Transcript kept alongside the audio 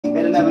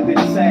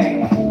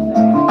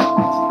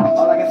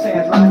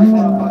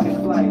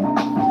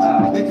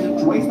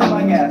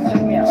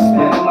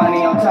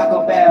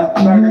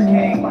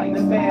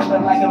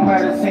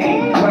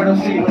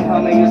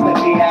I used to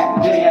be at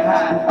junior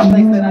high. A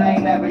place that I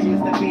ain't never used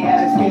to be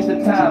at. Excuse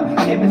the time.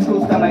 Skipping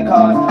school, stomach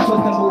cars.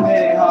 Twisting move,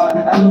 hit it hard.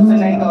 I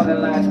hallucinate, go to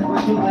lunch.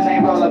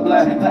 Rejuvenate, roll a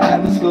blunt for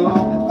after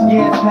school.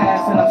 Years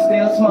pass and I'm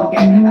still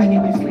smoking. I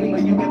can be sleep,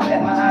 but you can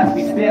bet my eyes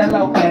be still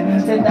open.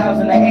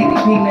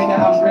 10,080p, nigga,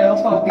 I'm real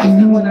focused.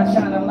 When I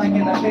shine, I'm like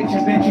in a picture,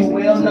 bitch, you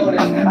will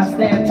notice. I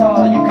stand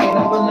tall, you can't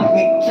overlook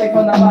me. Straight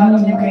from the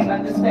bottom, you can't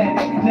understand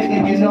it.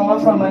 Nigga, you know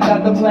I'm from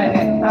another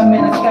planet. I'm in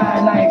the sky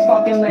and I ain't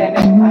fucking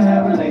landing. I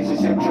have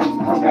relationship truths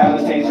from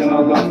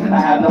gravitational looks. I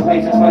have no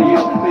patience for you,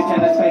 bitch,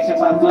 in a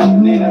spaceship I flew.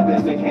 Need a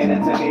bitch to cater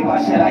to me,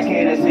 my shit I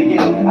cater to you.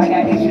 I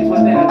got issues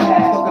within the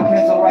past, took a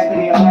pencil right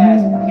through your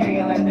ass.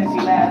 Giggling, then she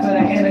laughs for the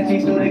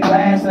energy through the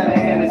glass of the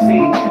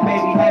Hennessy.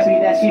 Baby happy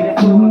that she done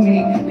flew with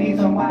me. These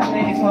are my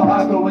days for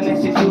awkward when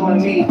it's just you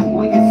and me.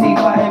 We can see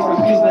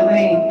fireworks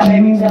jubilee.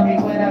 Baby tell me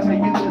whatever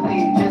you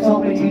believe. Just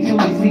hoping you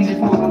truly see this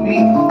move with me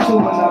to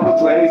another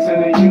place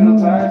in the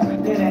universe.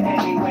 Did it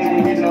any way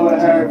that you knew it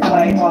hurt.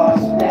 Play off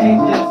stage,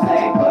 just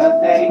say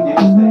what they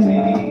used to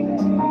be.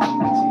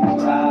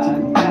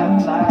 Ride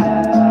and fly.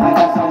 I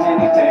got so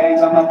many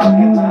things on my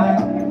fucking mind.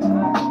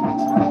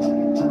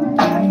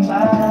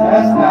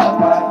 That's not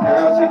my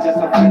girl, she just a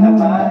friend of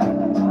mine.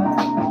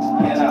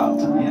 You know,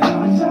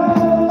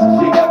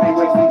 she got me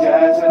wasting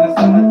gas in the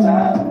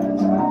summertime.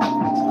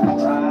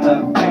 The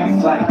things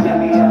like give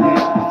me a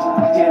lick,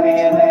 give me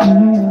a lick,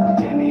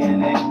 give me a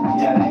lick,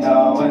 yeah, go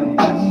and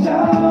push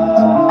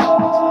out.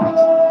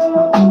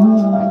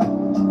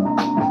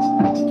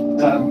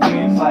 The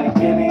things like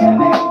give me a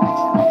lick,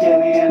 give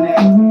me a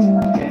lick,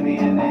 give me a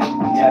lick,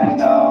 yeah,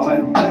 go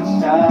and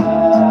push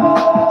out.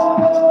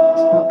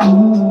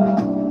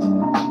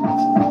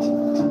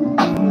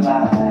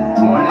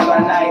 Morning or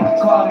night,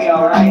 call me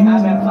alright.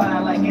 I've been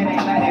flying like it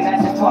ain't nothing,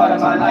 that's just part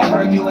of my life.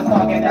 Heard you was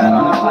talking down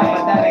on the flight,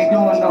 but that ain't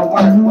doing no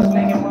work. Was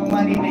making more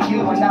money than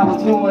you and I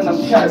was doing them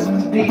shirts.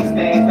 These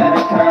things that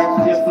occur,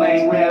 your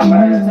flame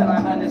reemerge. Till I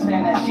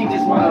understand that she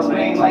just wanna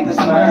ring like the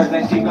Spurs.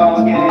 And she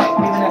gon' get it,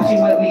 even if she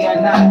with me or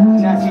not.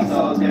 Now she's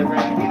so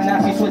different, even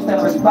now she switched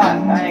up her spot.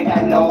 I ain't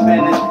got no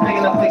business,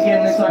 picking up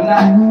forgiveness or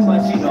not,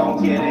 but she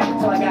gon' get it.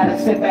 So I gotta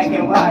sit back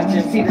and watch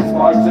and see the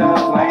sparks in the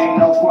flame.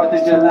 No 4th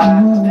of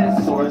July,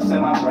 this source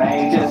in my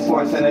brain, just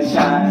forcing to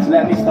shine.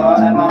 Let me start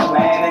at my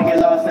plane and get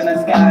lost in the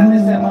sky.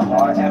 This in my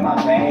heart and my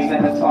veins,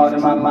 and it's part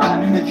of my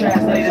mind. The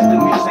translators do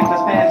music, the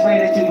fans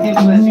rated you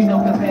useless. You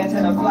don't compare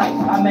to the flight.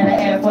 I'm in the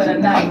air for the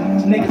night.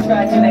 Niggas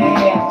scratching their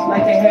head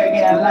like their hair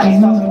getting light.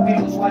 So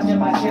confused, watching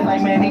my shit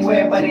like man, he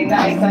weird, but he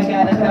nice. I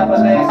got a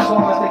double-edged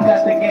sword to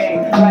cut the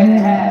game right in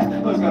half.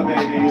 Look up,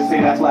 baby, you see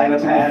that flight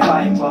of path.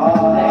 Fight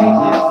ball. They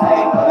just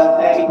say what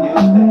they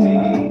used to be.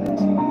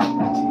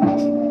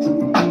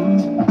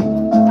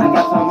 I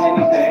got so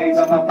many things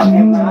on my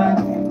fucking mind.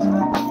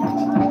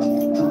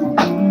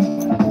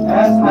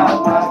 That's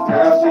not my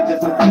girl, she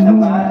just a friend of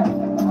mine.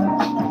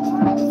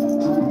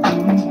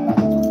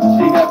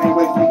 She got me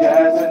wasting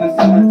gas in the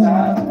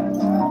summertime.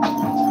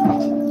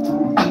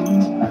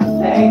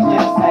 They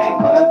just say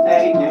what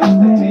they used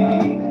to be.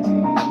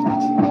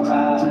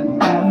 Ride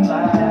and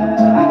fly.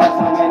 I got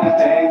so many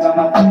things on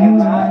my fucking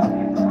mind.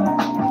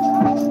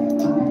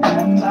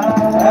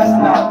 That's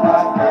not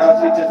my girl,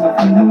 she just a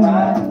friend of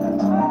mine.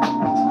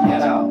 You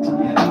know,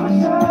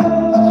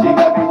 she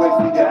got me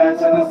wasting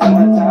gas in the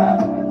summertime.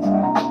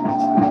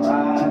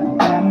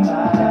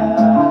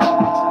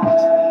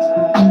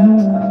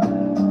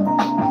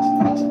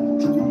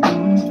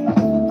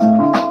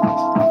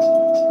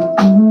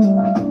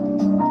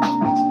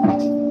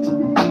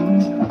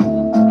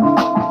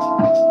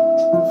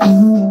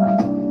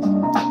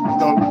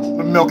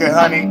 The milk and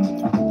honey,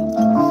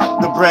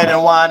 the bread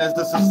and wine is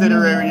the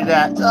subsidiary to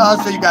that.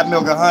 So you got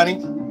milk and honey,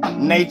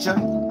 nature,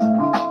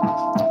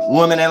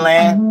 woman and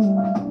land,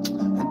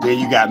 and then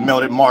you got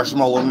melted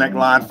marshmallow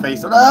neckline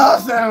face.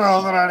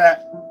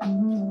 That.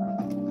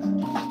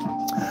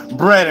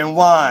 Bread and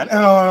wine.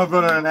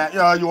 Better than that.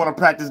 You want to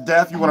practice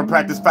death? You want to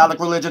practice phallic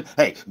religion?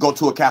 Hey, go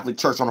to a Catholic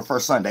church on the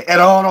first Sunday. And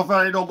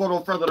don't go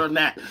no further than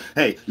that.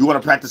 Hey, you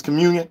want to practice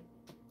communion?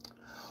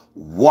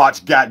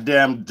 Watch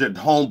goddamn the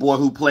homeboy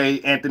who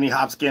played Anthony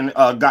Hopkins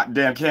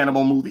goddamn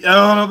cannibal movie.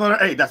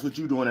 Hey, that's what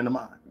you doing in the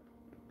mind.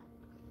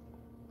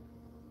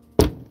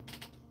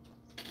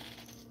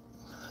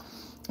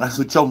 That's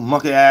what your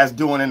monkey ass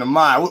doing in the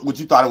mind. What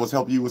you thought it was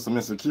helping you with some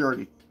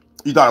insecurity?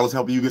 You thought it was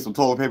helping you get some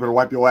toilet paper to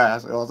wipe your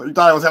ass. You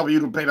thought it was helping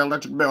you to pay the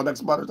electric bill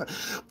next month.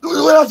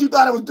 What else you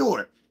thought it was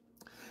doing?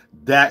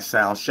 That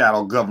sounds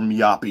shadow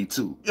government-y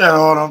too. You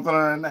know what I'm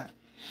saying?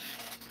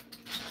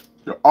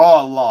 You're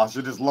all lost.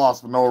 You're just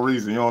lost for no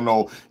reason. You don't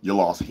know you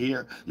lost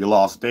here, you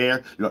lost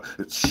there.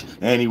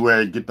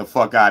 Anywhere, get the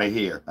fuck out of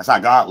here. That's how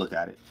God look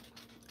at it.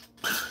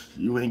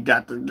 You ain't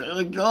got to, you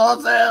know what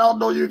I'm saying? I don't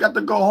know, you got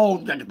to go home.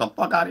 You got to get the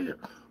fuck out of here.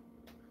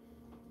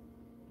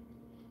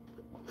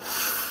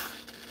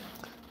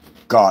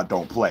 God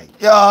don't play.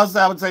 You know what I'm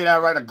saying? I'm going to tell you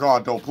that right now.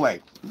 God don't play.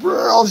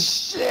 Real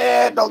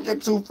shit. Don't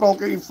get too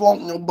funky,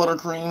 floating your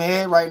buttercream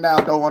head right now.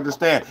 Don't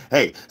understand.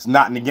 Hey, it's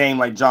not in the game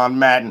like John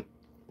Madden.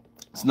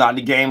 It's not in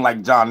the game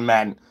like John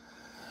Madden.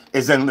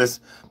 It's in this.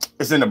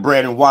 It's in the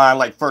bread and wine,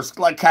 like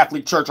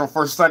Catholic Church on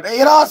first Sunday.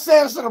 You know what I'm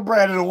saying? It's in the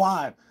bread and the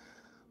wine.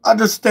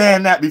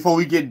 Understand that before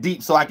we get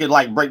deep, so I can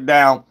like break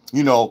down,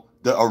 you know,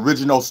 the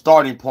original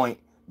starting point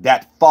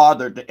that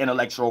fathered the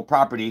intellectual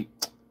property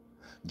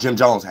Jim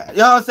Jones had. You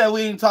know what I'm saying?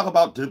 We ain't talk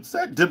about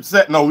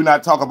Dipset. No, we're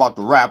not talking about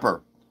the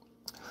rapper.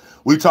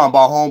 We talking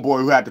about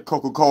homeboy who had the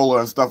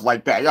Coca-Cola and stuff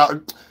like that.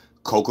 Y'all,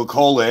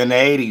 Coca-Cola in the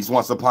 80s,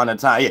 once upon a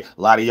time. Yeah,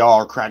 a lot of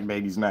y'all are crack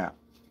babies now.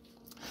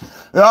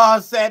 You know what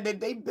I'm saying?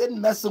 They've been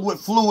messing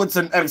with fluids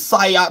and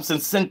psyops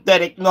and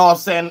synthetic, you know what I'm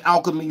saying,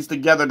 alchemies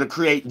together to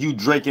create you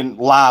drinking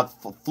live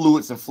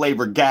fluids and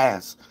flavored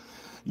gas.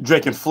 You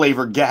drinking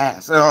flavored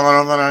gas.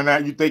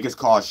 You think it's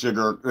called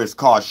sugar. It's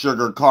called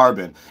sugar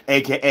carbon,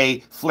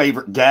 a.k.a.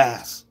 flavored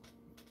gas.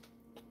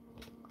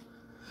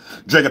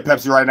 Drink a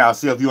Pepsi right now.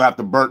 See if you have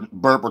to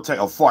burp or take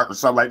a fart or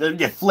something like that. You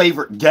get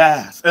flavored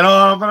gas.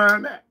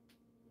 And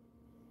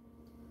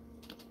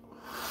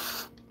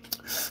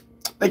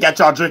they got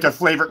y'all drinking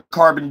flavored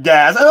carbon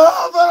gas.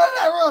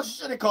 Oh,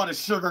 shit, they call it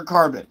sugar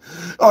carbon.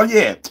 Oh,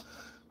 yeah.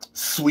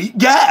 Sweet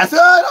gas. They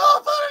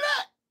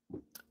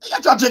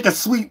got y'all drinking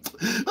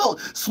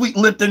sweet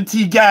Lipton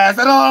tea gas.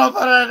 And all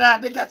of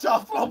that. They got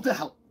y'all flumped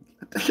out.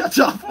 They got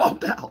y'all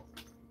flumped out.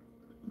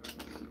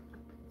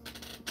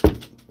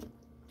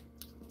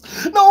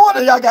 No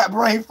wonder y'all got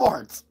brain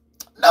farts.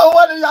 No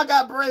wonder y'all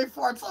got brain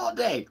farts all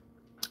day.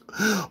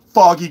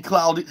 Foggy,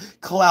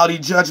 cloudy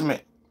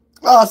judgment.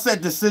 I said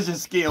decision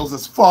skills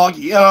is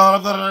foggy.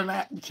 Other than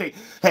that, you can't.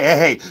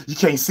 Hey, you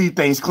can't see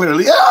things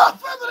clearly.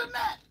 Further than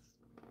that.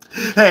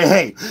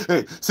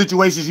 Hey,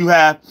 situations you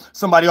have,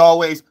 somebody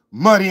always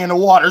muddy in the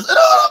waters.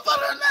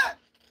 Further than that.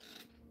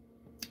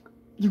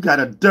 You got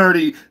a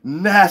dirty,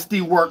 nasty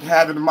work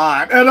habit in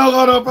mind. And don't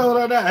go no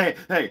further than that.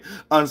 Hey,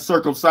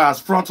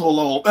 uncircumcised frontal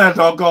lobe. And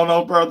don't go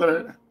no further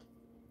than that.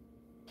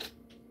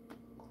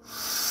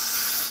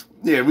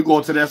 Yeah, we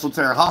going to the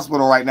esoteric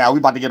hospital right now. We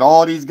about to get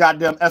all these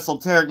goddamn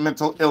esoteric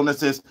mental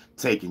illnesses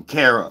taken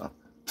care of.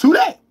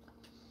 Today.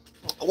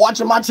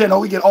 Watching my channel,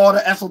 we get all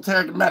the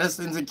esoteric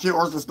medicines and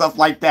cures and stuff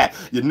like that.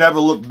 You never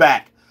look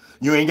back.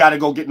 You ain't got to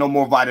go get no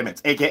more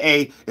vitamins.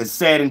 AKA, it's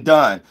said and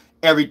done.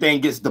 Everything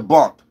gets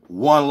debunked.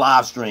 One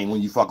live stream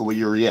when you fucking with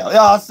URIEL. You know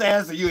what I'm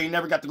saying? So you ain't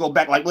never got to go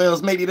back like, well,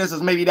 it's maybe this,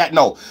 is maybe that.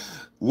 No.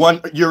 One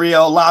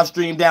URIEL live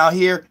stream down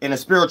here in the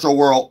spiritual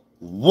world.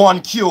 One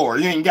cure.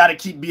 You ain't got to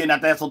keep being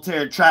at the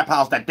esoteric trap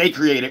house that they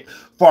created.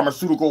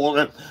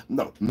 Pharmaceutical,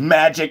 no,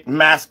 magic,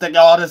 mastic,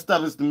 all this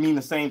stuff is to mean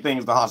the same thing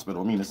as the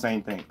hospital. Mean the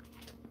same thing.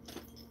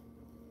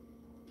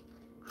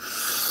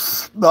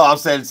 No, I'm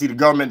saying, see, the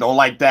government don't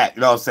like that.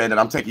 You know what I'm saying? That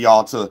I'm taking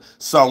y'all to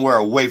somewhere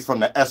away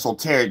from the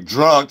esoteric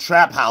drug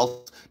trap house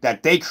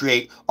that they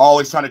create,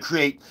 always trying to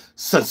create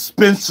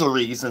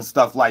suspensories and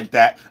stuff like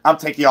that. I'm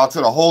taking y'all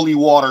to the holy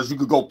waters. You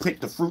could go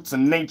pick the fruits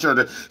in nature,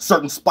 the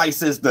certain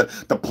spices, the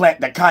plant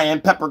that cayenne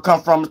pepper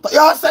come from.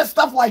 Y'all said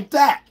stuff like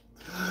that.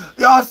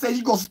 Y'all say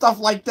you go stuff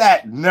like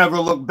that. Never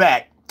look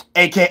back.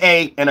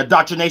 AKA an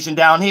indoctrination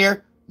down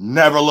here.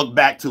 Never look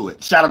back to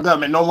it. Shadow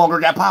government no longer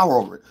got power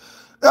over it.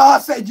 Y'all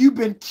said you've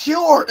been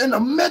cured in the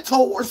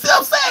mental world. See what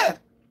I'm saying?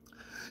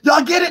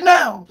 Y'all get it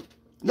now?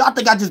 Y'all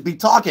think I just be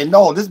talking?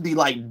 No, this be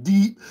like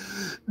deep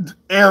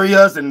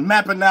areas and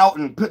mapping out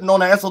and putting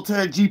on an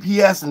esoteric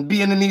GPS and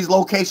being in these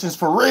locations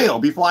for real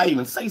before I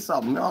even say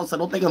something. You know what I'm saying?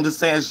 Don't think I'm just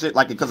saying shit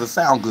like it because it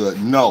sound good.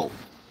 No.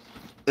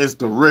 It's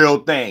the real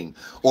thing.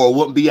 Or it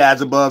wouldn't be as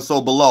above,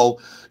 so below.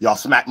 Y'all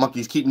smack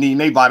monkeys keep needing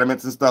their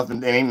vitamins and stuff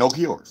and there ain't no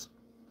cures.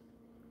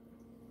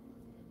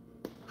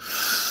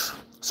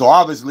 So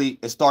obviously,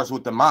 it starts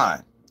with the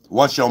mind.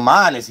 Once your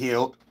mind is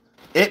healed,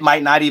 it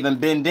might not even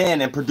bend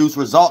in and produce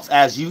results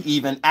as you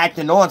even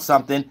acting on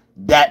something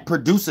that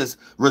produces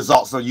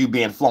results of you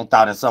being flunked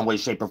out in some way,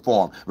 shape, or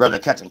form. Whether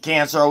catching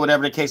cancer or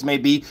whatever the case may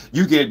be,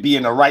 you could be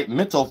in the right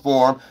mental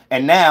form,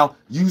 and now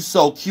you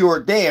so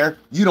cured there,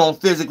 you don't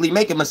physically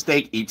make a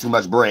mistake, eat too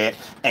much bread,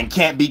 and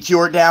can't be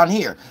cured down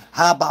here.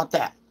 How about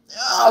that? You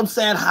know what I'm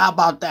saying? How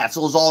about that?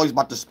 So it's always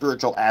about the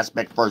spiritual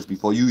aspect first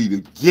before you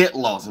even get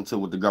lost into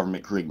what the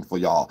government creating for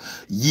y'all.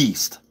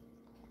 Yeast.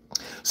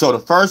 So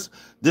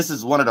this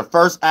is one of the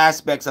first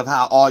aspects of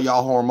how all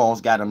y'all hormones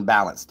got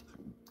unbalanced.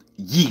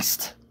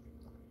 Yeast.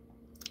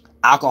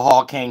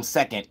 Alcohol came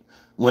second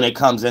when it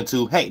comes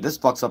into, hey, this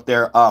fucks up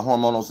their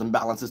hormonal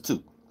imbalances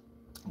too.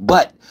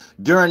 But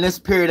during this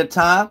period of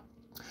time,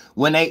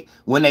 when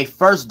they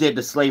first did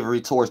the slavery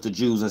towards the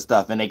Jews and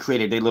stuff, and they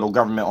created their little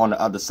government on the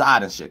other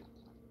side and shit.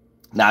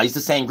 Now, it's the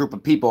same group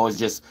of people, it's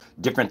just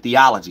different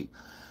theology.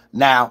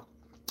 Now,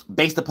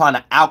 based upon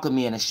the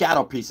alchemy and the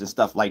shadow piece and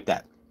stuff like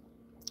that,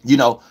 you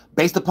know,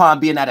 based upon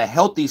being at a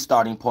healthy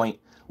starting point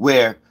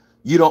where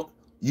you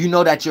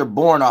know that you're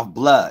born off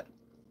blood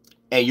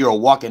and you're a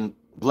walking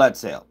blood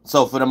cell.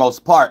 So for the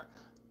most part,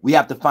 we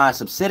have to find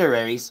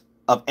subsidiaries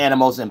of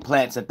animals and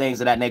plants and things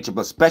of that nature,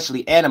 but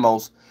especially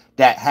animals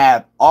that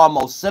have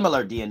almost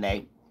similar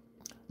DNA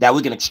that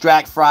we can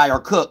extract, fry, or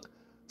cook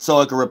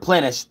so it can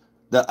replenish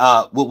the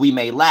what we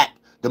may lack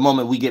the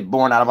moment we get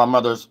born out of our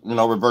mother's,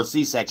 reverse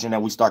C-section,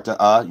 and we start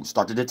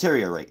to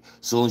deteriorate.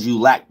 As soon as you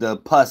lack the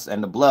pus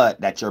and the blood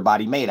that your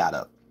body made out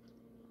of.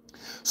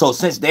 So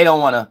since they don't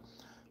want to,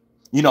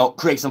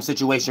 create some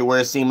situation where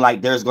it seems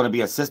like there's going to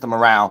be a system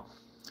around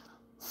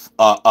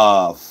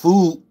a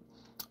food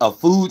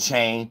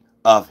chain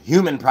of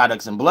human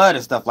products and blood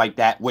and stuff like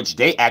that, which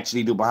they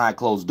actually do behind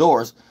closed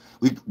doors,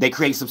 they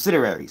create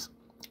subsidiaries.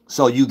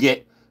 So you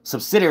get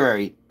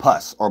subsidiary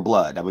pus or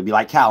blood. That would be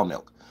like cow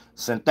milk,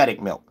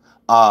 synthetic milk,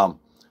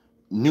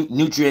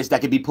 nutrients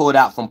that could be pulled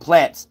out from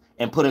plants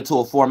and put into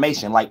a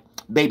formation like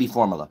baby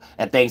formula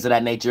and things of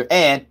that nature.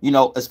 And,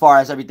 as far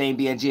as everything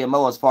being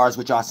GMO, as far as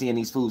what y'all see in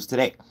these foods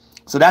today.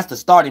 So that's the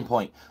starting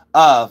point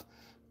of,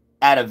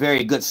 at a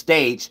very good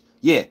stage,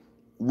 yeah,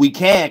 we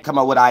can come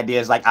up with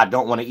ideas like, I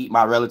don't want to eat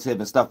my relative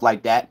and stuff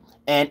like that.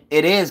 And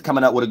it is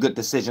coming up with a good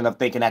decision of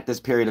thinking at this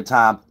period of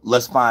time,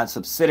 let's find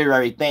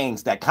subsidiary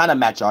things that kind of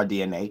match our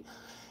DNA.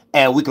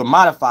 And we can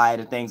modify it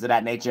and things of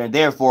that nature. And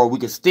therefore, we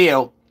can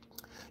still,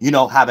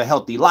 have a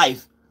healthy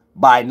life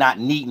by not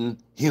needing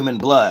human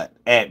blood.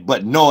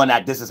 But knowing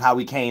that this is how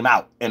we came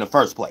out in the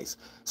first place.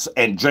 So,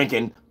 and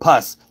drinking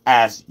pus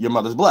as your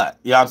mother's blood.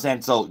 You know what I'm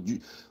saying? So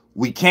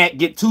we can't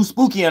get too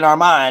spooky in our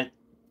mind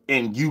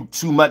and you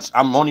too much.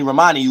 I'm only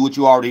reminding you what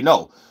you already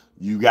know.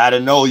 You got to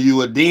know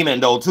you a demon,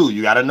 though, too.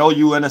 You got to know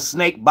you in a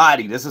snake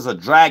body. This is a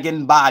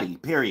dragon body,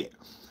 period.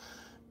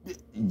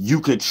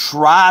 You could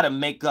try to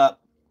make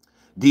up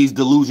these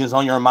delusions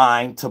on your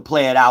mind to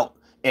play it out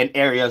in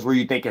areas where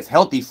you think it's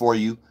healthy for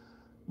you.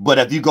 But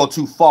if you go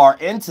too far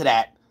into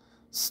that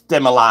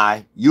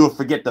stimuli, you'll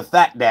forget the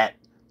fact that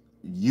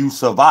you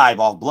survive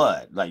off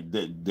blood. Like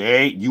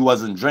you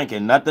wasn't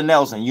drinking nothing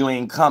else and you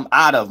ain't come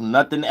out of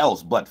nothing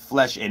else but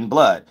flesh and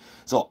blood.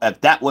 So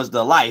if that was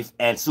the life,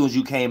 and as soon as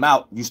you came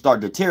out, you start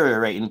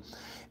deteriorating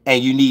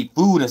and you need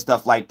food and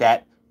stuff like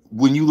that.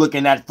 When you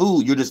looking at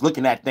food, you're just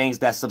looking at things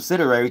that's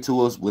subsidiary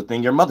to us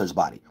within your mother's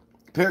body,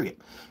 period.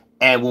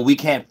 And when we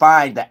can't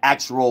find the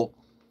actual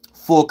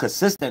full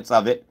consistence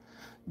of it,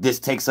 this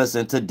takes us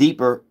into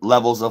deeper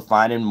levels of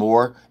finding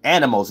more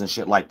animals and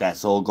shit like that.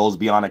 So it goes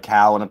beyond a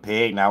cow and a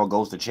pig. Now it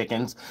goes to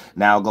chickens.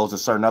 Now it goes to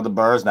certain other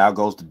birds. Now it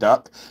goes to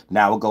duck.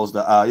 Now it goes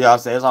to, I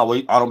say it's all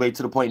the way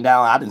to the point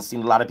now. I didn't see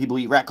a lot of people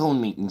eat raccoon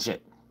meat and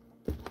shit.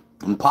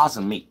 And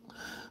possum meat. You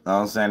know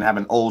what I'm saying?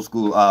 Having old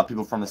school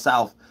people from the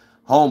South,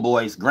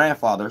 homeboys,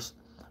 grandfathers,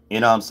 you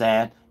know what I'm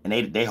saying?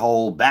 And they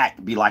hold back,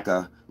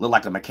 look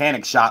like a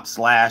mechanic shop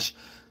slash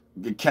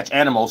catch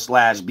animals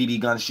slash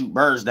BB gun shoot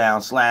birds down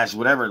slash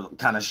whatever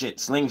kind of shit,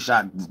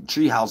 slingshot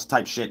treehouse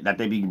type shit that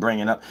they be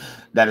bringing up.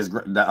 That is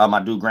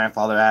my dude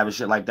grandfather have and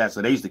shit like that.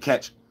 So they used to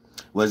catch,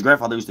 well, his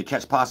grandfather used to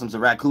catch possums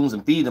and raccoons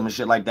and feed them and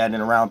shit like that. And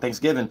then around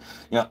Thanksgiving,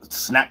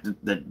 snap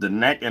the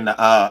neck and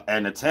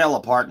the tail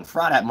apart and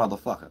fry that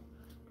motherfucker.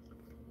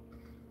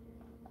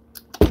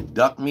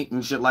 Duck meat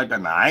and shit like that.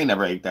 Nah, I ain't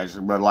never ate that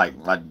shit, but like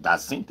I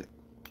seen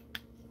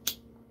it.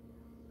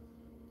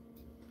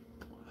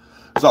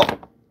 So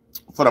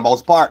for the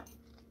most part,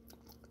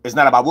 it's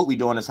not about what we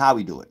doing, it's how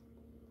we do it.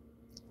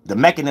 The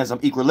mechanism,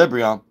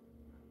 equilibrium,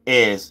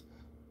 is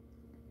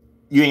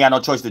you ain't got no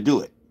choice to do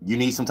it. You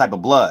need some type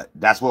of blood.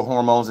 That's what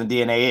hormones and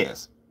DNA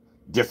is.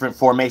 Different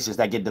formations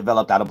that get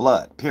developed out of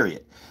blood,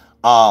 period.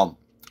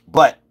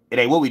 But it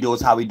ain't what we do,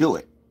 it's how we do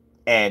it.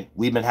 And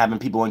we've been having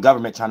people in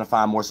government trying to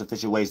find more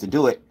sufficient ways to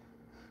do it,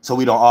 so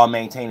we don't all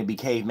maintain to be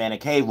caveman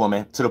and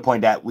cavewoman, to the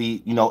point that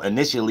we,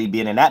 initially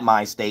being in that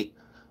mind state,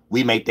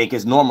 we may think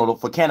it's normal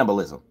for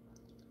cannibalism.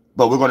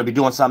 But we're going to be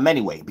doing something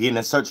anyway, being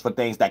in search for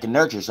things that can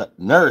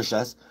nourish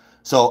us.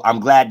 So I'm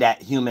glad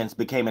that humans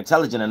became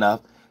intelligent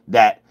enough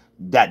that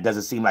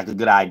doesn't seem like a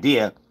good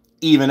idea,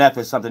 even if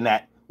it's something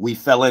that we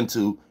fell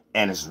into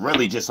and it's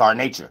really just our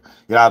nature.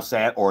 You know what I'm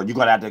saying? Or you're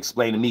going to have to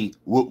explain to me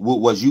what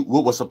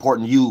was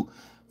supporting you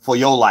for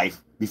your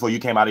life before you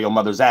came out of your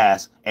mother's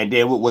ass, and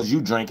then what was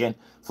you drinking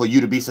for you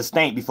to be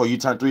sustained before you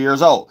turned 3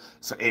 years old.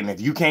 So, and if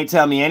you can't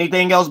tell me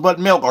anything else but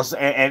milk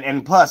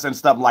and pus and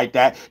stuff like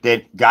that,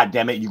 then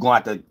goddamn it, you're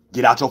going to have to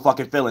get out your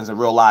fucking feelings and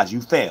realize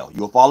you fail.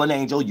 You're a fallen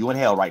angel. You in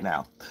hell right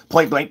now.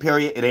 Point blank,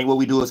 period. It ain't what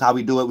we do, it's how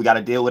we do it. We got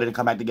to deal with it and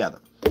come back together.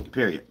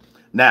 Period.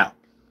 Now,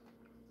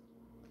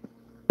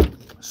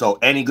 so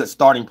any good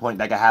starting point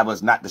that can have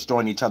us not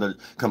destroying each other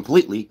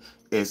completely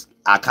is,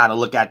 I kind of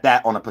look at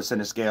that on a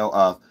percentage scale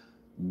of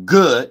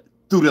good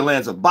through the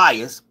lens of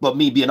bias. But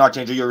me being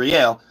Archangel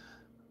Uriel,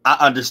 I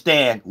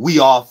understand we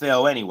all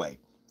fail anyway.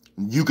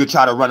 You could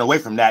try to run away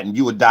from that and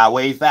you would die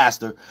way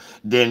faster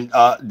than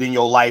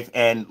your life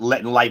and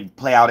letting life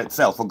play out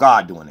itself, for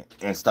God doing it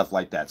and stuff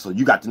like that. So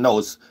you got to know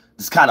it's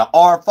kind of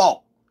our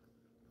fault.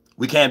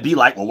 We can't be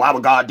like, well, why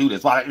would God do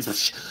this? Why?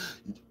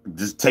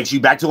 This takes you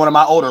back to one of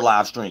my older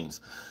live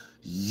streams.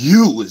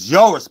 It's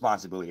your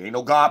responsibility. Ain't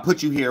no God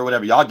put you here or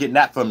whatever. Y'all getting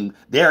that from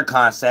their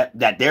concept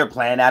that they're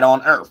playing that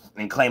on earth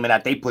and claiming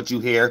that they put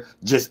you here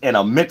just in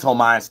a mental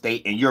mind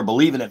state and you're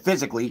believing it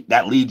physically.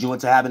 That leads you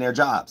into having their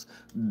jobs.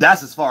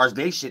 That's as far as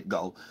they shit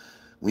go.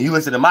 When you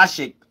listen to my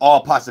shit,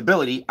 All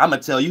Possibility, I'm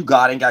going to tell you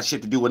God ain't got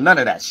shit to do with none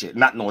of that shit.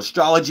 Not no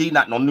astrology,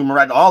 not no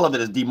numerology. All of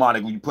it is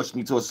demonic when you push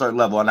me to a certain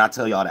level, and I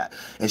tell y'all that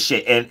and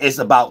shit. And it's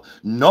about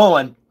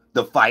knowing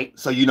the fight,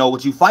 so you know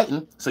what you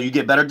fighting, so you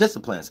get better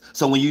disciplines.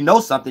 So when you know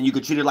something, you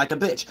can treat it like a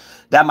bitch.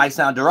 That might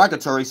sound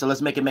derogatory, so let's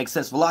make it make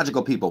sense for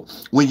logical people.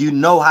 When you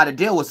know how to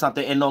deal with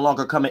something, it no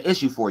longer come an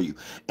issue for you,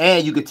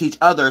 and you can teach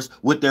others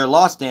what they're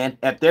lost in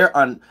if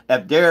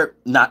they're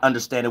not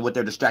understanding what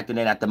they're distracted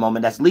in at the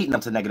moment. That's leading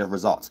them to negative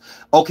results.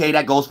 Okay,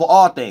 that goes for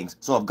all things.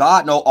 So if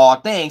God know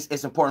all things,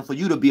 it's important for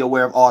you to be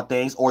aware of all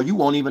things, or you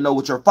won't even know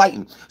what you're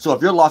fighting. So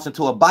if you're lost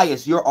into a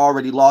bias, you're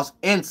already lost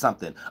in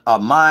something, a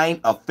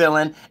mind, a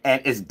feeling,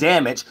 and it's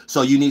damage.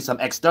 So you need some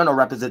external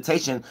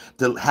representation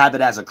to have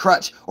it as a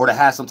crutch, or to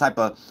have some type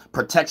of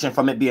protection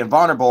from it being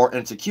vulnerable or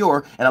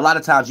insecure. And a lot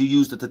of times you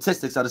use the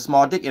statistics of the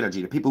small dick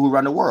energy, the people who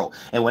run the world.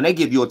 And when they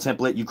give you a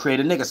template, you create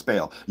a nigga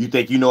spell. You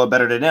think you know it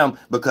better than them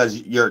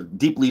because you're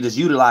deeply just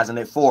utilizing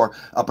it for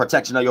a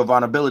protection of your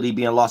vulnerability,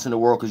 being lost in the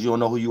world because you don't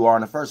know who you are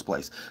in the first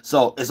place.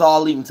 So it's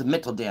all leading to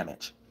mental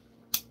damage.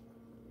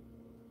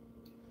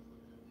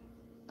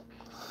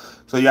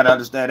 So you got to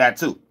understand that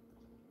too.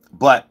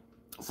 But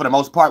for the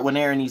most part, when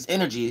they're in these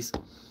energies,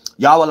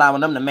 y'all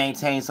allowing them to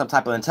maintain some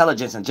type of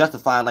intelligence and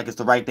justify it like it's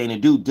the right thing to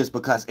do just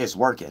because it's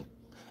working.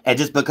 And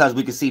just because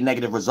we can see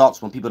negative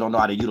results when people don't know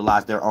how to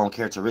utilize their own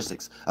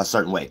characteristics a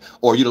certain way,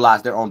 or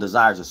utilize their own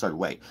desires a certain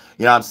way.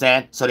 You know what I'm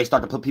saying? So they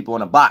start to put people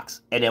in a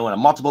box. And then when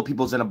multiple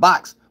people's in a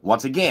box,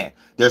 once again,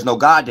 there's no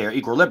God there,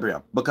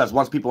 equilibrium. Because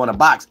once people in a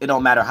box, it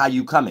don't matter how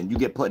you come in, you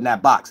get put in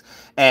that box.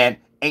 And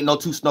ain't no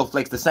two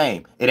snowflakes the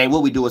same. It ain't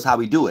what we do, it's how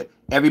we do it.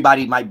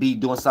 Everybody might be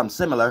doing something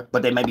similar,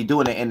 but they may be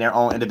doing it in their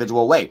own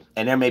individual way.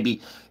 And there may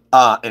be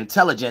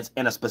intelligence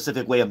in a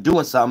specific way of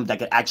doing something that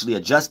could actually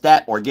adjust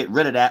that or get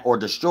rid of that or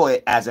destroy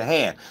it as a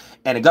hand.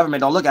 And the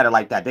government don't look at it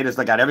like that. They just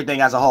look at everything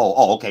as a whole.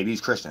 Oh, okay,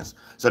 these Christians.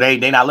 So they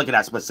not looking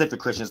at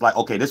specific Christians like,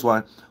 okay, this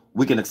one,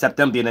 we can accept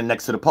them being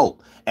next to the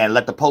Pope and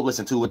let the Pope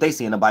listen to what they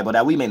see in the Bible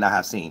that we may not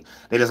have seen.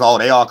 They just, oh,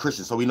 they all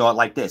Christians, so we know it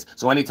like this.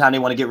 So anytime they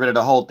want to get rid of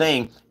the whole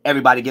thing,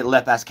 everybody get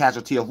left as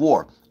casualty of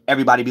war.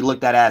 Everybody be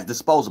looked at as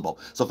disposable.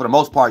 So for the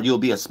most part, you'll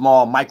be a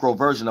small micro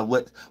version of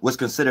what was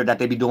considered that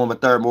they be doing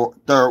with third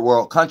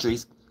world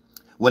countries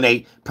when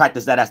they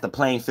practice that as the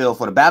playing field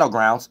for the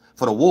battlegrounds,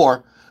 for the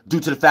war, due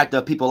to the fact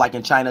that people like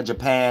in China,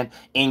 Japan,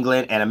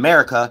 England, and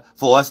America,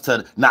 for us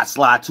to not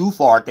slide too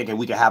far thinking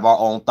we can have our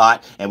own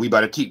thought and we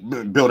better keep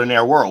building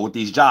their world with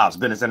these jobs,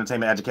 business,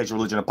 entertainment, education,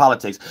 religion, and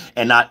politics,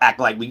 and not act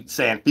like we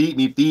saying, feed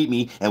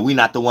me, and we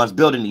not the ones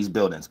building these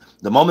buildings.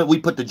 The moment we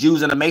put the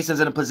Jews and the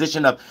Masons in a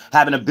position of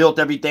having to build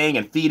everything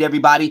and feed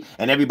everybody,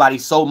 and everybody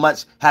so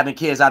much having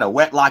kids out of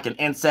wedlock and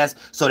incest,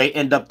 so they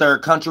end up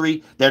third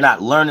country, they're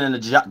not learning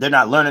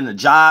the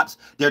jobs,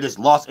 they're just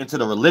lost into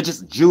the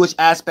religious Jewish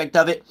aspect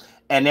of it,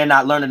 and they're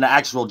not learning the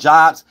actual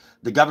jobs.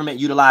 The government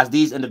utilized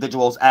these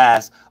individuals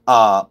as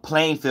a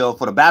playing field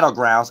for the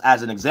battlegrounds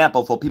as an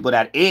example for people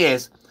that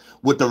is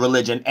with the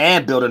religion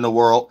and building the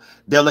world.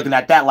 They're looking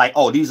at that like,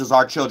 oh, these is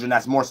our children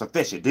that's more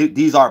sufficient.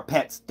 These are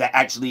pets that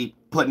actually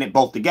putting it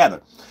both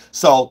together.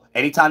 So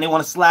anytime they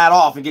want to slide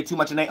off and get too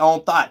much in their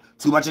own thought,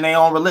 too much in their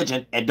own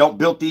religion, and don't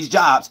build these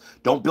jobs,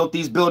 don't build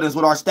these buildings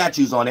with our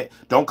statues on it,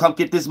 don't come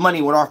get this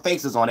money with our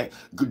faces on it,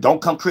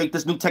 don't come create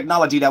this new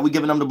technology that we're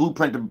giving them the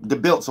blueprint to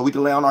build so we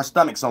can lay on our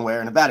stomach somewhere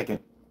in the Vatican,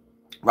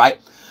 right?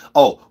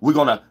 Oh, we're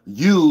going to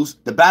use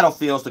the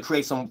battlefields to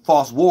create some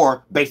false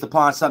war based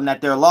upon something that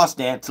they're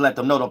lost in to let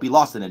them know don't be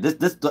lost in it.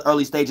 This the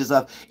early stages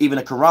of even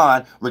the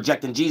Quran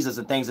rejecting Jesus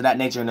and things of that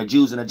nature, and the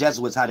Jews and the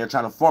Jesuits, how they're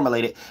trying to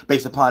formulate it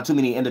based upon too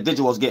many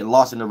individuals getting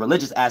lost in the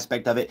religious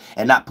aspect of it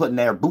and not putting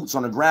their boots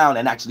on the ground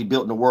and actually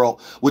building the world,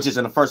 which is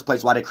in the first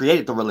place why they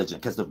created the religion,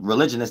 because the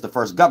religion is the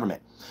first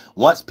government.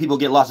 Once people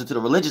get lost into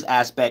the religious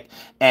aspect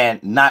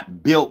and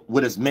not built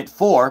what it's meant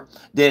for,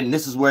 then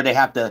this is where they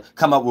have to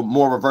come up with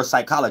more reverse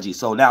psychology.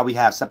 So now we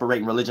have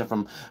separating religion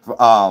from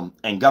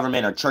and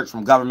government, or church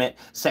from government,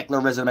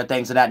 secularism and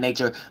things of that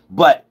nature,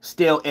 but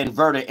still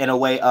inverted in a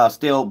way of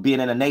still being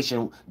in a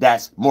nation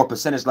that's more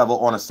percentage level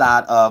on the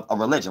side of a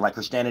religion, like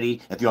Christianity.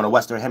 If you're on the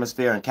Western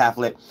Hemisphere and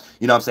Catholic,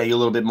 you know what I'm saying, you're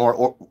a little bit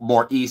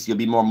more East, you'll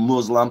be more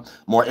Muslim,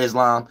 more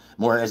Islam,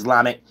 more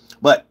Islamic.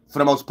 But for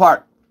the most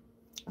part,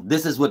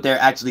 this is what they're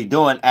actually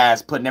doing,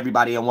 as putting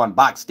everybody in one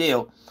box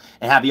still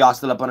and have y'all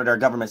still up under their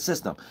government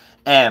system.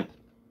 And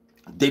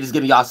they just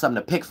giving y'all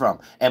something to pick from.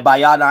 And by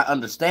y'all not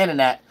understanding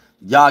that,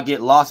 y'all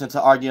get lost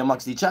into arguing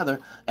amongst each other,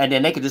 and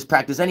then they can just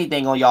practice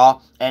anything on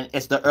y'all. And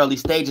it's the early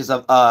stages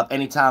of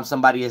anytime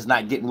somebody is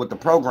not getting with the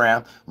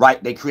program,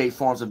 right? They create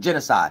forms of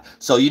genocide.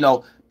 So, you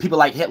know, people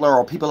like Hitler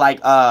or people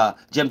like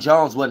Jim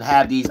Jones wouldn't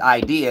have these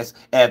ideas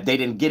if they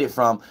didn't get it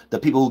from the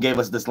people who gave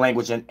us this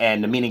language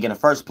and the meaning in the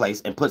first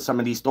place, and put some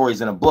of these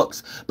stories in the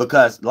books,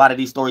 because a lot of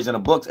these stories in the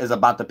books is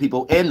about the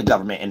people in the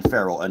government in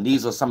Pharaoh, and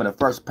these are some of the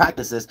first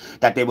practices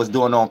that they was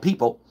doing on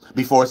people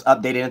before it's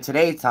updated in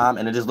today's time,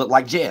 and it just looked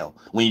like jail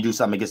when you do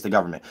something against the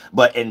government.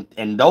 But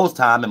in those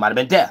times, it might have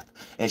been death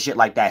and shit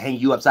like that, hang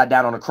you upside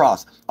down on a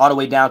cross, all the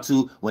way down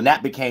to when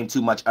that became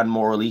too much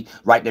unmorally,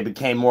 right? They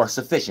became more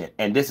sufficient,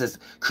 and this is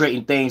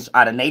creating things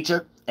out of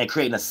nature and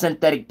creating a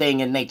synthetic thing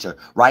in nature,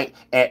 right?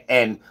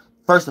 And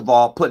first of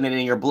all, putting it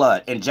in your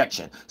blood,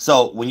 injection.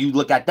 So when you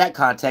look at that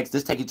context,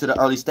 this takes you to the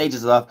early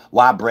stages of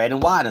why bread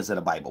and wine is in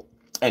the Bible.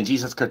 And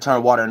Jesus could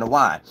turn water into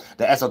wine.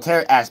 The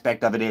esoteric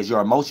aspect of it is your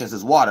emotions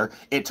is water.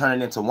 It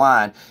turning into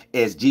wine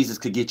is Jesus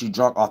could get you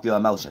drunk off your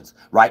emotions,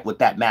 right? With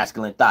that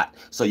masculine thought.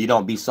 So you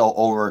don't be so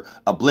over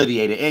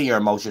obliviated in your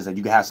emotions, and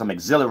you can have some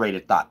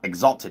exhilarated thought,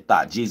 exalted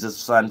thought. Jesus,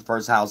 Son,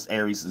 first house,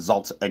 Aries,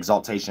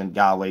 exaltation,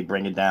 Yahweh,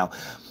 bring it down.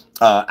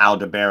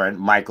 Aldebaran,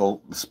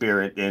 Michael,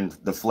 spirit in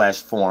the flesh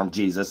form,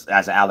 Jesus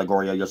as an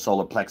allegory of your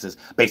solar plexus,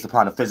 based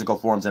upon the physical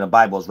forms in the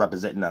Bible, is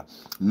representing the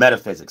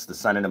metaphysics, the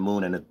sun and the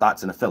moon, and the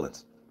thoughts and the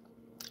feelings.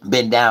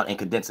 Bend down and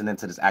condensing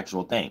into this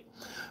actual thing,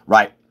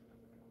 right?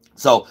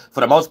 So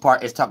for the most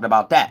part, it's talking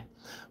about that.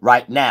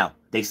 Right now,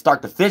 they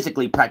start to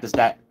physically practice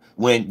that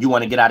when you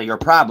want to get out of your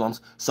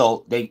problems.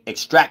 So they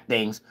extract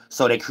things.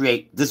 So they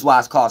create, this is why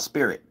it's called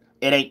spirit.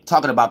 It ain't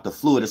talking about the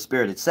fluid of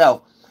spirit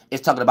itself.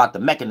 It's talking about the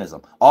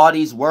mechanism. All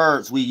these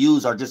words we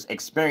use are just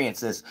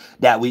experiences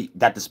that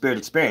the spirit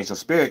experiences. Your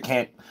spirit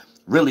can't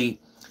really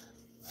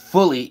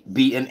fully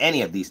be in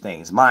any of these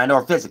things, mind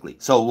or physically.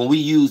 So when we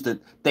use the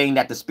thing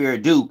that the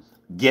spirit do,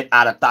 get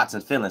out of thoughts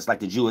and feelings, like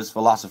the Jewish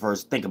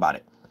philosophers think about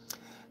it,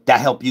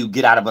 that help you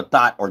get out of a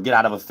thought or get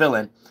out of a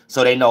feeling,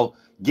 so they know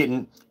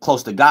getting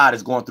close to God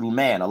is going through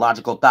man, a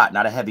logical thought,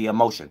 not a heavy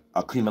emotion,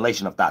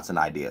 accumulation of thoughts and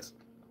ideas.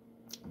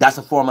 That's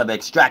a form of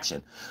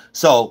extraction.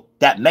 So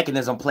that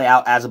mechanism play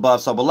out as above,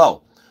 so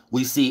below.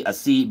 We see a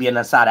seed being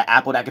inside an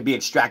apple that could be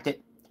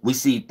extracted. We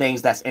see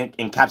things that's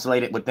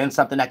encapsulated within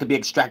something that could be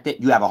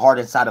extracted. You have a heart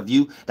inside of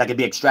you that could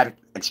be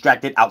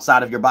extracted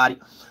outside of your body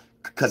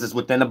because it's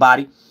within the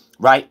body.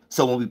 Right?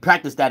 So when we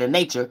practice that in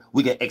nature,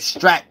 we can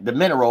extract the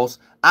minerals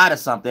out of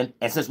something.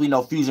 And since we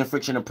know fusion,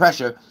 friction, and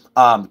pressure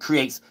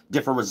creates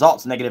different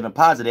results, negative and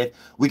positive,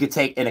 we could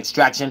take an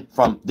extraction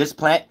from this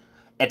plant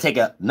and take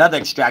another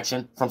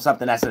extraction from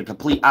something that's in a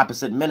complete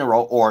opposite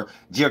mineral or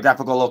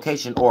geographical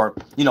location or,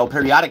 you know,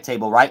 periodic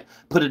table, right?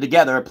 Put it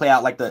together and play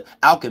out like the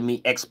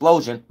alchemy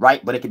explosion,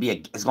 right? But it could be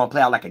it's going to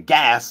play out like a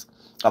gas,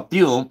 a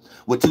fume,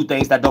 with two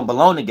things that don't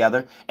belong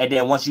together. And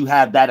then once you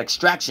have that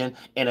extraction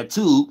in a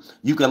tube,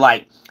 you can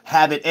like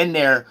have it in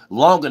there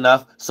long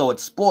enough so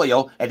it's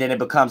spoiled, and then it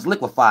becomes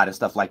liquefied and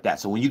stuff like that.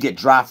 So when you get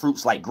dry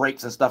fruits like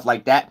grapes and stuff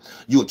like that,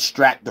 you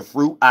extract the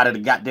fruit out of the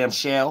goddamn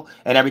shell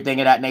and everything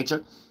of that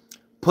nature,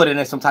 put it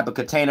in some type of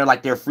container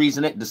like they're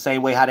freezing it, the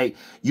same way how they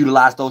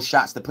utilize those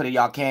shots to put in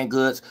y'all canned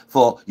goods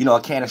for, you know,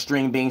 a can of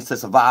string beans to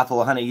survive for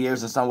 100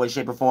 years in some way,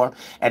 shape, or form.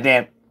 And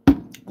then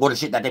or the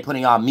shit that they put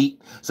in y'all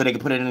meat, so they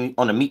can put it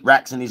on the meat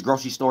racks in these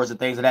grocery stores and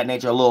things of that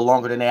nature a little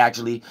longer than they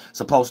actually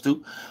supposed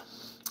to.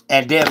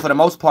 And then for the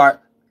most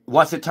part,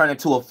 once it turned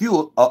into a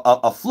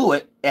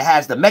fluid, it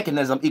has the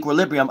mechanism,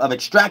 equilibrium of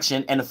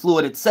extraction, and the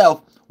fluid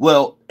itself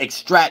will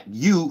extract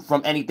you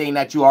from anything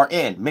that you are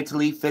in,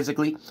 mentally,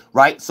 physically,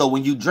 right? So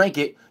when you drink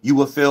it, you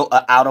will feel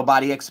an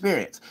out-of-body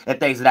experience and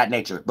things of that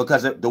nature,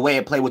 because the way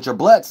it play with your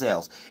blood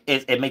cells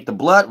is it make the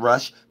blood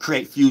rush,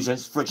 create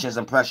fusions, frictions,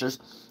 and pressures.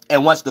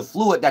 And once the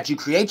fluid that you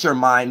create your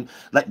mind,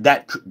 like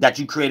that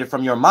you created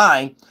from your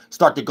mind,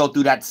 start to go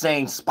through that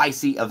same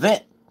spicy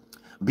event,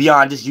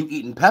 beyond just you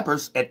eating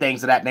peppers and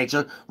things of that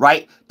nature,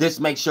 right? This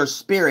makes your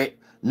spirit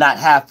not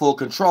have full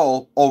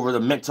control over the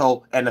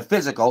mental and the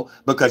physical,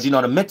 because, you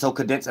know, the mental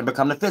condense and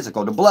become the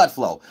physical, the blood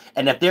flow.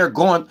 And if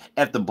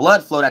the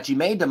blood flow that you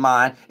made to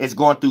mind is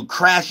going through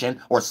crashing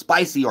or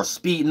spicy or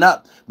speeding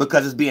up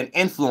because it's being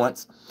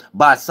influenced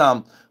by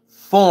some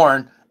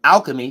foreign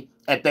alchemy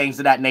and things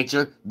of that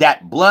nature,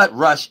 that blood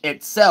rush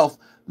itself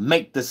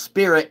make the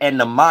spirit and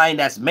the mind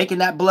that's making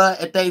that blood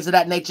and things of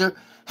that nature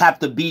have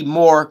to be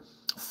more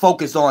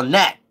focused on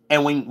that.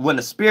 And when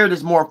the spirit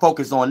is more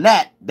focused on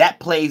that, that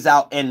plays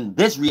out in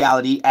this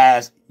reality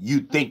as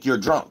you think you're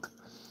drunk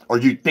or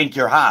you think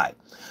you're high.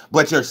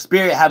 But your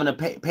spirit having to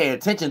pay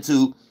attention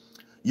to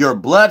your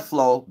blood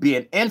flow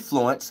being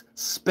influenced,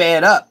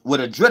 sped up with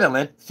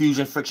adrenaline,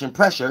 fusion, friction,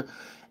 pressure.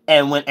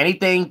 And when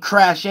anything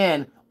crash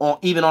in,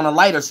 even on a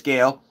lighter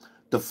scale,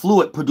 the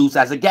fluid produced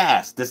as a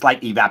gas, just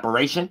like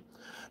evaporation,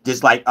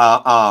 just like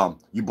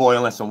you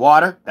boiling some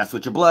water, that's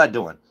what your blood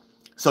doing.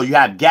 So you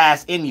have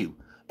gas in you.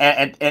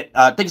 And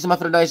thank you so much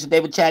for the donation,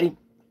 David Chatty.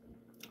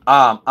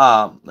 I'm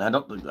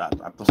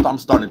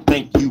starting to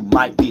think you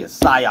might be a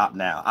psyop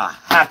now. I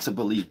have to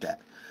believe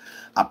that.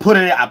 I put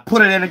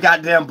it in the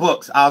goddamn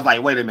books. I was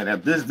like, wait a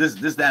minute, this,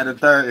 that, and the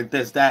third, and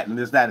this, that, and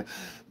this, that.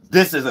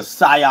 This is a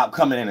psyop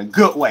coming in a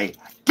good way.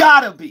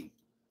 Gotta be.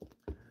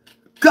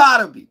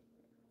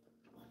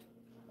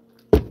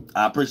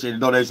 I appreciate the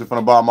donation from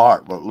the bottom of my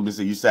heart. But let me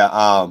see. You said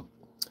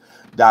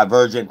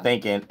divergent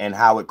thinking and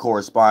how it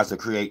corresponds to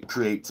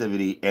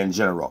creativity in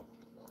general.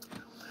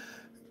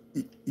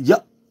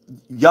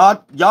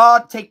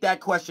 Y'all take that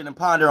question and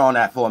ponder on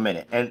that for a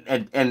minute,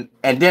 and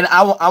then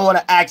I want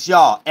to ask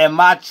y'all, am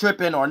I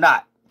tripping or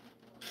not?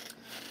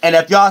 And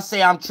if y'all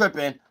say I'm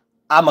tripping,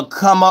 I'm gonna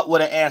come up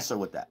with an answer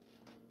with that.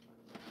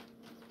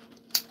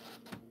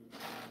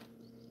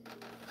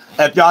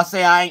 If y'all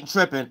say I ain't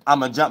tripping, I'm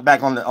gonna jump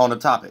back on the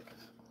topic.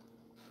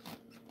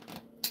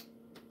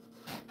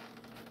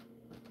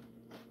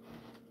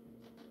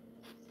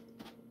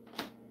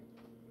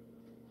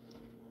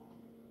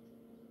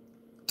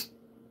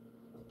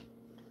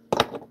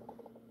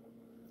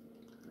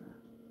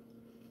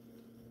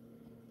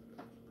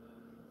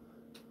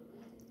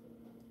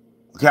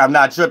 Okay, I'm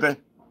not tripping.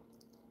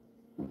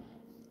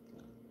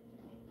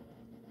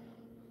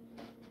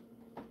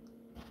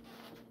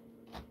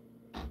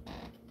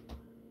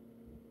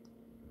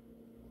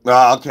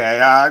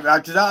 Okay,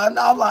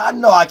 I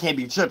know I can't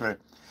be tripping.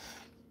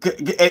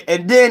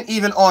 And then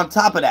even on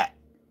top of that,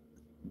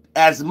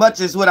 as much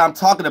as what I'm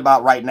talking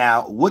about right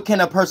now, what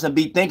can a person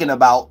be thinking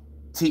about?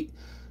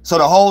 So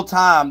the whole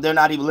time they're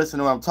not even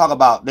listening to what I'm talking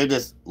about. They're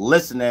just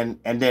listening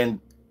and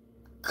then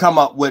come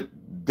up with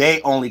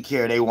they only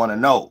care they want to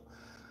know.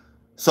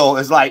 So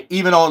it's like,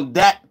 even on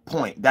that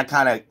point, that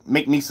kind of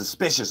make me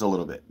suspicious a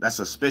little bit. That's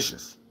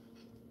suspicious.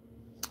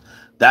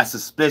 That's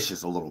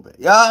suspicious a little bit.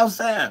 You know what I'm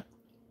saying?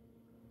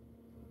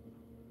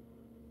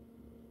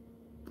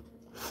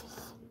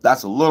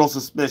 That's a little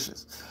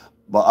suspicious.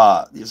 But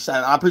I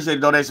appreciate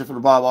the donation from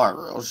the bottom of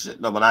our real shit.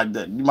 No, but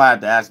you might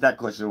have to ask that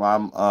question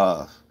while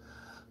I'm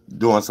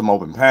doing some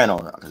open pan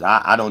on it, because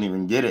I don't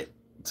even get it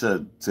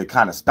to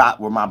kind of stop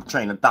where my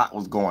train of thought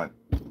was going.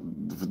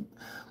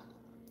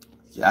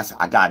 Yeah,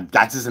 I got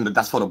this in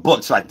that's for the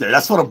books right there.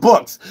 That's for the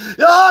books. You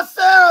know what I'm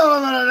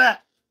saying?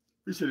 That.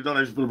 Appreciate the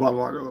donation from the bottom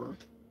of our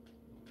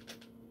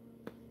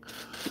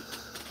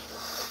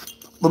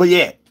But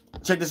yeah,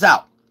 check this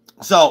out.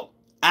 So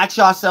ask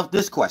yourself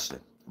this question,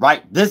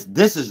 right? This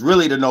is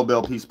really the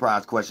Nobel Peace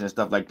Prize question and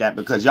stuff like that,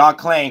 because y'all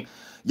claim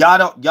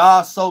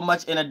y'all so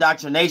much in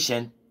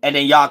indoctrination, and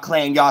then y'all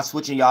claim y'all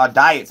switching y'all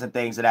diets and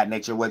things of that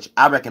nature, which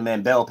I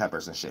recommend bell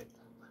peppers and shit.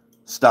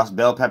 Stuffed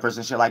bell peppers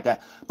and shit like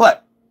that.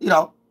 But, you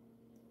know,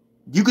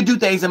 you could do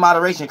things in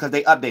moderation because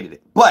they updated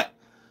it. But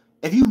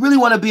if you really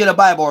want to be in the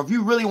Bible, or if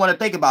you really want to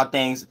think about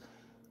things,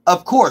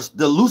 of course,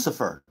 the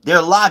Lucifer,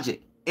 their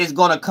logic is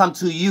going to come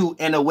to you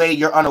in a way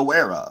you're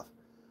unaware of.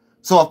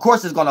 So, of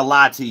course, it's going to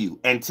lie to you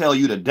and tell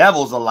you the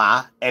devil's a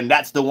lie, and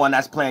that's the one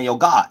that's playing your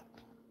God.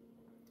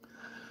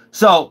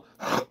 So,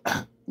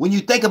 when you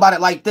think about it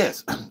like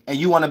this, and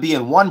you want to be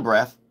in one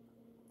breath,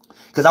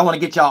 because I want to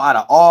get y'all out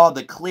of all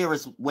the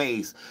clearest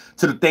ways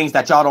to the things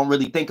that y'all don't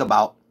really think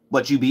about,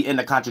 but you be in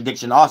the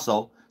contradiction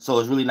also, so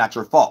it's really not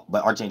your fault,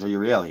 but Archangel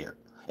Uriel here.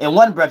 In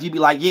one breath, you be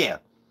like, yeah,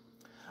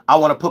 I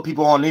want to put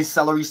people on these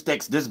celery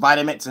sticks, this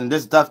vitamins, and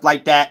this stuff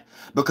like that,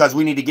 because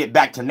we need to get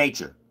back to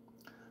nature.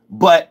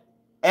 But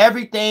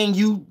everything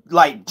you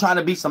like trying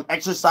to be some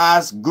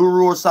exercise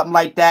guru or something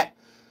like that,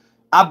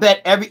 I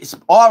bet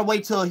all the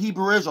way to a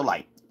Hebrew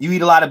Israelite, you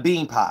eat a lot of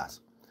bean pies.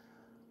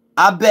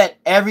 I bet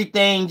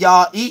everything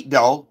y'all eat,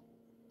 though,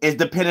 is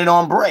dependent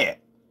on bread.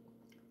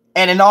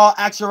 And in all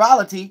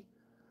actuality,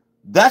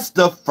 that's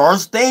the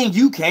first thing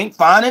you can't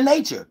find in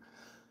nature.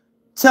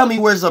 Tell me,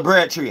 where's a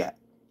bread tree at?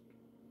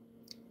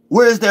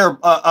 Where's there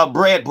a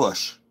bread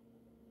bush?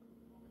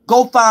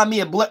 Go find me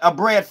a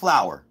bread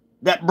flower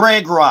that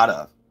bread grew out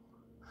of.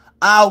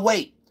 I'll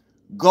wait.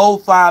 Go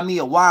find me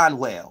a wine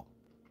well.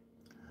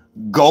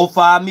 Go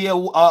find me a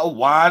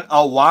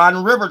wine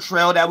river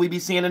trail that we be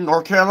seeing in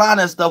North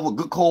Carolina and stuff, with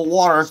good cold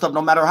water and stuff,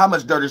 no matter how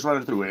much dirt is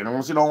running through it. I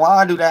don't see no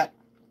wine do that.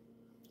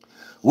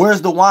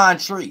 Where's the wine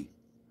tree?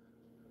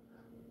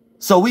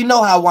 So we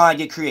know how wine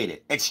get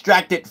created.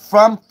 Extracted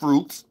from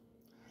fruits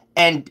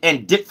and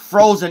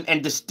frozen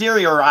and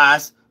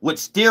distillerized with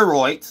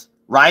steroids,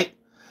 right?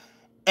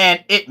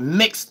 And it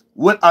mixed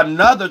with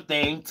another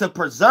thing to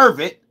preserve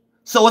it.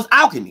 So it's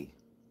alchemy.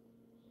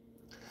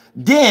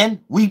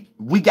 Then we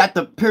got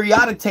the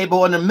periodic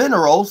table and the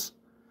minerals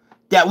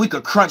that we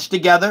could crunch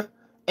together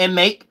and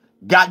make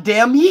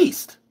goddamn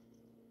yeast.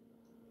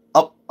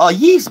 A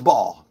yeast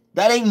ball.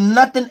 That ain't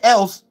nothing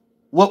else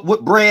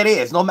what bread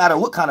is, no matter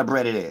what kind of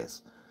bread it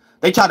is.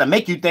 They try to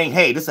make you think,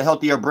 hey, this is a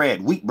healthier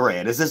bread, wheat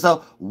bread. This is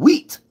a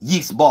wheat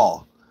yeast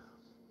ball,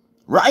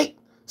 right?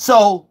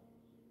 So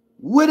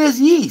what is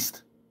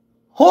yeast?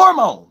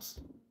 Hormones.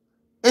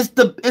 It's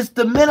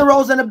the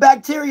minerals and the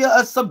bacteria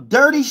of some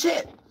dirty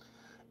shit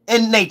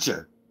in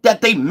nature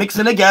that they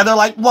mixing together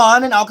like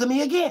wine and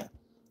alchemy again.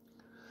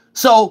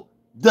 So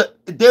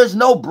there's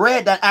no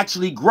bread that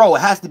actually grow.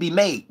 It has to be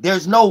made.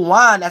 There's no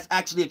wine that's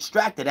actually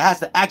extracted. It has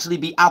to actually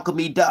be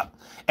alchemied up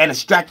and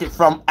extracted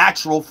from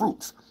actual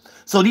fruits.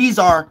 So these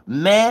are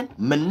man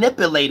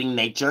manipulating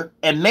nature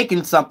and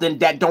making something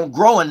that don't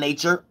grow in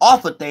nature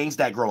off of things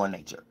that grow in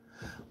nature.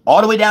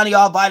 All the way down to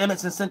y'all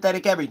vitamins and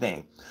synthetic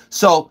everything.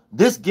 So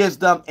this gives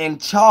them in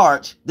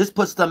charge. This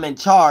puts them in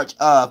charge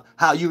of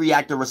how you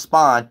react and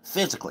respond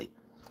physically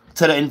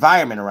to the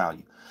environment around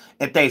you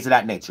and things of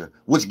that nature,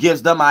 which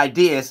gives them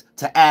ideas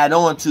to add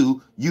on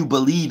to you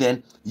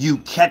believing you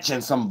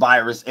catching some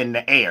virus in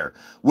the air,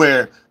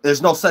 where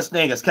there's no such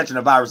thing as catching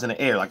a virus in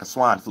the air, like a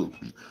swine flu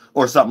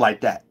or something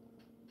like that.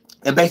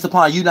 And based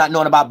upon you not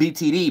knowing about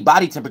BTD,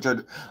 body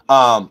temperature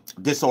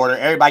disorder,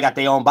 everybody got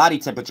their own body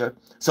temperature.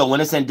 So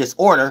when it's in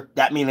disorder,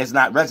 that means it's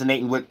not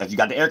resonating with, if you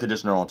got the air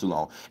conditioner on too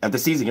long, if the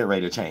season get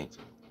ready to change,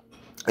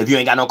 if you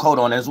ain't got no coat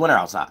on and it's winter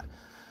outside.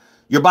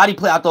 Your body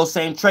play out those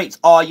same traits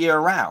all year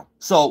round.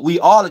 So we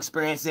all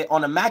experience it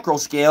on a macro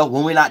scale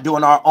when we're not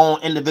doing our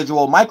own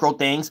individual micro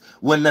things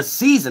when the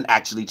season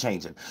actually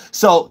changing.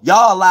 So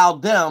y'all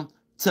allowed them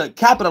to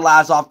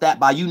capitalize off that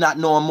by you not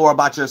knowing more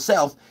about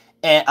yourself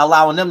and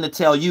allowing them to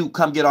tell you,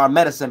 come get our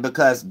medicine,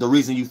 because the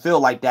reason you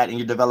feel like that and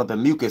you're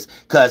developing mucus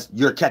because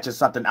you're catching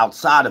something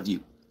outside of you.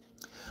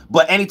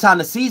 But anytime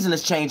the season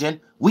is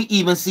changing, we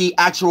even see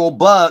actual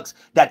bugs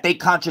that they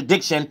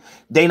contradiction,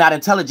 they not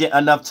intelligent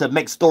enough to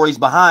make stories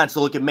behind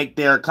so it can make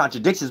their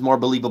contradictions more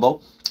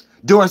believable.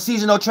 During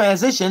seasonal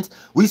transitions,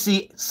 we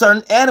see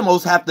certain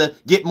animals have to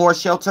get more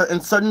shelter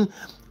and certain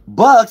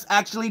bugs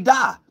actually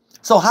die.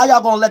 So how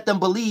y'all gonna let them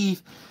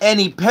believe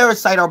any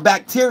parasite or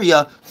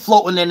bacteria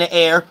floating in the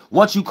air,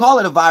 once you call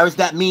it a virus,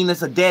 that means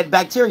it's a dead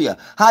bacteria?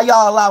 How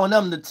y'all allowing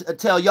them to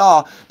tell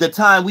y'all the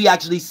time we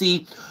actually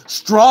see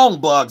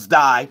strong bugs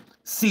die,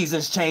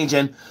 seasons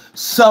changing,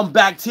 some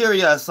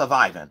bacteria are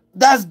surviving?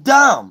 That's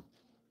dumb.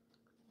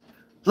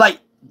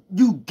 Like,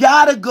 you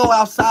gotta go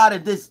outside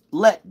and just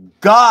let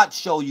God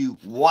show you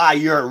why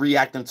you're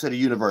reacting to the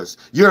universe.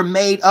 You're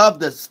made of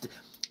this.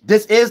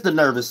 This is the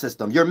nervous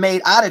system. You're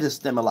made out of the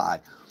stimuli.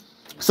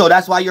 So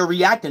that's why you're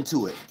reacting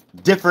to it.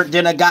 Different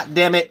than a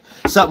goddammit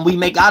something we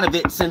make out of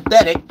it,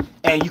 synthetic,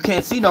 and you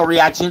can't see no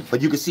reaction,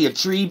 but you can see a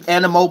tree,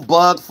 animal,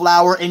 bug,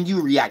 flower, and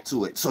you react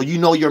to it. So you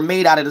know you're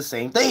made out of the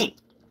same thing.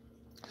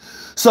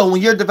 So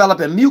when you're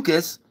developing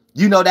mucus,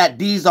 you know that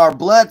these are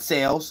blood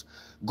cells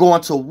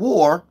going to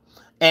war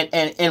and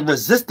in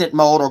resistant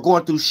mode or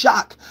going through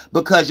shock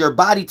because your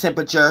body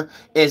temperature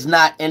is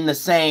not in the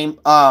same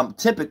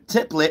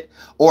template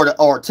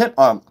or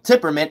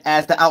temperament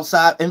as the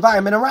outside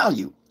environment around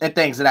you and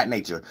things of that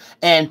nature.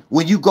 And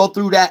when you go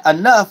through that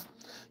enough,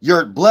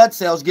 your blood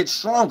cells get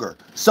stronger.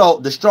 So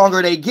the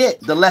stronger they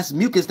get, the less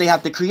mucus they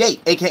have to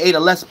create, aka the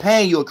less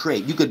pain you'll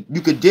create. You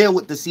could deal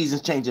with the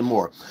seasons changing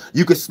more.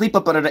 You could sleep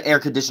up under the air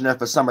conditioner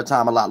for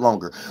summertime a lot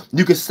longer.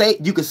 You could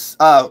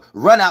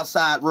run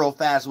outside real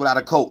fast without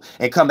a coat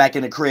and come back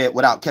in the crib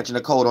without catching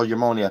a cold or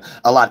pneumonia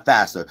a lot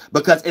faster,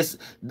 because it's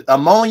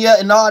ammonia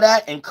and all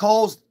that, and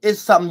colds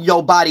is something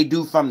your body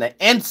do from the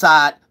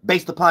inside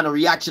based upon the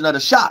reaction of the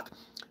shock.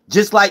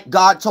 Just like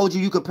God told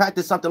you could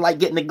practice something like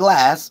getting a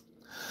glass,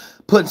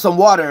 putting some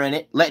water in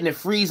it, letting it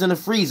freeze in the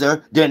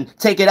freezer, then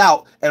take it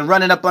out and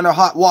run it up under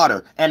hot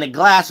water, and the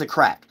glass will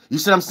crack. You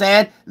see what I'm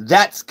saying?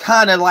 That's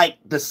kind of like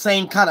the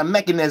same kind of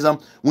mechanism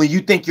when you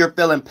think you're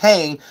feeling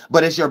pain,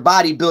 but it's your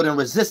body building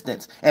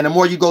resistance. And the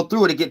more you go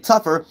through it, it get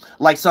tougher.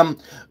 Like some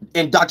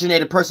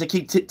indoctrinated person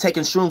keep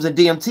taking shrooms and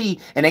DMT,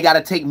 and they got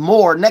to take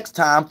more next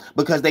time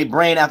because their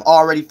brain have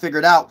already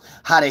figured out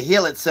how to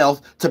heal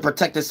itself to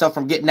protect itself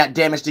from getting that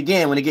damaged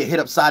again when it get hit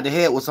upside the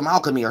head with some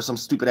alchemy or some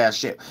stupid ass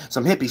shit,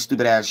 some hippie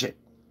stupid ass shit.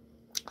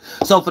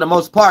 So for the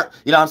most part,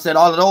 you know what I'm saying,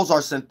 all of those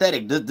are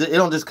synthetic. It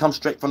don't just come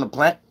straight from the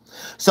plant.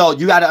 So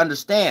you got to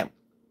understand,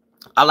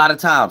 a lot of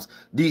times,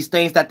 these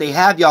things that they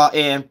have y'all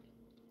in,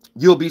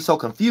 you'll be so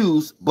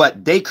confused,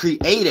 but they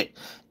create it,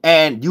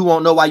 and you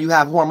won't know why you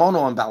have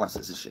hormonal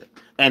imbalances and shit.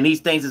 And these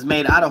things is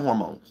made out of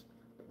hormones.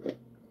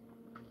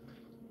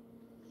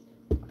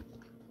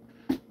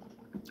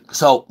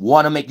 So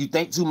want to make you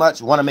think too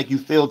much, want to make you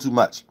feel too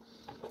much,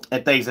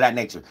 and things of that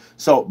nature.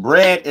 So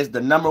bread is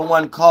the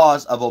 #1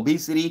 cause of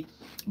obesity.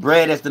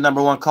 Bread is the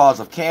 #1 cause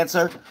of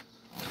cancer.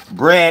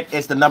 Bread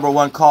is the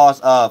 #1 cause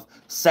of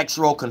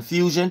sexual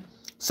confusion.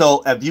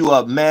 So if you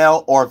are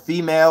male or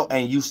female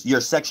and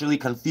you're sexually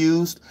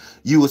confused,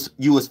 you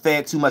was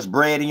fed too much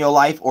bread in your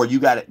life, or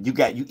you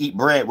eat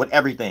bread with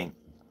everything.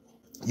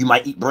 You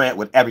might eat bread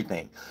with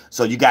everything.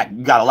 So you got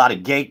a lot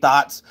of gay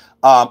thoughts.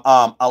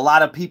 A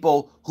lot of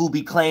people who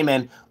be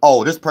claiming,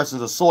 oh, this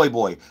person's a soy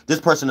boy, this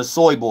person is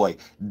soy boy.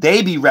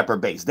 They be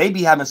reprobates. They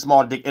be having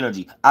small dick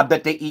energy. I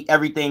bet they eat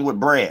everything with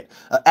bread.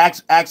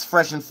 Ask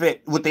Fresh and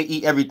Fit what they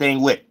eat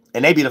everything with.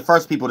 And they be the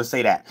first people to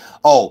say that.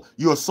 Oh,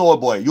 you're a soy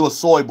boy. You're a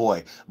soy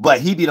boy. But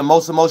he be the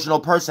most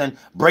emotional person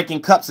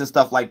breaking cups and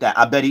stuff like that.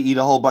 I bet he eat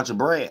a whole bunch of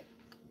bread.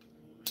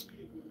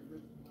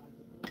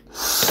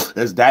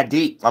 It's that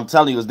deep. I'm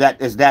telling you, it's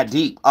that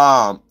deep.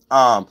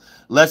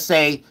 Let's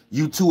say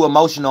you too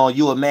emotional and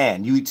you a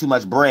man. You eat too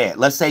much bread.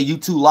 Let's say you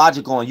too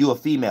logical and you a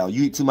female.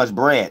 You eat too much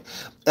bread.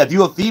 If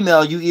you a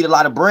female, you eat a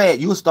lot of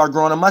bread, you will start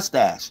growing a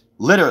mustache.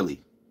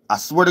 Literally. I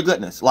swear to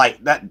goodness. Like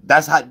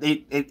that's how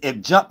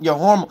it jump your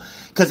hormone,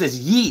 because it's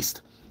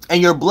yeast.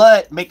 and your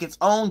blood make its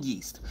own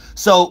yeast.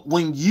 So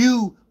when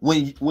you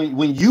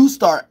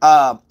start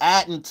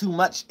adding too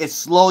much, it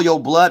slow your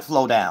blood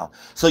flow down.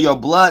 So your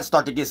blood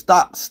start to get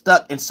stuck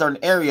in certain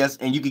areas,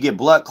 and you can get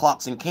blood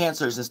clots and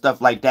cancers and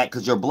stuff like that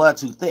because your blood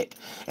too thick.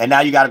 And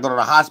now you got to go to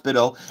the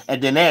hospital,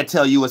 and then they'll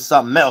tell you it's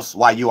something else,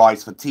 why you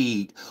always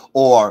fatigued,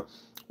 or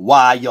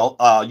why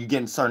you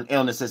getting certain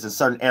illnesses in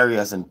certain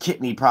areas and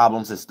kidney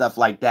problems and stuff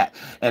like that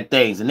and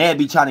things. And they'll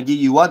be trying to give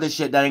you other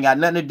shit that ain't got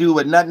nothing to do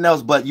with nothing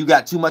else, but you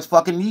got too much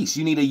fucking yeast.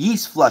 You need a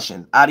yeast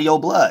flushing out of your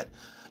blood.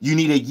 You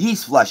need a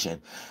yeast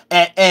flushing.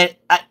 And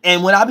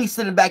when I be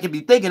sitting back and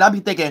I be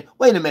thinking,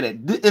 wait a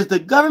minute, is the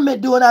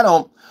government doing that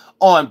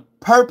on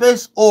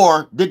purpose,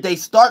 or did they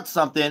start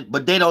something,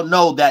 but they don't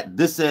know that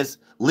this is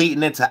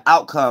leading into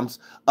outcomes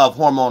of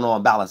hormonal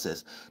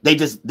imbalances?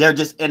 They're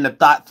just in the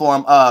thought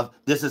form of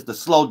this is the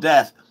slow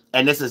death,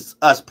 and this is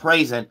us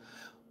praising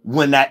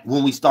when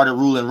we started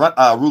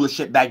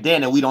rulership back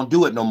then, and we don't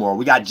do it no more.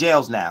 We got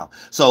jails now.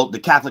 So the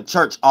Catholic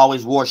Church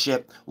always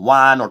worship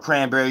wine or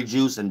cranberry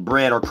juice and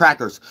bread or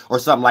crackers or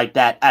something like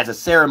that as a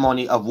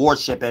ceremony of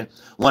worshiping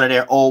one of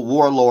their old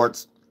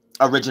warlords'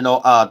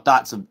 original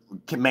thoughts of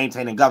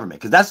maintaining government,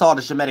 because that's all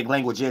the Shemitic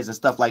language is and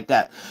stuff like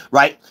that,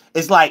 right?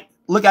 It's like,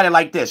 look at it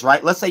like this,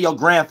 right? Let's say your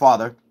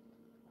grandfather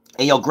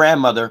and your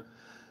grandmother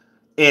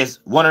is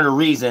one of the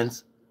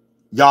reasons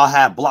y'all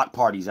have block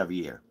parties every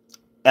year.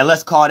 And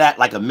let's call that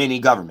like a mini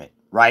government,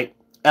 right?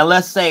 And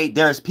let's say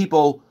there's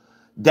people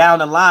down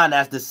the line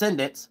as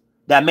descendants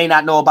that may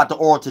not know about the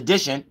oral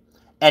tradition.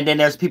 And then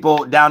there's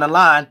people down the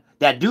line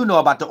that do know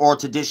about the oral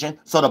tradition.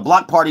 So the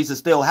block parties are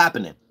still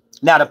happening.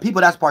 Now, the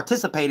people that's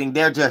participating,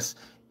 they're just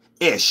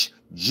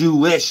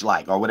Jewish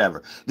like or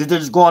whatever. They're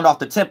just going off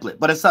the template,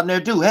 but it's something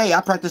they do. Hey,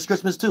 I practice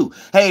Christmas too.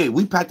 Hey,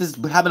 we practice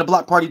having a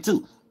block party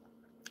too,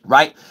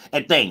 right?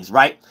 And things,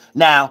 right?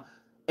 Now,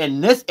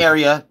 in this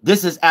area,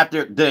 this is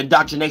after the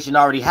indoctrination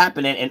already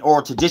happening and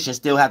oral traditions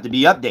still have to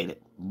be updated.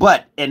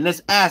 But in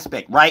this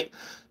aspect, right,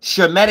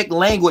 Shemitic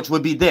language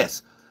would be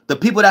this. The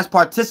people that's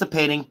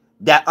participating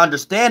that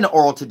understand the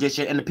oral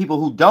tradition and the people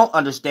who don't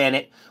understand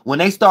it, when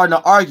they start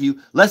to argue,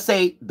 let's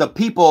say the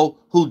people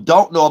who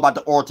don't know about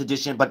the oral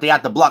tradition, but they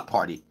at the block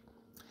party.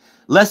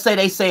 Let's say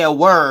they say a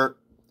word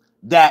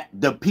that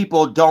the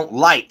people don't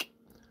like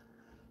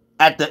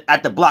at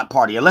the block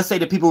party. And let's say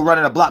the people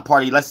running a block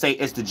party, let's say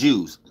it's the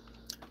Jews.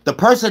 The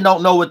person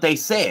don't know what they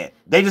said.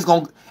 They just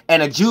gonna,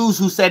 and the Jews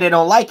who say they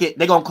don't like it,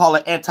 they're gonna call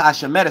it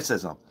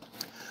anti-Shemeticism.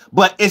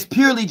 But it's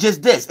purely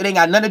just this. It ain't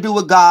got nothing to do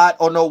with God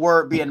or no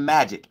word being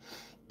magic.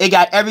 It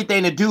got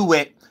everything to do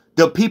with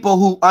the people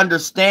who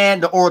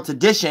understand the oral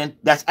tradition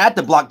that's at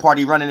the block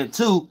party running it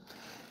too.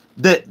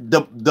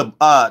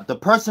 The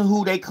person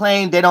who they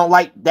claim they don't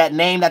like that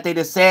name that they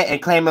just said and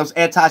claim it was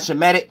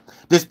anti-Shemitic.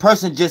 This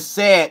person just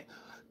said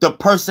the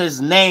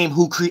person's name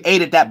who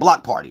created that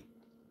block party.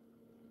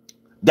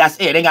 That's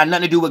it. It ain't got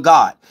nothing to do with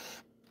God.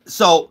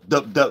 So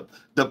the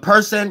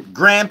person,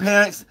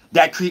 grandparents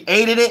that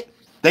created it,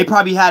 they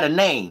probably had a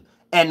name,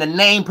 and the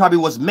name probably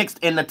was mixed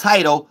in the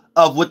title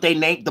of what they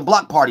named the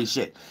block party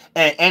shit.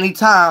 And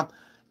anytime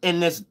in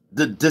this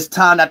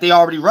time that they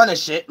already run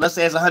this shit, let's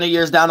say it's 100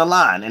 years down the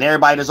line, and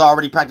everybody that's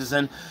already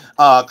practicing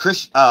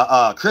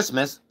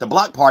Christmas, the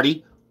block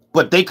party,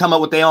 but they come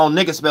up with their own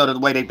nigga spell to the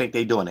way they think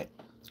they doing it.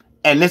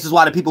 And this is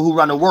why the people who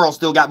run the world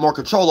still got more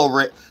control over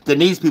it than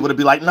these people to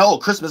be like, no,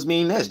 Christmas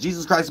mean this,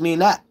 Jesus Christ mean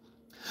that.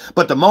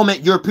 But the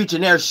moment you're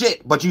preaching their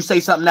shit, but you say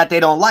something that they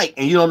don't like,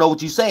 and you don't know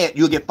what you said,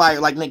 you'll get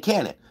fired like Nick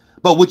Cannon.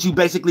 But what you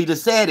basically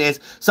just said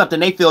is something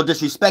they feel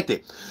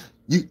disrespected.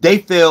 They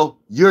feel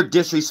you're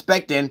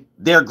disrespecting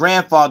their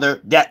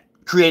grandfather that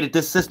created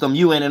this system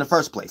you in the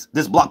first place,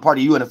 this block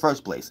party you in the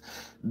first place.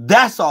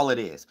 That's all it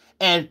is.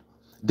 And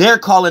they're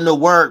calling the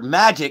word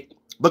magic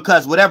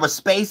because whatever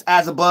space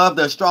as above,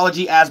 the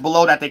astrology as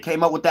below, that they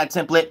came up with that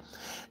template,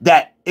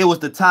 that it was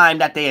the time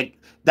that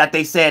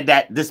they said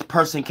that this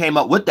person came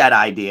up with that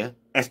idea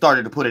and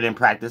started to put it in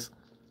practice.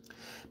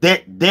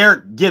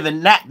 They're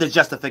giving that the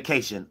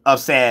justification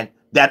of saying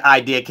that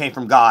idea came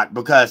from God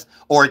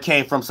or it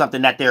came from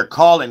something that they're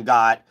calling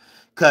God,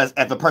 because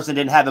if a person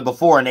didn't have it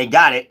before and they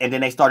got it and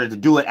then they started to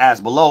do it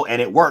as below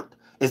and it worked,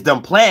 it's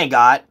them playing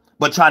God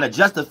but trying to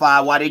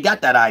justify why they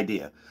got that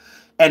idea.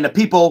 And the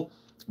people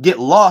get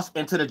lost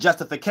into the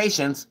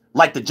justifications,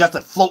 like the just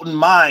a floating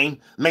mind,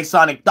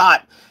 Masonic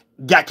thought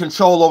got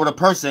control over the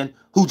person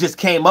who just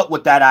came up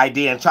with that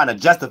idea and trying to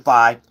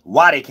justify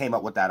why they came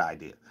up with that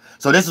idea.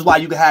 So this is why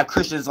you can have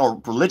Christians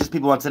or religious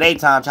people in today's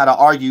time try to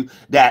argue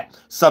that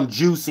some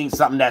Jew seen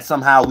something that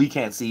somehow we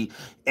can't see,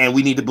 and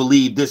we need to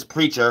believe this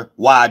preacher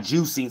why a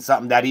Jew seen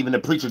something that even the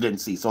preacher didn't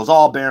see. So it's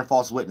all bearing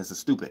false witness. It's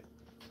stupid.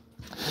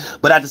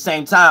 But at the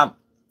same time,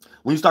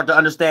 when you start to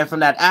understand from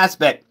that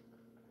aspect,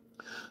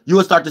 you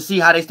will start to see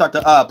how they start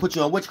to put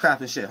you on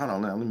witchcraft and shit. Hold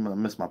on, let me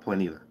miss my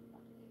point either.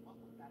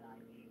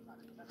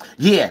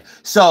 Yeah,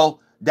 so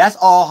that's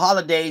all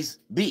holidays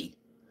be.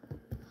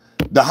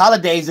 The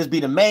holidays just be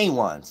the main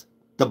ones.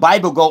 The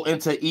Bible go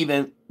into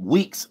even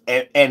weeks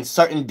and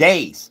certain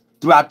days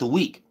throughout the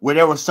week where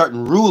there were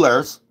certain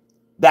rulers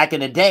back in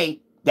the day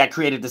that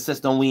created the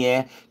system we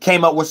in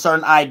came up with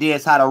certain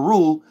ideas how to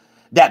rule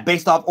that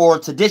based off oral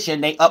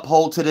tradition they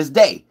uphold to this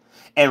day,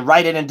 and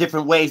write it in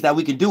different ways that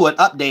we can do it,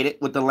 update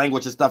it with the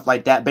language and stuff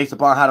like that based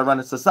upon how to run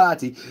a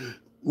society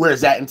where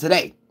it's at in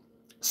today.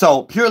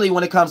 So purely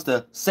when it comes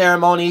to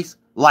ceremonies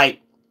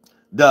like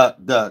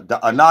the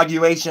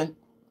inauguration,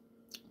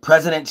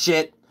 president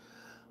shit,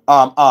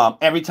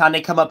 every time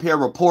they come up here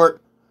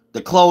report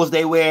the clothes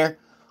they wear,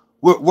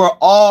 we're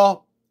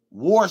all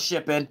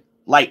worshiping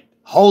like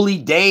holy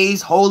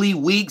days, holy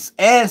weeks,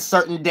 and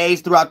certain days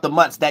throughout the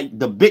months, that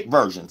the big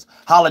versions,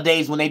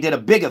 holidays when they did a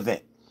big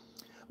event.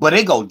 But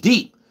they go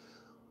deep.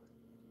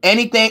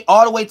 Anything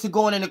all the way to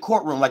going in the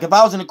courtroom. Like if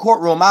I was in the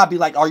courtroom, I'd be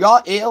like, are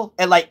y'all ill?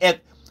 And like,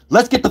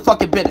 let's get the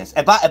fucking business.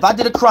 If I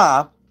did a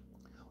crime,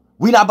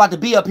 we not about to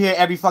be up here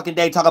every fucking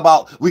day talking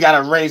about we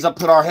gotta raise up,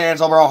 put our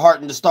hands over our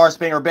heart in the Star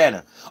Spangled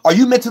Banner. Are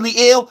you mentally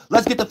ill?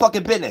 Let's get the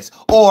fucking business.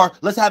 Or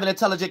let's have an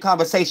intelligent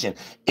conversation.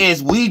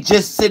 Is we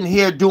just sitting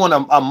here doing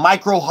a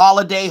micro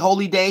holiday,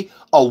 holy day,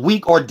 a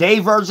week or day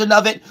version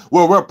of it,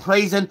 where we're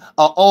praising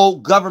an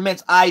old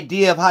government's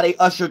idea of how they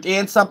ushered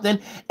in something,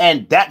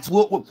 and that's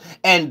what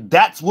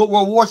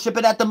we're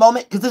worshiping at the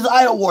moment? Because this is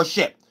idol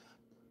worship.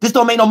 This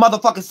don't make no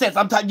motherfucking sense.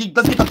 I'm telling you,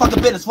 let's get the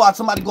fucking business before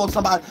somebody go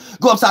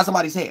upside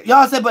somebody's head. You know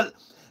what I'm saying? But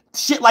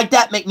shit like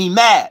that make me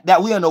mad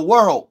that we in a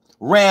world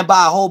ran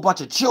by a whole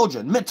bunch of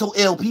children, mental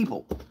ill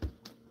people.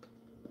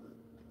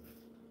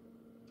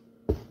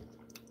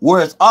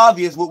 Where it's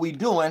obvious what we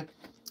doing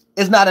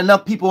is not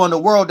enough people in the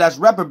world that's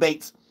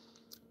reprobates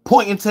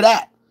pointing to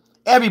that.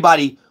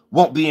 Everybody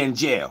won't be in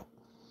jail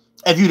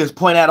if you just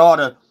point at all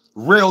the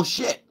real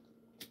shit.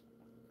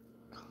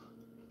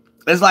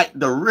 It's like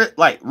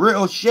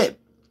real shit.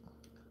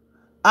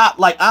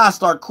 I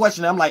start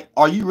questioning. I'm like,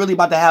 are you really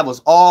about to have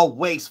us all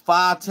waste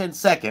 5-10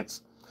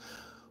 seconds?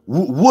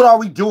 What are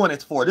we doing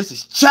this for? This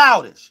is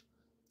childish.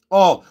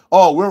 Oh,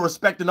 we're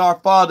respecting our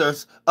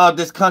fathers of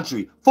this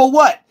country. For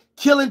what?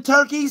 Killing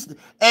turkeys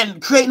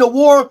and creating a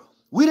war?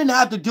 We didn't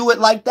have to do it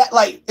like that.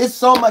 Like, it's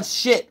so much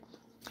shit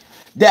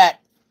that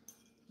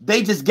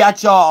they just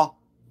got y'all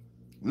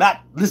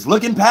not just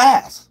looking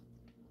past.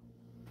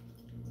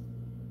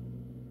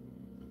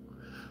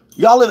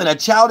 Y'all live in a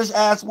childish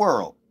ass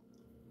world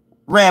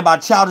ran by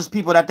childish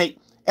people that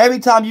every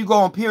time you go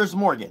on Piers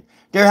Morgan,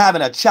 they're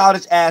having a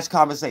childish ass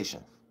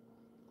conversation.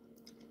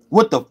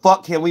 What the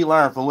fuck can we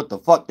learn from what the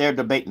fuck they're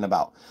debating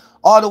about?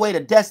 All the way to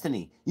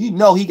Destiny. You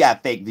know he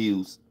got fake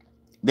views.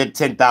 The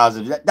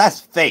 10,000. That's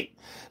fake.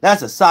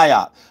 That's a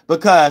psyop.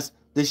 Because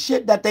the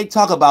shit that they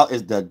talk about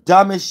is the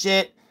dumbest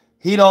shit.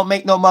 He don't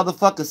make no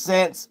motherfucking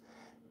sense.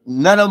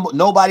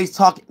 Nobody's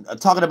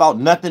talking about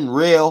nothing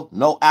real.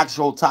 No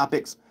actual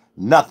topics.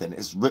 Nothing.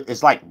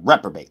 It's like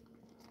reprobate.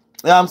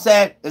 You know what I'm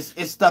saying?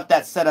 It's stuff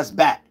that set us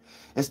back.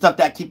 It's stuff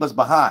that keep us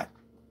behind.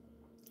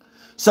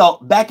 So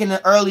back in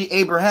the early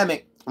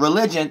Abrahamic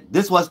religion,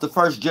 this was the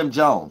first Jim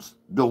Jones,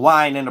 the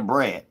wine and the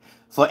bread,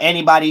 for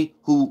anybody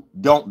who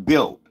don't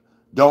build,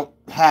 don't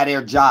have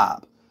their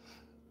job.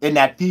 In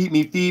that feed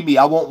me,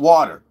 I want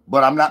water,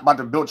 but I'm not about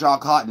to build y'all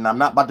cotton. I'm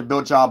not about to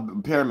build y'all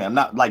pyramid. I'm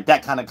not like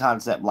that kind of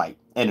concept, like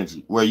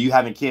energy, where you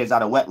having kids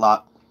out of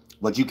wedlock,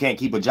 but you can't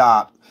keep a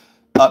job.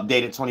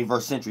 Updated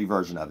 21st century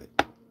version of it.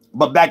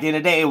 But back in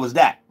the day, it was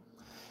that.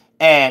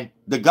 And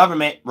the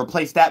government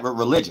replaced that with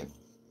religion,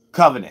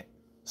 covenant.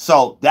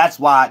 So that's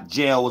why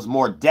jail was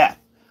more death.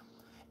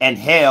 And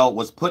hell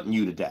was putting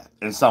you to death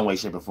in some way,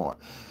 shape, or form.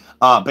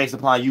 Based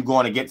upon you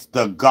going against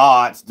the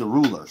gods, the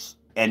rulers,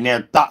 and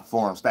their thought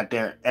forms that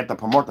they're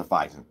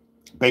anthropomorphizing.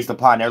 Based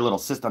upon their little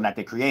system that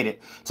they created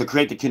to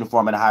create the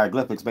cuneiform and the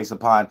hieroglyphics based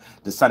upon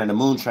the sun and the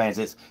moon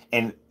transits.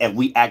 And if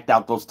we act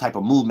out those type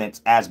of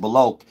movements as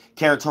below,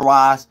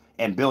 character-wise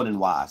and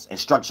building-wise and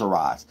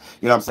structure-wise.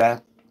 You know what I'm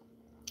saying?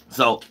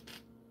 So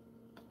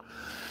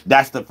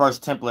that's the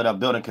first template of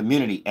building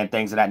community and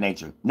things of that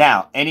nature.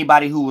 Now,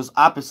 anybody who was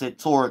opposite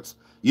towards,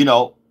 you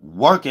know,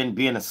 working,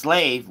 being a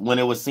slave, when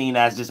it was seen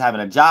as just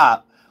having a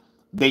job,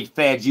 they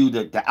fed you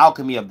the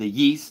alchemy of the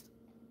yeast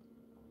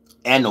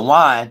and the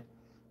wine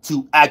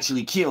to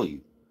actually kill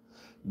you.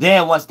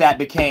 Then once that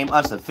became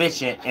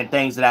insufficient and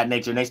things of that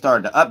nature, and they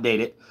started to update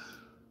it,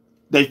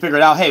 they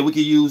figured out, hey, we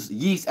could use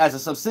yeast as a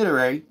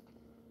subsidiary,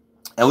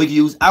 and we could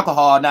use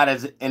alcohol not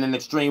as in an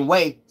extreme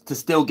way to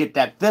still get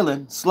that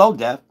feeling, slow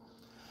death,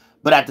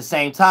 but at the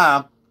same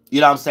time,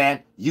 you know what I'm saying,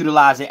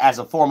 utilize it as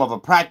a form of a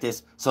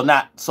practice, so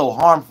not so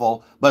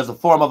harmful, but as a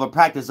form of a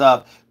practice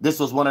of, this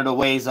was one of the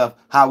ways of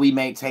how we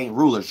maintain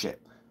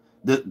rulership.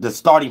 The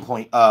starting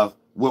point of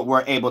what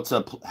we're able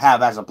to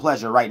have as a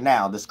pleasure right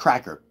now, this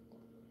cracker,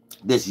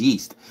 this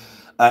yeast,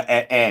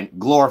 and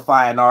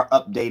glorifying our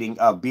updating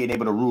of being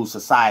able to rule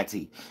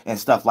society and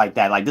stuff like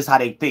that. Like, this is how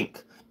they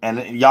think.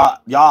 And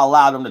y'all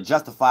allow them to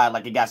justify it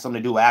like it got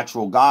something to do with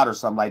actual God or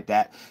something like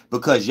that,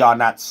 because y'all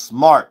not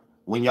smart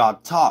when y'all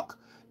talk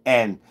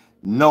and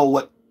know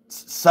what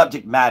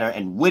subject matter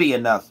and witty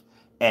enough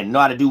and know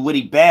how to do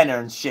witty banner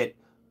and shit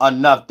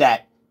enough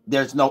that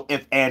there's no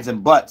ifs, ands,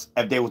 and buts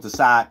if they was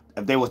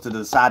to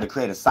decide to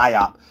create a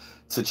psyop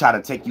to try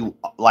to take you,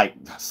 like,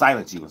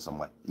 silence you in some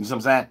way. You see what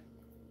I'm saying?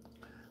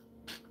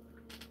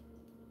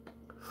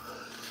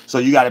 So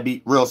you got to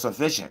be real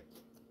sufficient.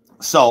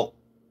 So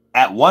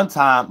at one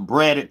time,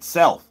 bread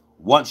itself,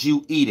 once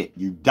you eat it,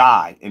 you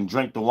die and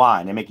drink the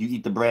wine. They make you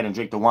eat the bread and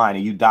drink the wine,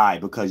 and you die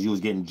because you was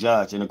getting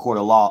judged in a court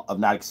of law of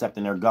not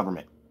accepting their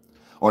government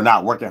or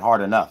not working hard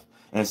enough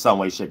in some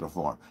way, shape, or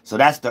form. So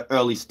that's the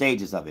early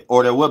stages of it.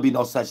 Or there will be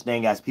no such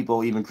thing as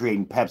people even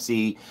creating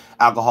Pepsi,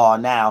 alcohol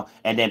now,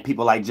 and then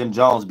people like Jim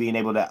Jones being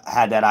able to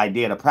have that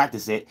idea to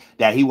practice it,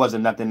 that he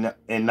wasn't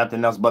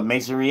nothing else but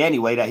masonry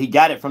anyway, that he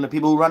got it from the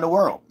people who run the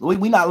world.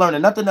 We not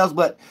learning nothing else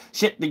but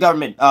shit the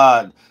government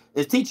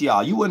is teaching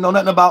y'all. You wouldn't know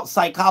nothing about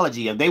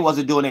psychology if they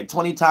wasn't doing it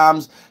 20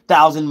 times,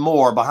 1,000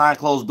 more behind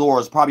closed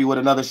doors, probably with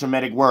another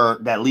Shemitic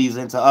word that leads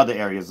into other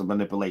areas of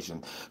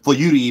manipulation. For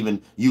you to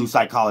even use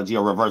psychology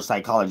or reverse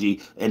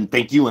psychology and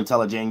think you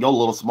intelligent in your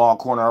little small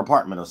corner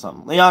apartment or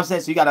something. You know what I'm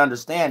saying? So you got to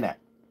understand that.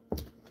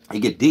 You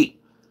get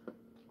deep.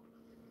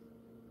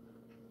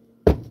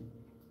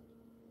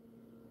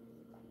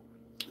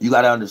 You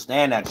got to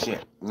understand that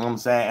shit. You know what I'm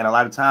saying? And a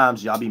lot of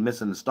times y'all be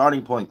missing the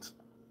starting points.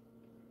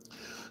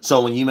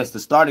 So when you miss the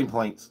starting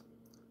points,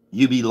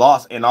 you be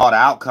lost in all the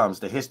outcomes,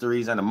 the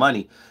histories, and the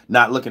money,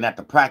 not looking at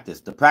the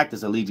practice. The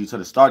practice will lead you to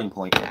the starting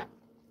point.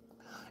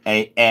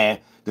 And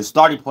the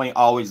starting point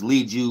always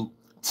leads you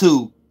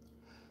to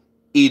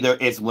either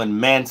it's when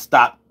men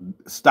stop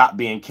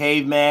being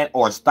caveman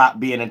or stop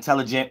being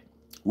intelligent,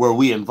 where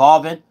we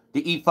evolving to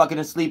eat, fucking,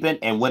 and sleeping,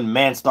 and when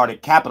men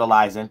started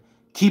capitalizing,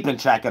 keeping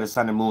track of the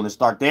sun and moon and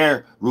start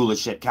their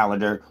rulership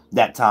calendar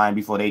that time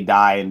before they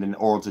die, and in the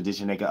oral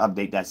tradition they can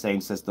update that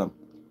same system.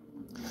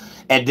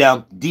 And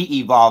them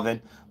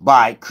de-evolving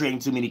by creating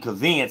too many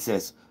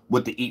conveniences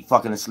with the eat,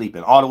 fucking, and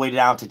sleeping, all the way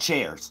down to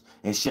chairs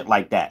and shit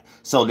like that.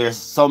 So there's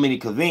so many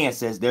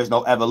conveniences, there's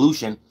no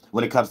evolution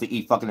when it comes to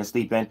eat, fucking, and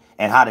sleeping,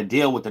 and how to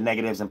deal with the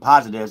negatives and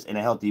positives in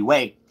a healthy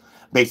way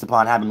based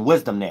upon having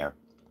wisdom there.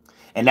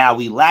 And now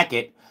we lack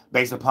it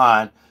based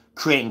upon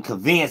creating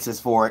conveniences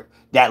for it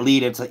that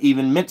lead into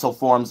even mental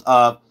forms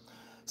of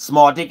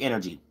small dick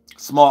energy,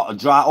 small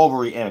dry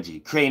ovary energy,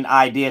 creating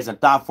ideas and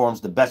thought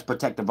forms to best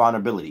protect the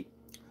vulnerability.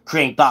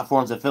 Creating thought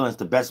forms and feelings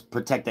to best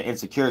protect the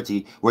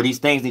insecurity, where these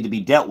things need to be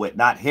dealt with,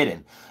 not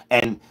hidden.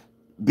 And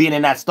being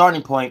in that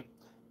starting point,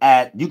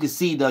 you can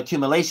see the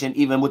accumulation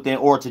even within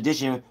oral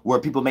tradition, where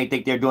people may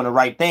think they're doing the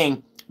right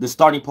thing, the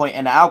starting point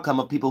and the outcome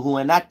of people who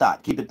are in that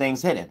thought, keeping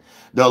things hidden,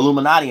 the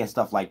Illuminati and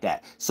stuff like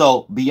that.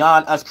 So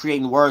beyond us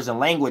creating words and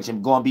language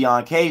and going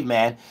beyond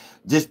caveman,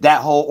 just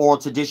that whole oral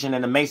tradition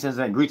and the Masons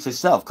and Greeks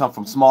itself come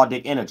from small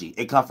dick energy.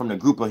 It come from the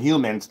group of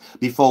humans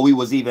before we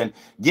was even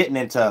getting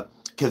into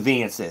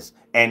conveniences.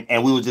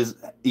 And we were just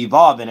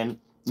evolving, and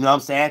you know what I'm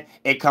saying?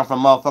 It come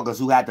from motherfuckers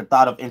who had the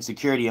thought of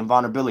insecurity and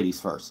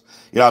vulnerabilities first.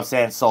 You know what I'm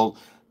saying? So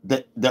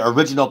the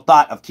original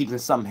thought of keeping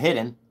something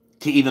hidden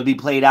can even be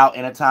played out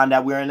in a time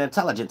that we're in an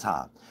intelligent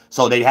time.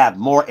 So they have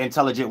more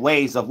intelligent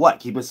ways of what?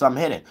 Keeping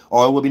something hidden.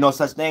 Or it would be no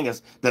such thing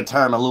as the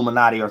term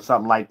Illuminati or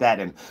something like that,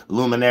 and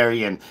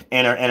luminary and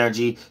inner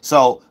energy.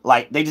 So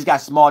like they just got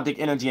small dick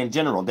energy in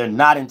general. They're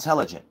not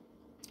intelligent.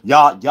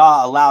 Y'all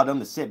allow them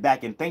to sit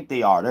back and think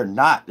they are. They're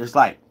not. There's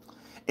like,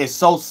 it's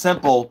so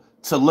simple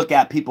to look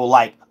at people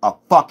like a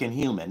fucking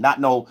human, not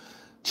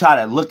try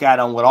to look at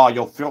them with all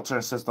your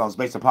filtering systems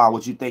based upon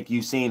what you think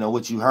you've seen or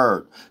what you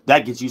heard.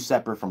 That gets you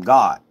separate from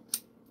God.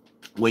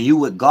 When you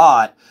with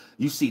God,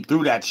 you see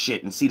through that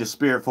shit and see the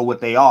spirit for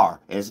what they are.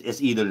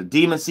 It's either the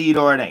demon seed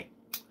or it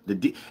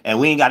ain't. And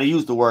we ain't got to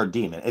use the word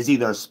demon. It's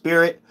either a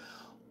spirit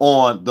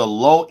on the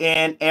low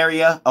end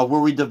area of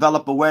where we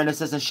develop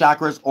awarenesses and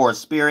chakras, or a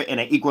spirit in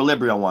an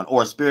equilibrium one,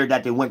 or a spirit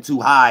that they went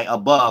too high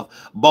above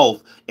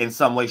both in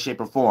some way,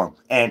 shape, or form.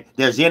 And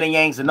there's yin and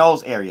yangs in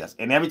those areas.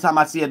 And every time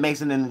I see a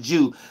Mason and a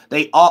Jew,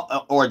 they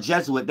all, or a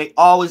Jesuit, they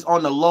always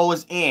on the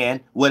lowest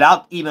end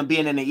without even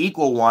being in the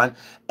equal one.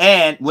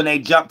 And when they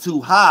jump too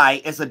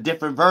high, it's a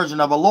different version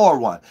of a lower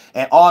one.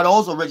 And all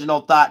those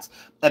original thoughts,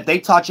 if they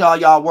taught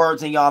y'all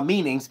words and y'all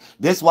meanings,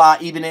 this why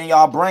even in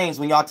y'all brains,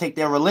 when y'all take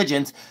their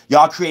religions,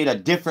 y'all create a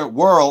different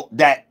world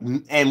that,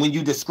 and when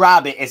you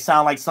describe it, it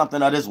sounds like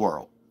something of this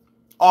world.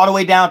 All the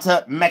way down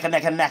to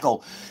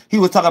Mechaneko. He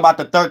was talking about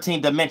the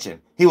 13th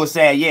dimension. He was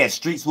saying, yeah,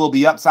 streets will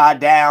be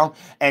upside down,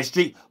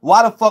 and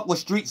why the fuck would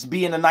streets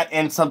be in the night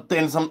in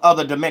some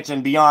other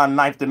dimension beyond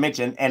 9th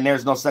dimension, and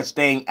there's no such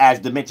thing as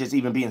dimensions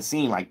even being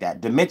seen like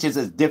that. Dimensions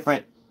is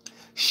different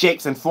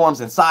shapes and forms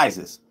and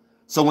sizes.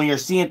 So when you're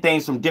seeing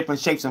things from different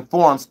shapes and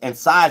forms and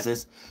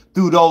sizes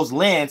through those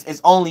lenses,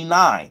 it's only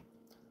 9.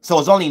 So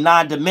it's only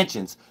 9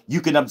 dimensions. You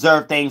can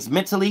observe things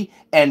mentally,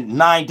 and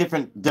 9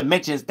 different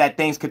dimensions that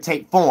things could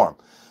take form.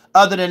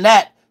 Other than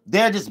that,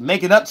 they're just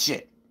making up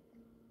shit.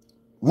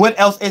 What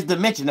else is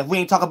dimension if we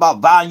ain't talking about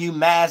volume,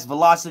 mass,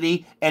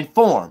 velocity, and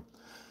form?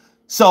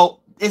 So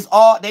it's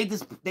all,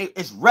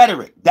 it's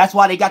rhetoric. That's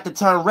why they got the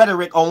term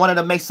rhetoric on one of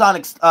the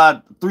Masonic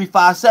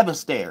 357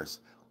 stairs.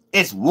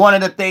 It's one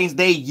of the things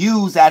they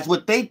use as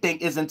what they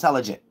think is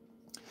intelligent.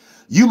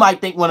 You might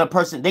think when a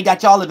person, they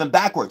got y'all living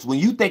backwards. When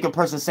you think a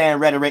person saying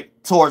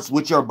rhetoric towards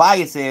what your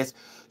bias is,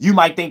 you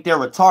might think they're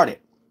retarded.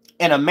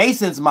 In a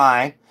Mason's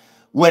mind,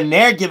 when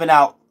they're giving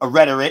out a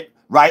rhetoric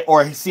right?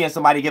 Or seeing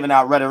somebody giving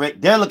out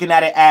rhetoric, they're looking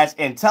at it as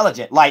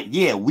intelligent. Like,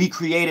 yeah, we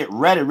created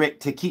rhetoric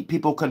to keep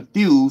people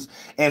confused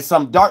and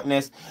some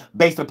darkness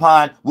based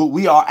upon what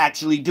we are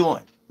actually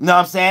doing. You know what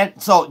I'm saying?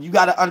 So you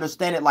got to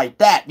understand it like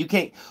that. You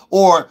can't,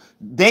 or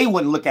they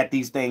wouldn't look at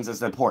these things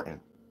as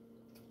important.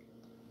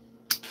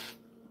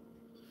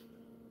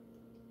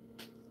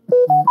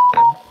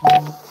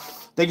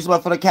 Thank you so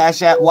much for the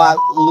cash app,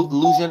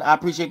 Illusion. I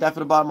appreciate that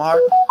from the bottom of my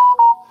heart.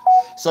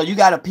 So you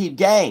got to peep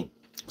game.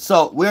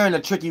 So we're in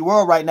a tricky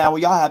world right now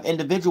where y'all have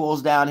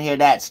individuals down here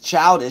that's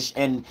childish,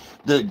 and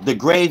the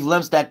grave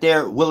limps that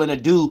they're willing to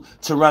do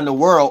to run the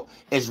world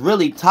is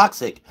really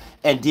toxic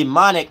and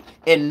demonic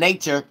in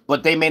nature,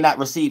 but they may not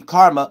receive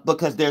karma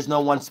because there's no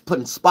one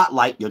putting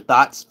spotlight, your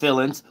thoughts,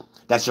 feelings,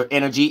 that's your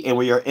energy, and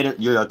where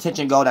your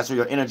attention go, that's where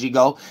your energy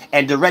go,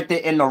 and direct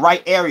it in the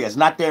right areas,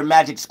 not their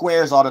magic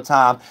squares all the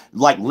time,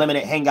 like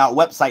limited hangout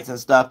websites and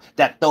stuff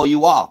that throw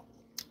you off.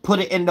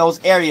 Put it in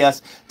those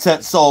areas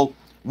so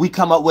we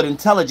come up with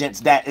intelligence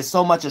that is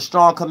so much a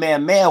strong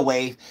command mail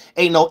wave,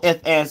 ain't no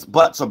ifs, ands,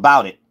 buts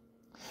about it.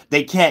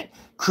 They can't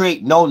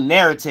create no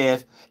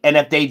narrative, and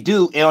if they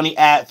do, it only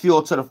add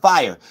fuel to the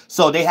fire.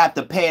 So they have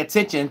to pay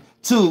attention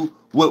to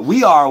what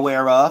we are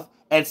aware of,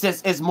 and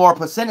since it's more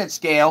percentage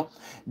scale,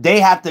 they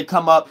have to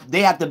come up,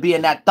 they have to be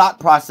in that thought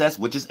process,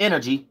 which is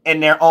energy, in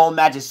their own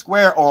magic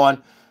square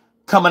on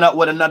coming up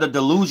with another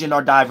delusion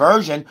or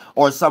diversion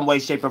or some way,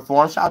 shape, or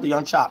form. Shout out to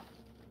Young Chop.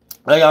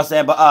 You know what I'm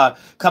saying? But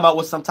come up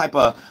with some type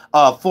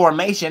of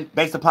formation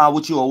based upon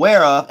what you're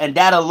aware of, and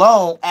that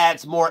alone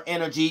adds more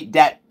energy,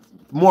 that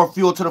more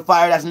fuel to the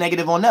fire that's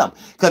negative on them,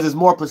 because it's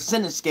more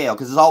percentage scale,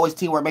 because it's always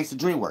teamwork makes the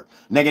dream work,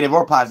 negative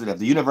or positive.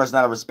 The universe is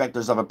not a respecter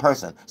of a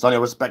person, it's only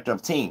a respecter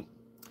of team.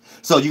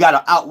 So you got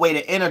to outweigh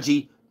the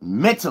energy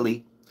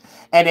mentally,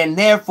 and then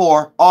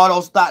therefore all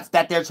those thoughts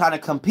that they're trying to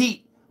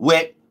compete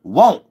with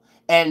won't.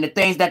 And the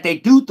things that they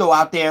do throw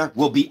out there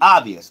will be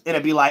obvious. It'll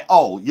be like,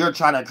 oh, you're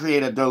trying to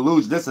create a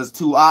delusion. This is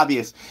too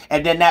obvious.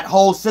 And then that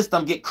whole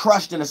system get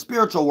crushed in the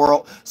spiritual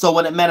world. So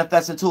when it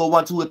manifests into a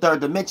 1, 2, or 3rd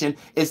dimension,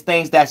 it's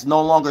things that's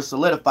no longer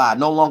solidified,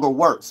 no longer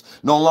works,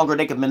 no longer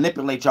they can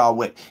manipulate y'all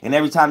with. And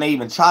every time they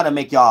even try to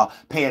make y'all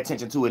pay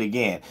attention to it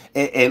again,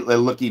 it'll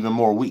look even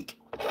more weak.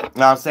 You know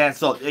what I'm saying?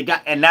 So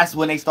and that's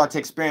when they start to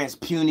experience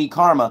puny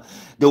karma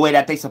the way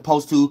that they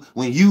supposed to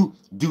when you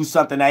do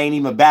something that ain't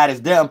even bad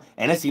as them,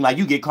 and it seems like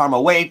you get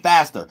karma way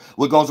faster.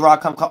 What goes around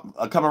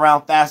come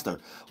around faster,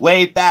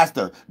 way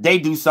faster. They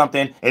do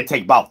something, it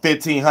take about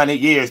 1,500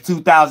 years,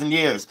 2,000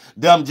 years,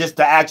 them just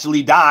to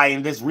actually die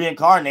and just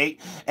reincarnate,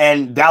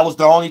 and that was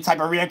the only type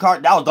of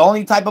that was the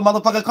only type of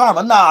motherfucking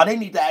karma. Nah, they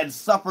need to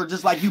suffer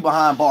just like you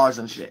behind bars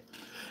and shit,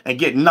 and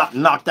get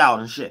knocked out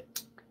and shit.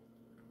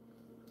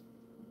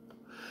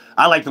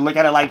 I like to look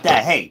at it like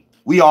that. Hey,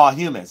 we all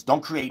humans.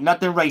 Don't create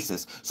nothing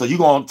racist. So you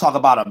gonna talk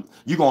about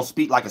you gonna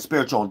speak like a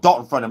spiritual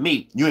adult in front of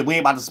me. We ain't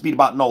about to speak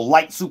about no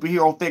light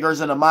superhero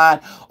figures in the mind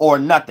or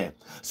nothing.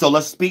 So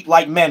let's speak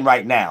like men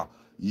right now.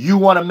 You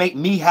want to make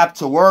me have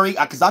to worry?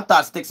 Because I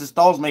thought sticks and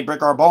stones may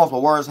break our bones,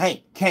 but words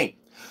can't.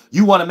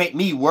 You want to make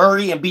me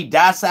worry and be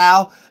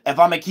docile if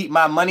I'm gonna keep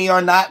my money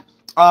or not?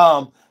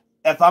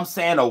 If I'm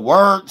saying a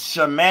word,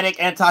 Shemitic,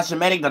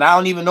 anti-Shemitic, that I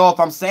don't even know if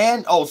I'm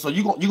saying, oh, so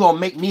you gonna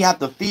make me have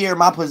to fear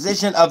my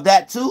position of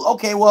that too?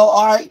 Okay, well,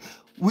 all right.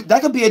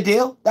 That could be a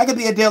deal. That could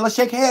be a deal. Let's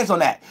shake hands on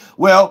that.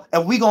 Well,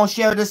 if we gonna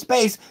share this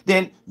space,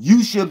 then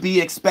you should be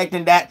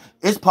expecting that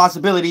it's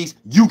possibilities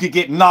you could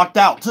get knocked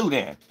out too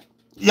then.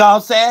 You know what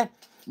I'm saying?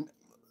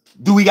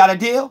 Do we got a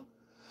deal?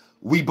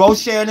 We both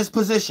share in this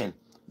position.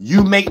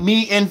 You make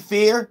me in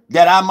fear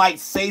that I might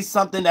say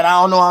something that I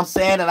don't know what I'm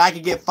saying, and I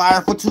could get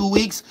fired for 2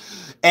 weeks.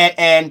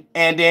 And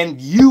then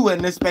you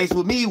in this space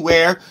with me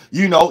where,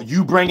 you know,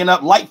 you bringing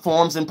up light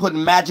forms and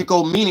putting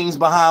magical meanings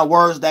behind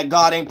words that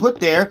God ain't put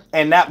there,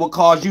 and that will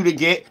cause you to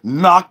get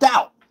knocked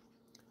out.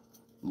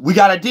 We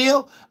got a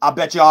deal? I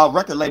bet y'all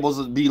record labels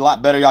would be a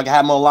lot better. Y'all can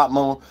have a lot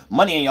more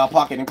money in y'all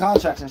pocket and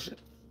contracts and shit.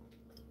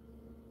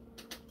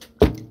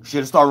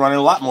 Shit'll start running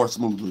a lot more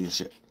smoothly and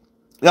shit.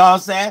 You know what I'm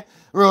saying?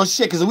 Real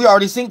shit, because we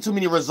already seen too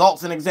many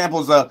results and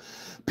examples of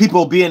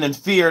people being in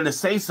fear to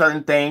say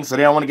certain things, so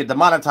they don't want to get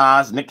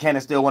demonetized. Nick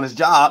Cannon still want his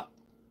job.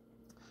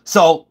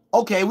 So,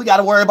 okay, we got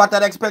to worry about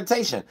that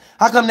expectation.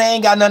 How come they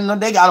ain't got nothing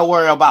they got to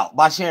worry about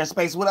by sharing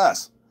space with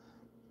us?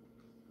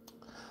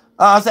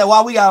 I said,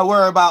 why we got to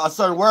worry about a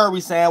certain word we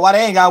saying? Why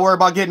they ain't got to worry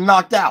about getting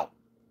knocked out?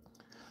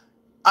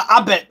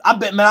 I bet,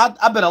 man,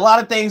 I bet a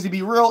lot of things would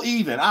be real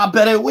even. I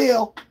bet it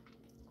will.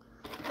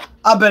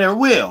 I bet it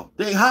will.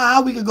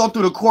 How we could go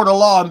through the court of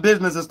law and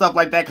business and stuff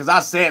like that because I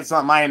said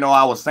something I didn't know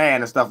I was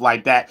saying and stuff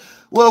like that.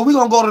 Well, we're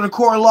going to go to the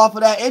court of law for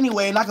that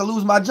anyway, and I can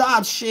lose my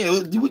job.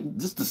 Shit,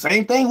 it's the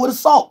same thing with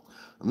assault.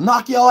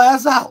 Knock your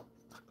ass out.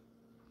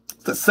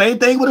 It's the same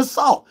thing with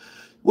assault.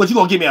 What, you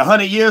going to give me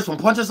 100 years from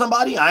punching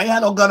somebody? I ain't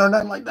had no gun or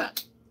nothing like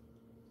that.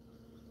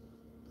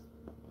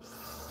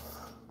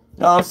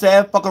 You know what I'm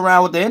saying? Fuck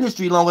around with the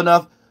industry long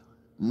enough.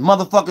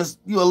 Motherfuckers,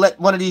 you will let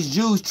one of these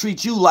Jews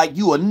treat you like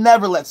you will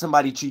never let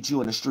somebody treat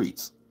you in the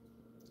streets.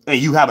 And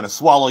you having to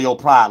swallow your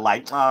pride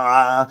like,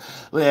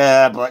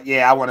 yeah, but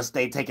yeah, I want to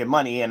stay taking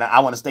money and I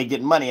want to stay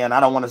getting money and I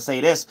don't want to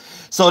say this.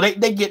 So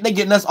they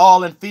getting us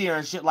all in fear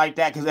and shit like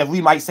that. Because if we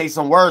might say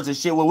some words and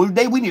shit, well,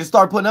 we need to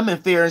start putting them in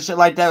fear and shit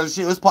like that. And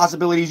shit, there's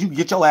possibilities you can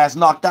get your ass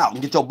knocked out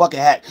and get your bucket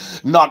hat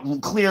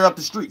knocked clear up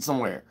the street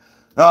somewhere.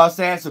 You know what I'm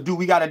saying? So do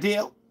we got a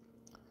deal?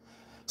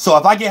 So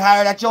if I get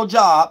hired at your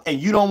job and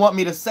you don't want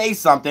me to say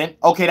something,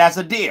 okay, that's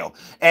a deal.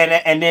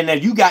 And then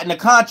if you got in the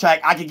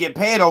contract, I can get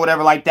paid or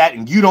whatever like that,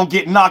 and you don't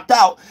get knocked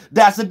out,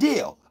 that's a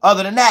deal.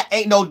 Other than that,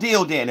 ain't no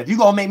deal then. If you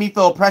gonna make me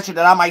feel pressure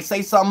that I might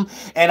say something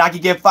and I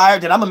could get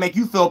fired, then I'm gonna make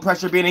you feel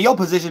pressure being in your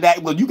position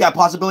that, well, you got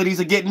possibilities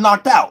of getting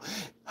knocked out.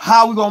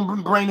 How are we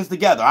gonna bring this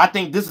together? I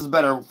think this is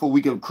better for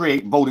we can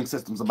create voting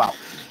systems about.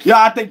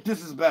 Yeah, I think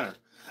this is better.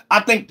 I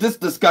think this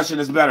discussion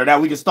is better,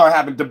 that we can start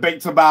having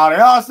debates about it.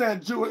 Y'all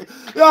saying Jewish,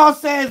 y'all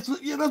saying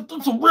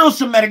some real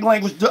Shemitic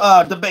language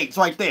debates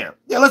right there.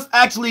 Yeah, let's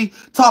actually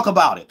talk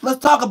about it. Let's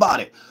talk about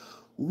it.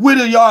 What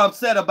are y'all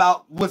upset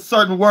about with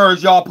certain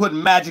words y'all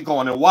putting magic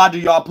on, and why do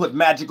y'all put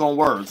magic on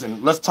words?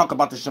 And let's talk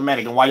about the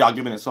Shemitic and why y'all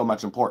giving it so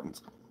much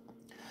importance.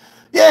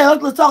 Yeah,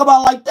 let's talk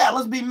about it like that.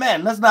 Let's be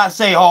men. Let's not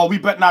say, oh, we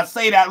better not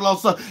say that.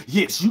 So,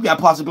 yes, you got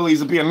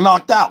possibilities of being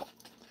knocked out.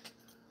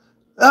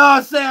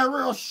 Saying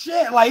real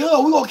shit. Like,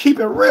 oh, we gonna keep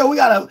it real.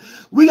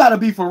 We gotta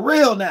be for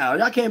real now.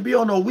 Y'all can't be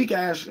on no weak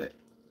ass shit.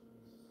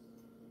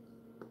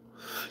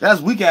 That's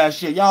weak ass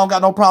shit. Y'all don't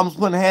got no problems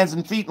putting hands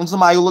and feet on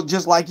somebody who look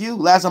just like you.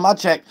 Last time I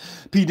checked,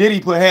 P.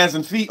 Diddy put hands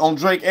and feet on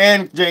Drake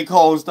and J.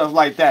 Cole and stuff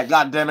like that.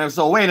 God damn it.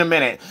 So wait a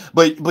minute.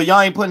 But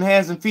y'all ain't putting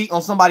hands and feet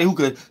on somebody who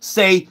could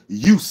say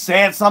you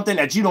said something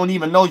that you don't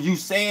even know you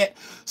said.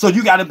 So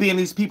you got to be in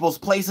these people's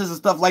places and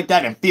stuff like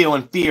that and feel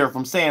in fear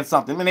from saying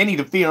something. Man, they need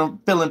to feel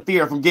in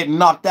fear from getting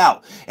knocked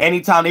out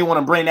anytime they want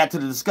to bring that to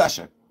the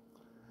discussion.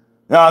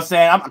 You know what I'm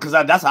saying? Because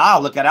that's how I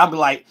look at it. I'll be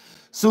like,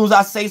 as soon as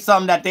I say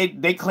something that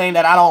they claim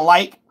that I don't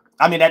like,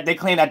 I mean, that they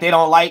claim that they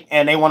don't like,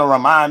 and they want to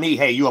remind me,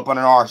 hey, you up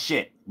under our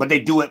shit. But they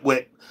do it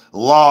with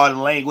law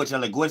and language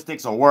and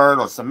linguistics or word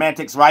or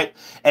semantics, right?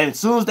 And as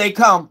soon as they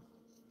come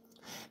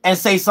and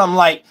say something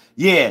like,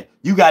 yeah,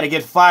 you got to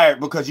get fired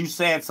because you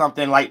said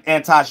something like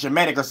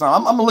anti-Shemitic or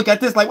something, I'm going to look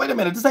at this like, wait a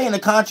minute, this ain't in the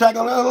contract.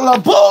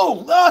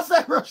 Boom!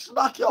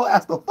 Knock your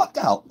ass the fuck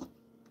out.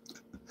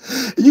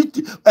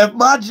 If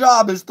my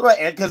job is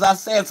threatened because I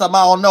said something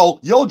I don't know,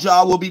 your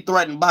job will be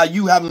threatened by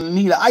you having to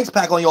need an ice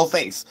pack on your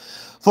face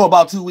for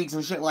about 2 weeks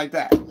and shit like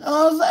that. You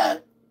know what I'm saying?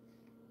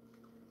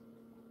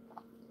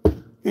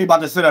 You about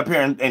to sit up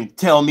here and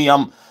tell me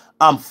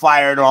I'm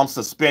fired or I'm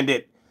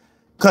suspended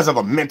because of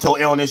a mental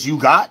illness you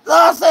got? You know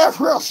what I'm saying?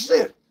 Real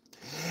shit.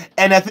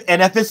 And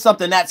if it's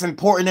something that's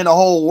important in the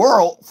whole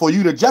world for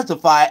you to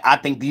justify it, I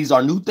think these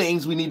are new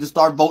things we need to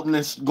start voting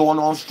and going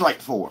on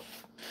strike for.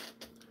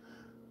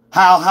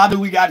 How do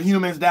we got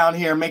humans down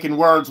here making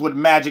words with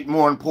magic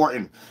more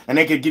important, and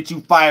they could get you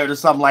fired or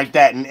something like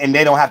that, and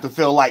they don't have to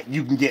feel like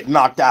you can get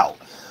knocked out?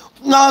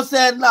 No, I'm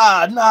saying,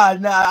 nah.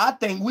 I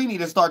think we need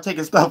to start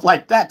taking stuff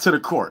like that to the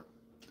court.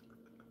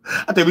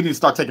 I think we need to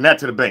start taking that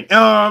to the bank.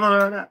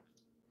 I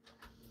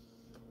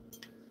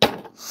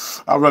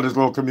run this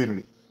little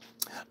community.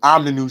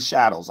 I'm the new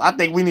shadows. I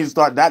think we need to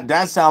start that.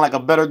 That sounds like a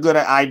good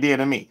idea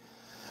to me.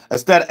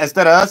 Instead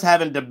of us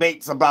having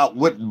debates about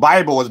what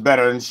Bible is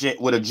better than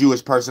shit with a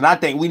Jewish person, I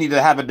think we need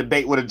to have a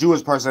debate with a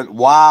Jewish person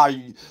why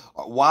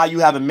you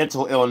have a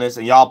mental illness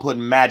and y'all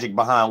putting magic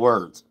behind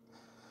words.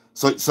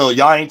 So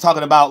y'all ain't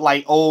talking about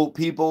like old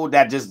people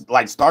that just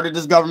like started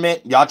this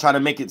government. Y'all trying to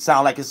make it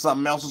sound like it's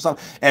something else or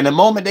something. And the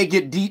moment they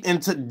get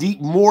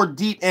more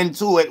deep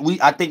into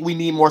it, I think we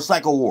need more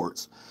psycho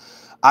wards.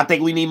 I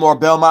think we need more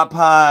Belmont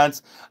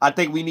Pines. I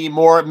think we need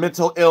more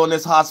mental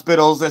illness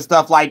hospitals and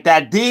stuff like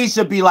that. These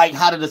should be like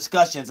how the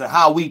discussions and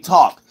how we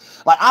talk.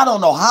 Like, I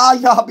don't know how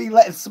y'all be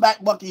letting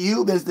smack bucket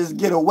humans just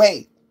get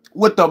away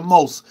with the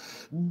most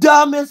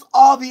dumbest,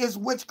 obvious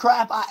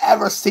witchcraft I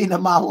ever seen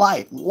in my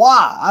life.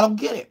 Why? I don't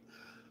get it.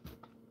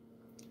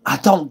 I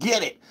don't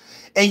get it.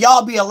 And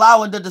y'all be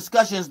allowing the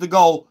discussions to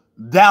go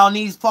down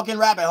these fucking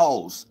rabbit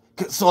holes.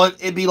 So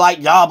it'd be like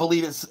y'all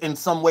believe it in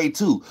some way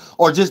too,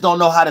 or just don't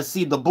know how to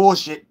see the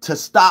bullshit to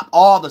stop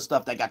all the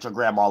stuff that got your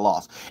grandma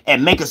lost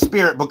and make a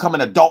spirit become an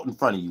adult in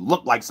front of you,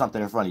 look like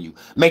something in front of you,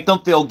 make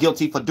them feel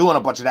guilty for doing a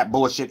bunch of that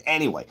bullshit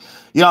anyway.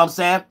 You know what I'm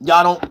saying?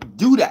 Y'all don't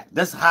do that.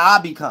 That's how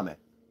I be coming.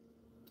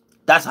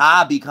 That's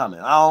how I be coming.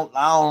 I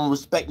don't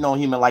respect no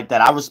human like that.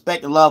 I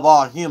respect and love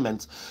all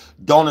humans.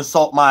 Don't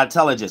insult my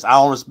intelligence. I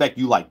don't respect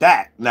you like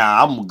that.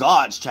 Now, I'm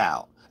God's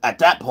child. At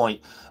that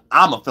point,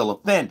 I'ma feel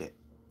offended.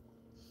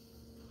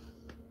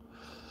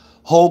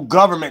 Whole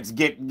governments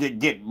get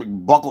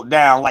buckled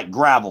down like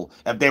gravel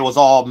if they was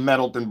all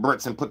metaled and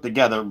bricks and put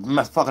together,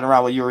 fucking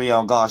around with Uriel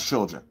and God's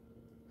children.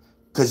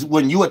 Because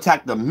when you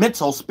attack the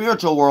mental,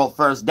 spiritual world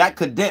first, that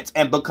condense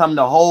and become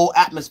the whole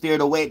atmosphere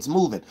the way it's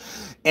moving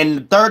in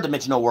the third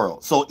dimensional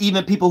world. So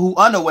even people who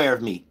unaware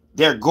of me,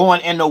 they're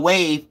going in the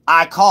wave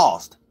I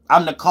caused.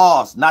 I'm the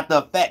cause, not the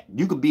effect.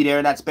 You could be there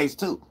in that space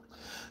too.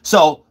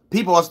 So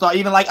people will start,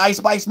 even like Ice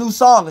Spice's new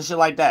song and shit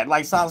like that.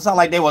 Like sound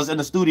like they was in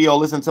the studio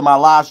listening to my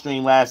live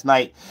stream last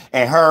night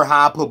and heard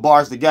how I put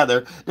bars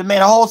together. They made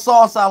a whole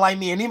song sound like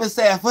me and even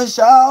said, for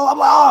sure. I'm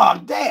like,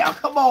 oh, damn,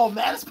 come on,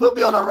 man. Let's put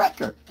me on a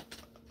record.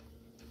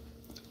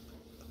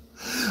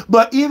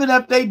 But even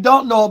if they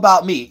don't know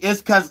about me, it's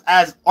because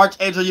as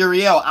Archangel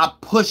Uriel, I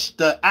push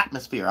the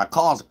atmosphere. I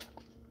cause it.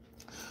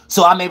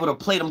 So I'm able to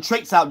play them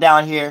traits out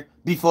down here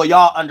before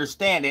y'all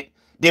understand it.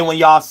 Then when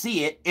y'all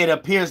see it, it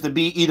appears to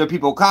be either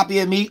people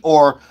copying me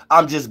or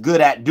I'm just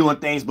good at doing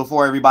things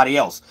before everybody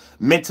else.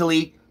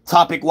 Mentally,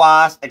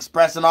 topic-wise,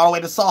 expressing all the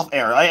way to soft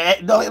air.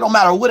 It don't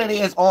matter what it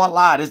is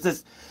online. It's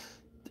just,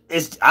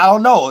 I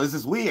don't know. It's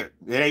just weird.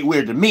 It ain't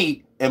weird to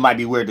me. It might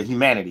be weird to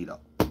humanity, though.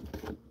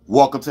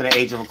 Welcome to the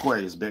age of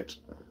Aquarius, bitch.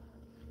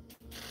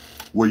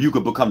 Where you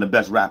could become the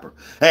best rapper.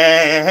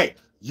 Hey,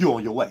 you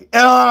on your way.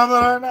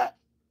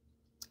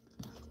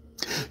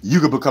 You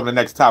could become the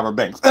next Tyra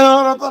Banks.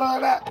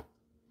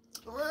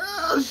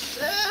 Oh,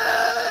 shit,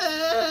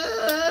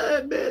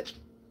 bitch.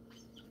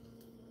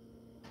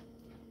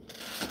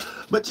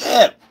 But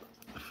yeah,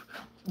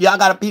 y'all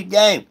got a peep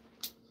game.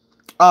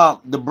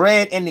 The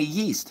bread and the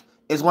yeast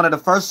is one of the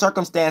first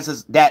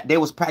circumstances that they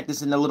was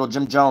practicing the little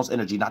Jim Jones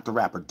energy, not the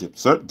rapper.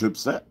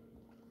 Dipset.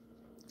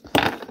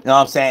 You know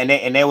what I'm saying?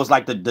 And they was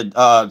like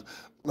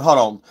hold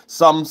on,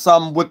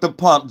 some with the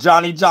pump,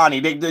 Johnny.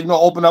 They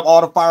open up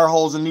all the fire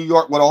holes in New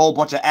York with a whole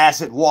bunch of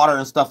acid water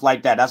and stuff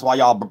like that. That's why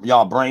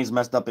y'all brains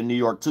messed up in New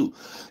York too. You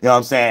know what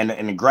I'm saying?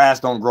 And the grass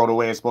don't grow the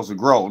way it's supposed to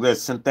grow.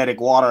 There's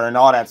synthetic water and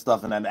all that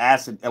stuff, and then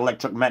acid,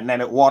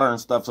 electromagnetic water and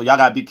stuff. So y'all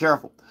gotta be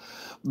careful.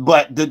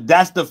 But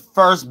that's the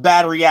first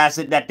battery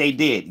acid that they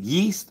did.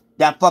 Yeast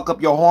that fuck up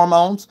your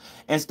hormones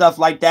and stuff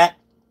like that.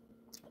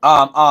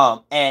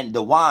 And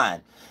the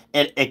wine,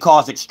 it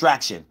caused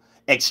extraction.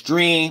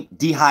 Extreme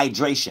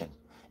dehydration.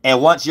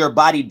 And once your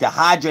body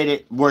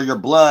dehydrated where your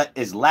blood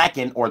is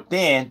lacking or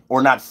thin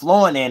or not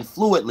flowing in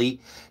fluidly,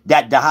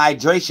 that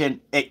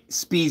dehydration, it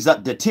speeds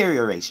up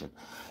deterioration.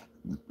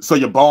 So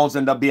your bones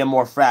end up being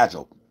more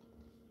fragile.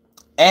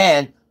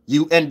 And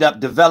you end up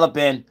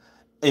developing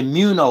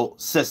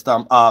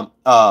immunosystem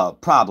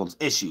problems,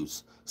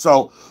 issues.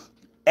 So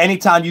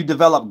anytime you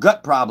develop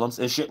gut problems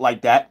and shit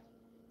like that,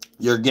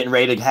 you're getting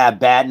ready to have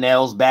bad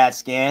nails, bad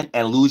skin,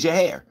 and lose your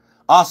hair.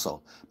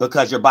 Also,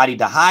 because your body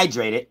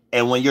dehydrated,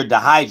 and when you're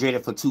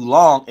dehydrated for too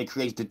long, it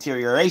creates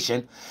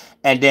deterioration,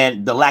 and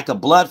then the lack of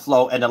blood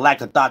flow and the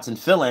lack of thoughts and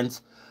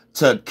feelings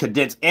to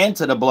condense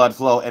into the blood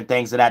flow and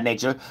things of that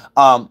nature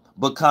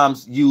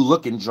becomes you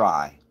looking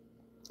dry,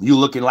 you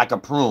looking like a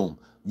prune,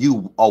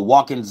 you a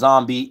walking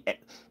zombie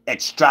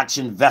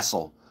extraction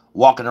vessel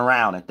walking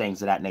around and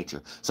things of that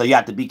nature. So you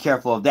have to be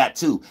careful of that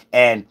too.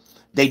 And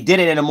they did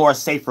it in a more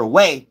safer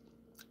way,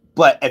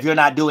 but if you're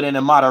not doing it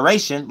in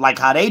moderation, like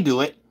how they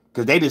do it,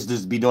 because they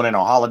just be doing it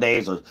on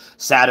holidays or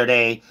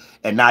Saturday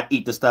and not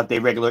eat the stuff they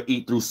regular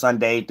eat through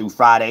Sunday, through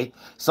Friday.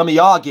 Some of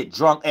y'all get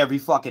drunk every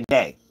fucking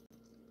day.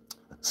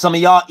 Some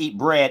of y'all eat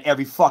bread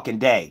every fucking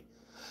day.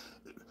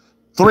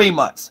 3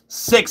 months,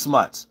 6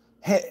 months.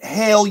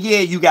 Hell yeah,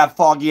 you got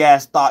foggy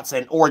ass thoughts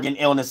and organ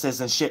illnesses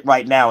and shit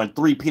right now, and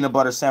 3 peanut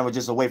butter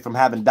sandwiches away from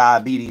having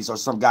diabetes or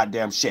some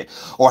goddamn shit,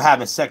 or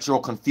having sexual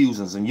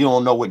confusions and you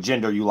don't know what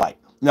gender you like.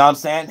 You know what I'm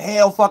saying?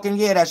 Hell fucking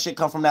yeah, that shit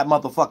come from that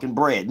motherfucking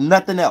bread.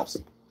 Nothing else.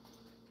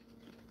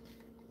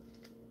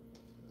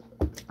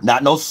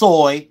 Not no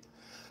soy.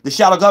 The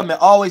shadow government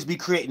always be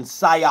creating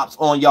psyops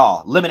on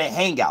y'all. Limited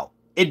hangout.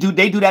 They do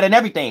that in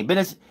everything.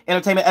 Business,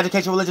 entertainment,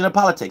 education, religion, and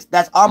politics.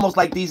 That's almost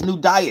like these new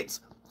diets.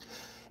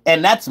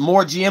 And that's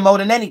more GMO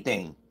than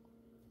anything.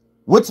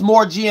 What's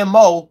more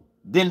GMO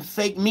than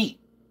fake meat?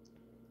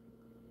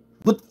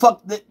 What the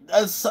fuck?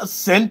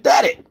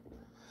 Synthetic.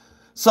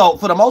 So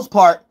for the most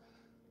part,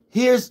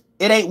 it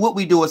ain't what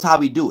we do, it's how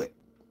we do it.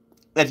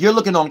 If you're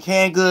looking on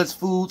canned goods,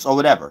 foods, or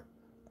whatever,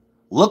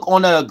 look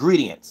on the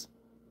ingredients.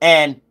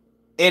 And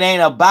it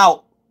ain't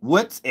about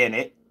what's in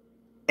it,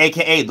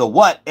 aka the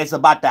what, it's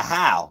about the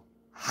how.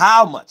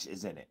 How much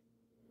is in it?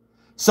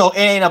 So it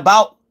ain't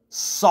about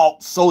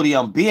salt,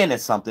 sodium being in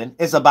something,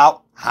 it's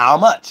about how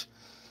much.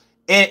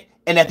 And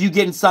if you're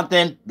getting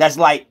something that's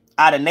like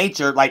out of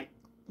nature, like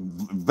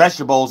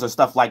vegetables and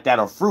stuff like that,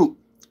 or fruit,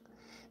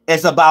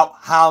 it's about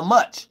how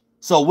much.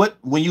 So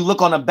when you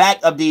look on the back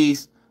of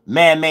these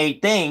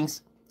man-made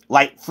things,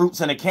 like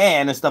fruits in a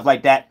can and stuff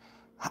like that,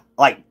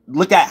 like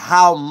look at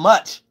how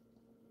much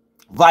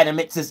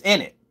vitamins is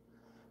in it.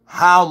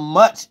 How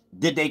much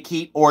did they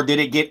keep, or did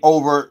it get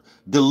over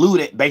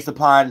diluted based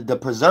upon the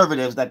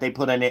preservatives that they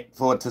put in it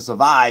for it to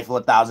survive for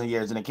 1,000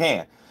 years in a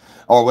can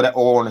or whatever,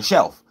 or on a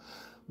shelf?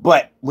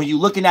 But when you're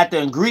looking at the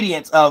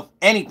ingredients of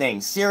anything,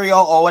 cereal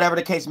or whatever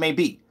the case may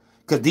be,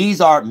 because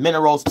these are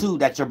minerals too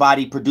that your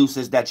body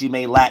produces that you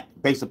may lack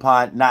based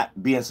upon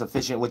not being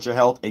sufficient with your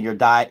health and your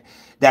diet,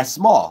 that's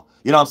small.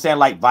 You know what I'm saying?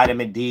 Like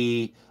vitamin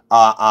D,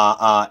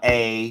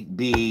 A,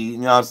 B, you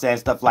know what I'm saying?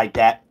 Stuff like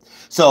that.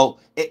 So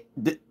it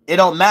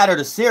don't matter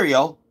the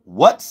cereal,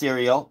 what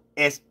cereal,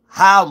 it's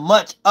how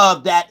much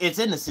of that is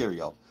in the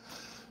cereal.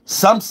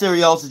 Some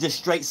cereals are just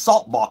straight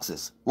salt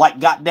boxes, like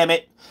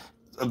goddammit,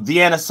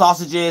 Vienna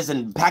sausages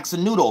and packs of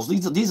noodles.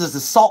 These are the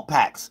salt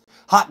packs.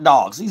 Hot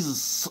dogs. These are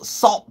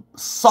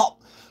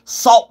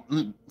salt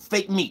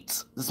fake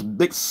meats. This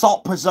big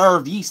salt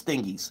preserved yeast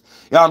thingies.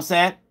 You know what I'm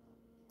saying?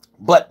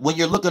 But when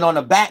you're looking on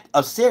the back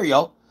of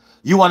cereal,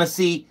 you want to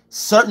see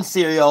certain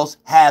cereals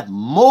have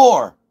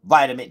more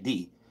vitamin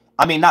D.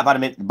 I mean, not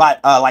vitamin, but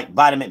like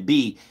vitamin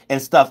B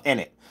and stuff in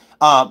it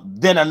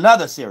than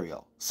another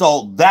cereal.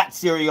 So that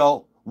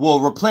cereal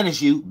will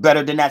replenish you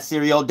better than that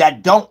cereal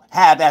that don't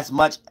have as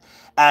much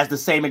as the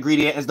same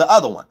ingredient as the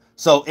other one.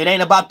 So it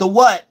ain't about the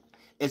what,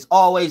 it's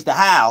always the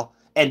how,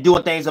 and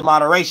doing things in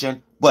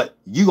moderation. But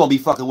you gonna be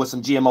fucking with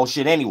some GMO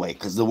shit anyway,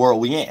 because the world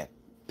we in.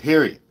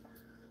 Period.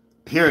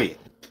 Period.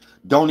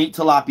 Don't eat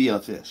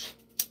tilapia fish.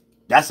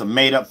 That's a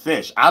made up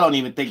fish. I don't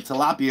even think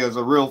tilapia is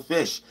a real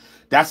fish.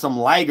 That's some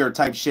liger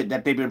type shit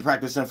that they've been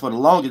practicing for the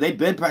longest. They've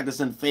been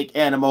practicing fake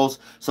animals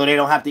so they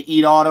don't have to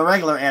eat all the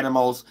regular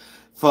animals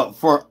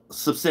for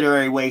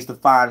subsidiary ways to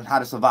find how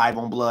to survive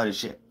on blood and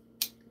shit.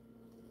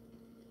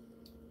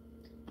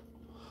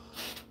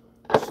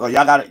 So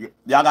y'all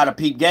gotta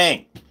peep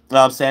game. You know what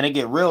I'm saying? It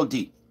get real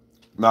deep.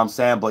 You know what I'm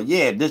saying? But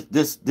yeah,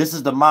 this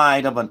is the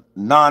mind of a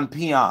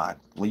non-peon.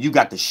 When you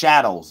got the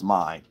shadows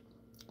mind.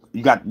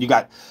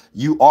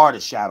 You are the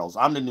shadows.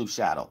 I'm the new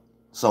shadow.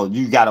 So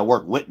you gotta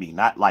work with me,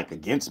 not like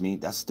against me.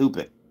 That's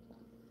stupid.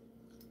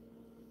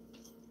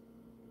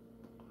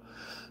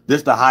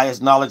 This the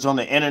highest knowledge on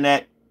the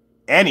internet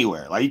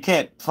anywhere. Like you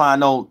can't find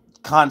no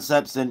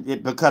concepts in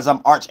it because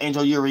I'm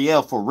Archangel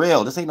Uriel for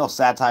real. This ain't no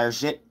satire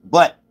shit.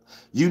 But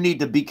you need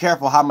to be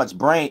careful how much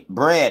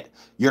bread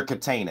you're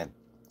containing.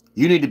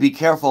 You need to be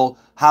careful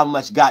how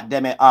much,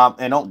 goddammit,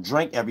 and don't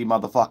drink every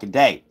motherfucking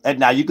day. And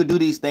now you could do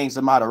these things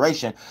in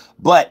moderation,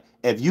 but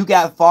if you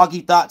got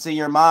foggy thoughts in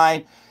your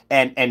mind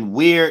and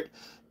weird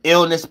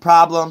illness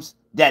problems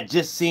that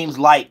just seems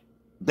like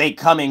they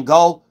come and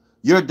go,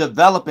 you're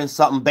developing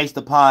something based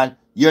upon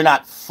you're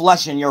not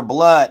flushing your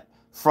blood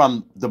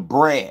from the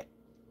bread.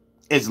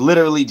 It's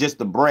literally just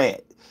the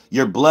bread.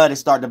 Your blood is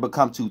starting to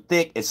become too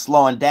thick. It's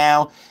slowing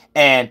down.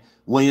 And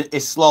when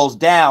it slows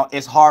down,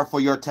 it's hard for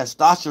your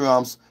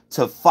testosterone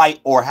to fight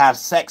or have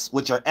sex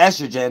with your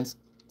estrogens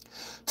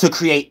to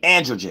create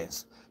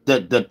androgens.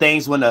 The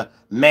things when a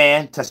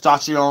man,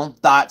 testosterone,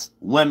 thoughts,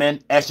 women,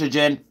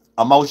 estrogen,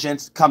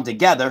 emotions come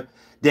together,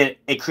 then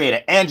it create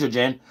an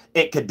androgen.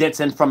 It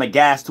condensing from a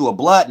gas to a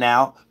blood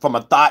now, from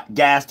a thought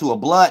gas to a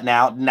blood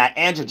now. And that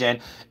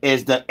androgen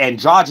is the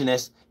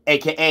androgynous,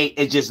 aka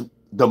it's just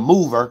the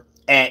mover.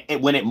 And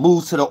when it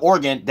moves to the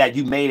organ that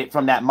you made it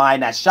from that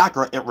mind, that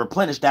chakra, it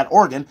replenished that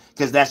organ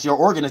because that's your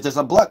organ. Is just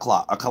a blood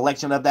clot, a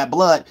collection of that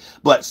blood,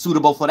 but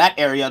suitable for that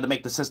area to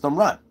make the system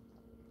run.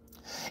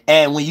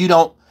 And when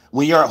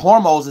your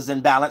hormones is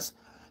in balance,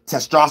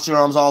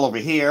 testosterone's all over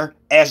here,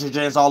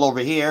 estrogen's all over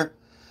here.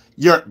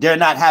 They're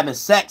not having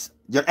sex.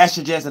 Your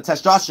estrogens and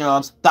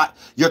testosterones,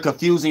 you're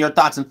confusing your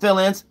thoughts and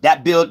feelings.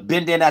 That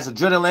bend in as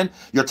adrenaline.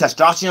 Your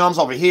testosterone's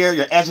over here,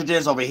 your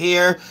estrogen's over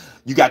here.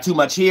 You got too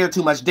much here,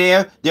 too much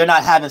there. They're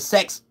not having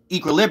sex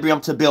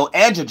equilibrium to build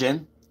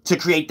androgen, to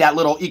create that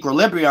little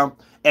equilibrium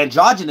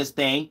androgynous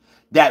thing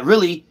that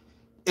really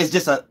is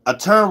just a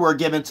term we're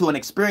given to an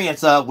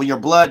experience of when your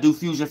blood do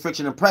fusion,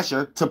 friction, and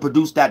pressure to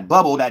produce that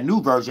bubble, that new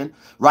version,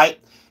 right?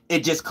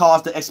 It just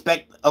caused the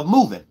aspect of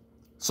moving.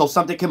 So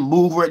something can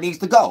move where it needs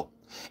to go.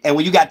 And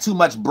when you got too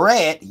much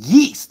bread,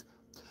 yeast,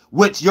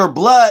 which your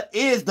blood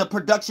is the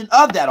production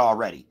of that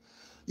already.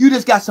 You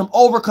just got some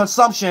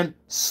overconsumption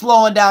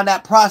slowing down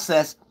that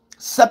process,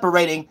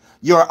 separating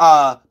your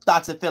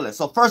thoughts and feelings.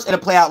 So first it'll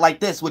play out like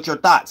this with your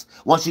thoughts.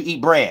 Once you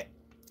eat bread,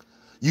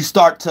 you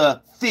start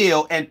to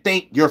feel and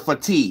think you're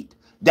fatigued.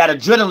 That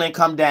adrenaline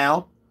come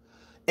down,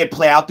 it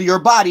play out through your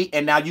body,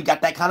 and now you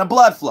got that kind of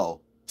blood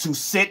flow to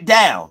sit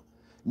down.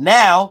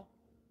 Now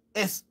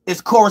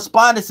it's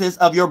correspondences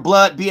of your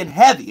blood being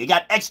heavy. It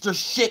got extra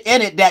shit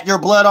in it that your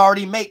blood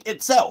already make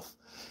itself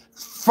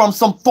from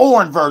some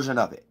foreign version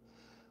of it.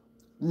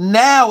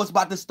 Now it's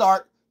about to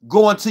start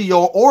going to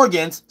your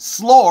organs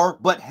slower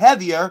but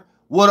heavier.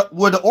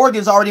 Where the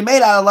organs already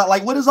made out of.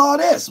 Like, what is all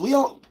this? We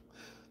don't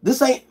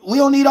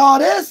need all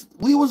this.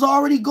 We was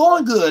already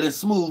going good and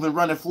smooth and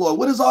running fluid.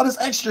 What is all this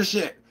extra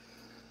shit?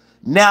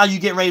 Now you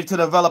get ready to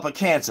develop a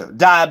cancer,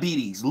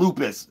 diabetes,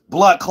 lupus,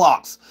 blood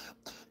clots,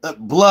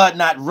 blood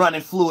not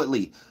running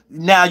fluidly.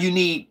 Now you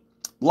need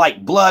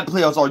like blood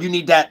pills, or you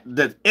need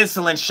the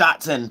insulin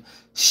shots and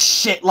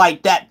shit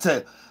like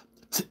that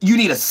you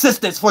need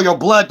assistance for your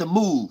blood to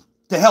move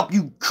to help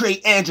you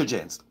create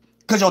androgens,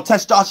 because your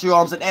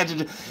testosterone and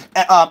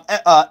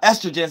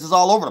estrogens is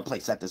all over the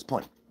place at this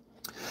point.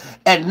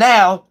 And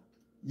now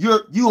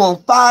you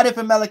on 5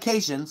 different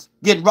medications,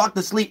 getting rocked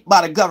to sleep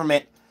by the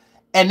government,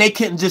 and they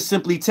couldn't just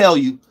simply tell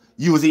you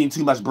was eating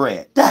too much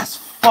bread. That's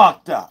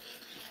fucked up.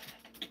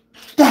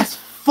 That's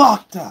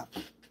fucked up.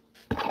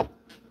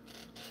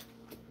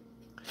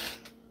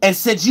 And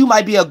since you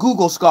might be a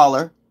Google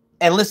scholar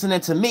and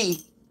listening to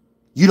me,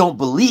 you don't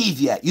believe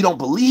yet. You don't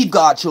believe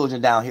God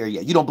children down here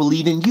yet. You don't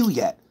believe in you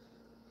yet.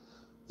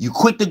 You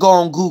quick to go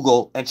on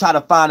Google and try to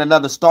find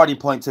another starting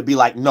point to be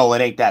like, no, it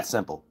ain't that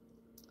simple.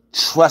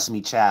 Trust me,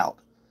 child.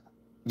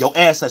 Your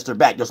ancestor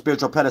back, your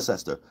spiritual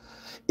predecessor.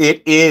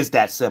 It is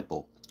that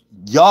simple.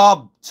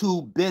 Y'all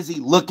too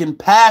busy looking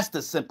past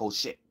the simple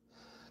shit.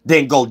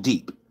 Then go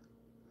deep.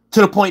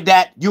 To the point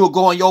that you will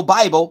go on your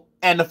Bible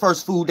and the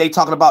first food they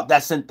talking about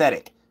that's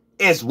synthetic.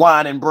 It's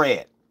wine and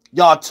bread.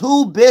 Y'all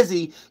too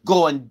busy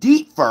going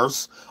deep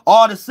first.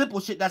 All the simple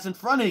shit that's in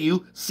front of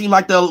you seem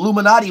like the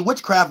Illuminati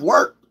witchcraft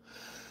work.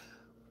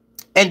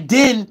 And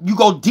then you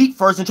go deep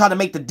first and try to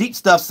make the deep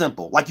stuff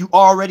simple. Like you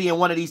already in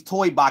one of these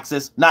toy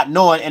boxes, not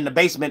knowing in the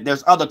basement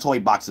there's other toy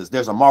boxes.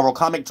 There's a Marvel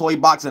comic toy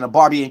box and a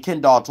Barbie and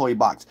Ken doll toy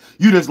box.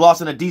 You just lost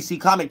in a DC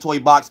comic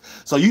toy box,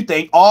 so you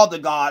think all the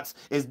gods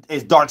is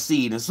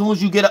Darkseid. As soon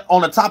as you get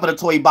on the top of the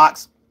toy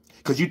box,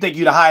 because you think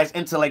you're the highest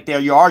intellect there,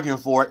 you're arguing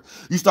for it.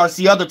 You start to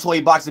see other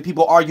toy boxes,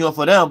 people arguing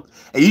for them,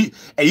 and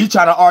you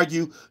try to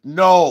argue,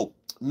 no,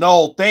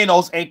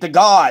 Thanos ain't the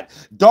god.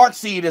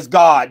 Darkseid is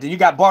God. Then you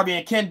got Barbie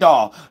and Ken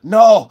doll.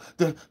 No,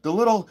 the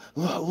little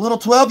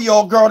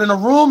 12-year-old girl in the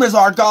room is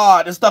our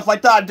god and stuff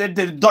like that.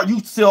 You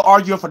still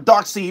arguing for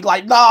Darkseid?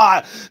 Like,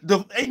 nah,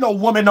 ain't no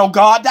woman, no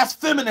god. That's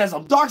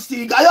feminism.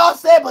 Darkseid, y'all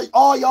said, but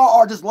all y'all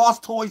are just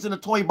lost toys in a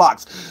toy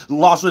box,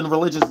 lost in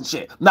religions and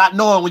shit. Not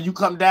knowing when you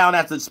come down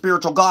as the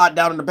spiritual god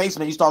down in the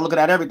basement, you start looking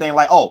at everything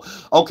like, oh,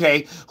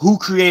 okay, who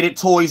created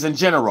toys in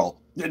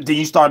general? Then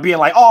you start being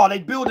like, oh, they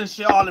building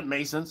shit, all the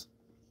Masons.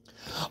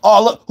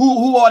 Oh, look,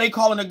 who are they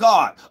calling a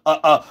god?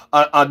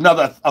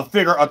 A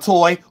figure, a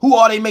toy. Who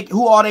are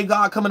they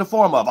God come in the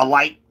form of? A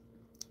light.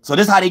 So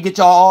this is how they get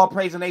y'all all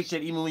praising they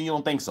shit even when you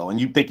don't think so. And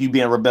you think you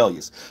being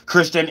rebellious.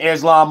 Christian,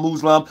 Islam,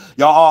 Muslim,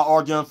 y'all all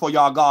arguing for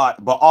y'all God.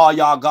 But all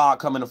y'all God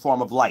come in the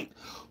form of light.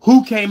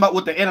 Who came up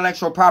with the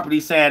intellectual property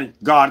saying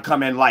God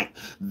come in light?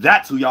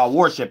 That's who y'all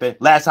worshiping.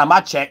 Last time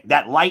I checked,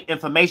 that light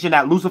information,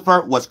 that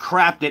Lucifer, was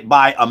crafted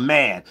by a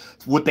man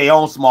with their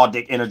own small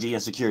dick energy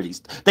insecurities.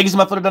 Thank you so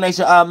much for the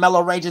donation,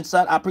 Mellow Raging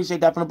Son. I appreciate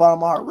that from the bottom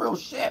of my heart. Real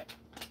shit.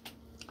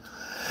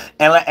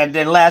 And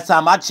then last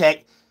time I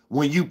checked,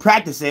 when you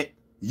practice it,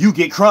 you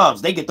get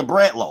crumbs. They get the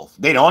bread loaf.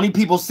 They the only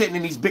people sitting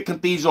in these big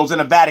cathedrals in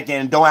the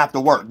Vatican and don't have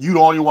to work. You the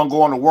only one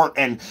going to work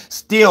and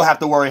still have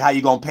to worry how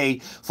you going to pay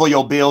for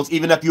your bills,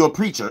 even if you're a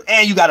preacher.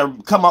 And you got to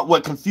come up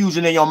with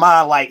confusion in your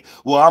mind like,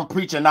 well, I'm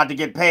preaching not to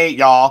get paid,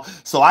 y'all.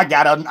 So I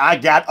got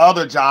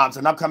other jobs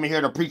and I'm coming here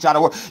to preach out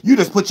of work. You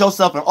just put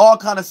yourself in all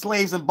kind of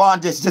slaves and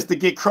bondage just to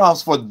get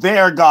crumbs for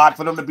their God,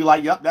 for them to be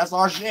like, yep, that's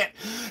our shit.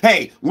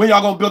 Hey, when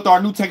y'all going to build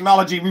our new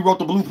technology, we wrote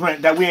the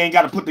blueprint that we ain't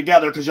got to put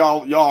together because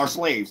y'all are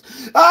slaves.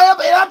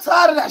 I'm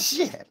tired of that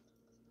shit.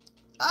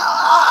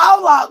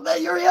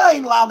 You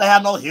ain't allowed to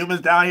have no humans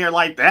down here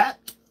like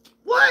that.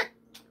 What?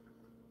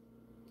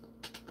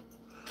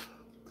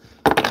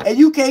 And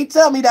you can't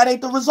tell me that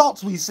ain't the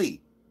results we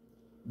see.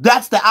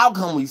 That's the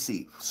outcome we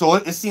see. So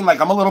it seemed like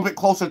I'm a little bit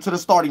closer to the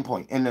starting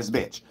point in this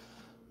bitch.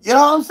 You know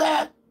what I'm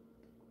saying?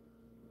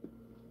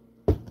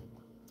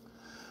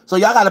 So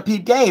y'all got to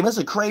peep game. It's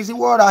a crazy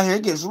world out here.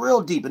 It gets real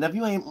deep. And if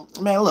you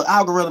ain't, man, look,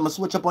 algorithm will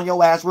switch up on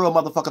your ass real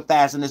motherfucking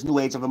fast in this new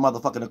age of a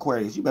motherfucking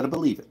Aquarius. You better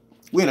believe it.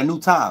 We're in a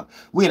new time.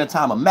 We're in a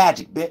time of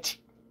magic, bitch.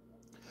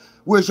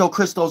 Where's your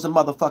crystals and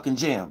motherfucking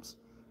gems?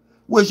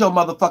 Where's your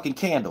motherfucking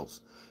candles?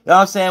 You know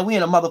what I'm saying? We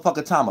in a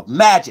motherfucking time of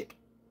magic.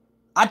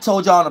 I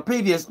told y'all in the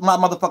previous my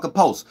motherfucking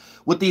post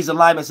with these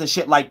alignments and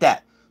shit like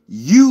that.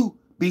 You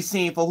be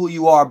seen for who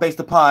you are based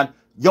upon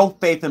your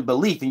faith and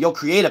belief and your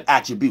creative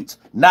attributes,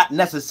 not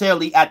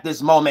necessarily at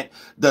this moment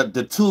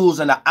the tools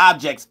and the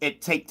objects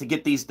it take to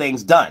get these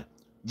things done.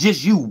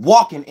 Just you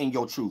walking in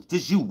your truth.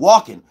 Just you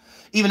walking.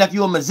 Even if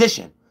you're a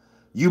musician,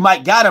 you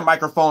might got a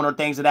microphone or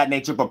things of that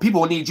nature, but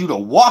people need you to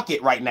walk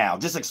it right now.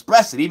 Just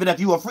express it. Even if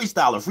you're a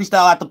freestyler,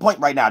 freestyle at the point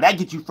right now. That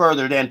gets you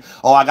further than,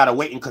 oh, I got to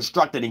wait and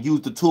construct it and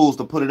use the tools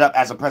to put it up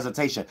as a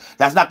presentation.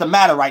 That's not the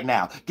matter right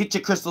now. Get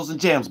your crystals and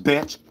gems,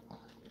 bitch.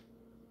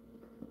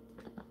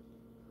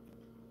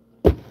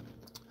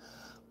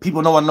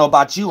 People don't want to know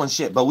about you and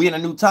shit, but we in a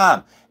new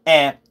time.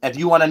 And if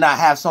you want to not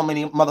have so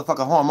many motherfucking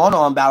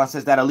hormonal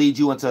imbalances that'll lead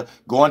you into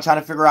going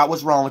trying to figure out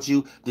what's wrong with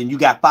you, then you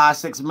got 5,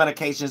 6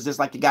 medications just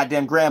like your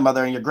goddamn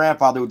grandmother and your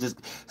grandfather who just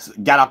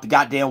got out the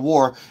goddamn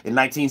war in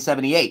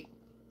 1978.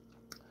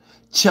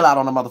 Chill out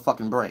on the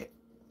motherfucking bread.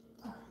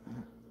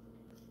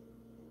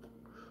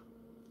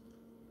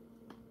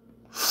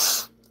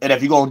 And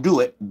if you're going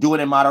to do it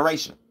in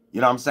moderation.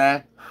 You know what I'm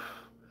saying?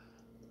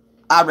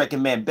 I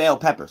recommend bell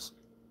peppers.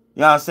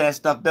 You know what I'm saying?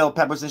 Stuffed bell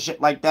peppers and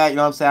shit like that. You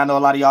know what I'm saying? I know a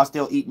lot of y'all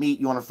still eat meat.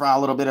 You want to fry a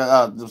little bit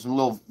of some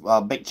little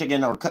baked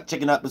chicken or cut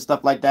chicken up and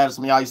stuff like that.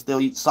 Some of y'all still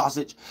eat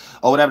sausage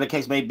or whatever the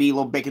case may be.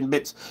 Little bacon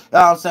bits. You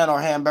know what I'm saying?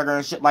 Or hamburger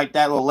and shit like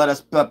that. Little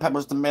lettuce,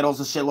 peppers, tomatoes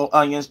and shit. Little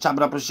onions. Chop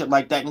it up and shit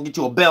like that. And get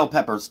you a bell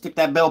pepper. Stick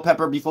that bell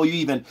pepper before you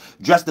even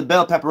dress the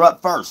bell pepper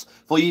up first.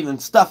 Before you even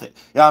stuff it.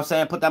 You know what I'm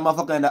saying? Put that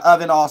motherfucker in the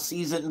oven all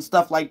seasoned and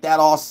stuff like that.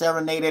 All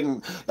serenaded and,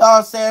 you know what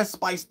I'm saying?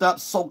 Spiced up,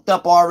 soaked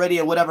up already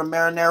in whatever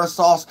marinara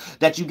sauce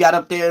that you got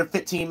up there there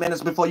 15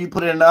 minutes before you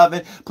put it in the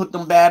oven. Put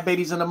them bad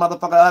babies in the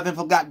motherfucking oven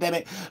for goddamn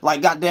it,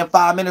 like goddamn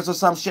 5 minutes or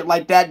some shit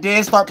like that.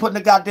 Then start putting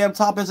the goddamn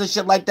toppings and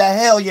shit like that.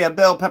 Hell yeah,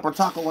 bell pepper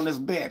taco on this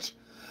bitch.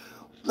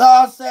 No,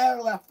 I'm saying,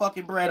 leave that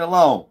fucking bread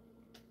alone.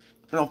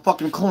 You know,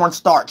 fucking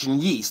cornstarch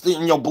and yeast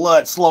in your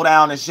blood slow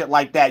down and shit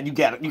like that. You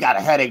got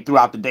a headache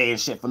throughout the day and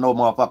shit for no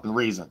motherfucking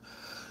reason.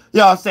 You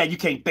know what I'm saying? You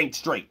can't think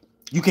straight.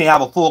 You can't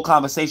have a full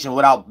conversation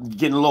without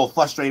getting a little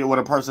frustrated with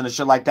a person and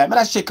shit like that. Man,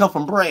 that shit come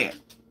from bread.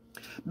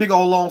 Big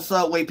old long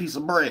Subway piece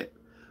of bread.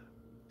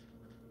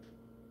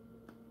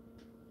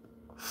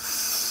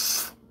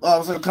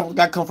 Oh,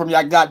 that come from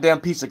that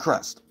goddamn piece of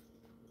crust.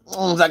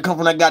 That come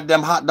from that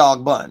goddamn hot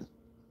dog bun.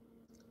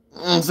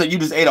 So you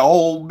just ate a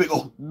whole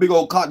big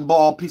old cotton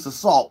ball piece of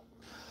salt.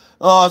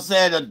 Oh, I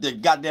said the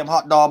goddamn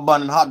hot dog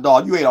bun and hot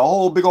dog. You ate a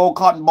whole big old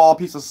cotton ball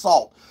piece of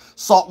salt.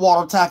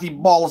 Saltwater taffy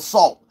ball of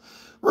salt.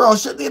 Real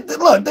shit.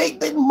 Look, they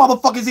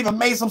motherfuckers even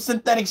made some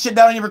synthetic shit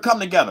that don't even come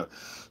together.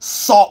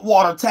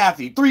 Saltwater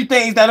taffy. 3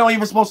 things that don't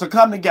even supposed to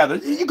come together.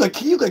 You could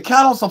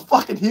count on some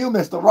fucking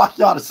humans to rock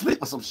y'all to sleep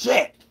with some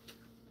shit.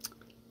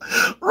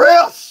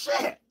 Real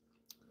shit.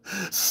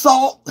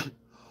 Salt,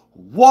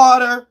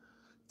 water,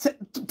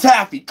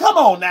 taffy. Come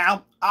on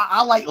now.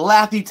 I like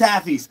Laffy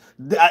Taffies.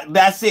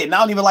 That's it. And I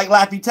don't even like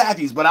Laffy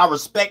Taffies, but I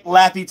respect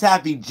Laffy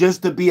Taffy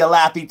just to be a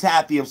Laffy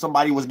Taffy if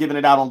somebody was giving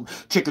it out on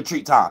trick or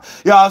treat time.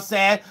 You know what I'm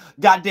saying?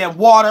 Goddamn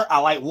water. I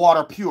like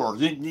water pure.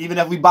 Even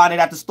if we buy it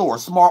at the store.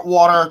 Smart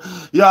water.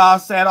 You know what I'm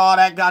saying? All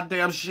that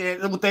goddamn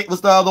shit. What's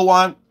the other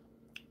one?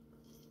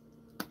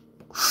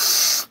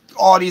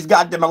 All these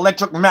goddamn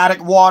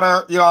electric-matic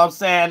water. You know what I'm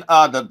saying?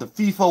 The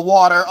FIFA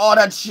water. All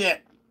that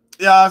shit.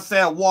 You know what I'm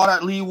saying?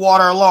 Water. Leave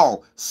water alone.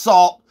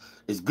 Salt.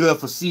 It's good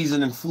for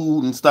seasoning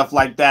food and stuff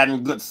like that,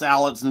 and good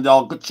salads and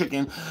all good chicken.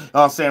 You know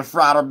what I'm saying?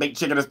 Fried or baked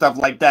chicken and stuff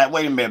like that.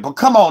 Wait a minute. But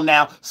come on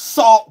now.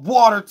 Salt,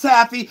 water,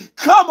 taffy.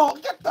 Come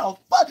on. Get the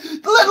fuck.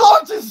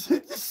 Lord, just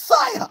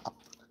psyop.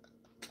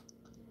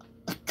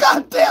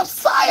 Goddamn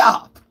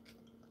psyop.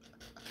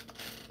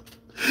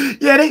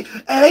 Yeah,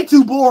 they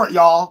too bored,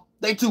 y'all.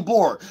 They too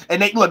bored. And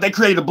they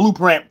created a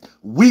blueprint.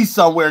 We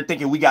somewhere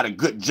thinking we got a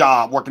good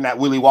job working at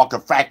Willy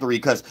Wonka factory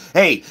because,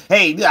 hey,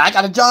 I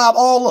got a job.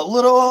 Oh, look,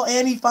 little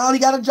Annie finally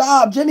got a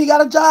job. Jimmy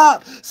got a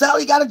job.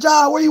 Sally got a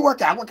job. Where you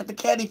work at? I work at the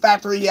candy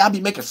factory. Yeah, I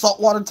be making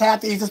saltwater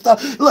taffies and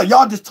stuff. Look,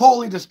 y'all just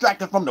totally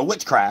distracted from the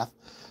witchcraft.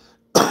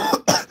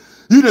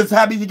 You just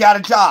happy you got a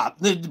job,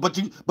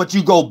 but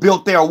you go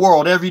build their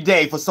world every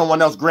day for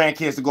someone else's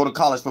grandkids to go to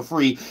college for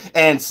free,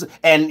 and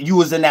you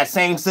was in that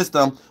same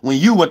system when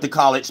you went to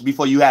college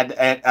before you had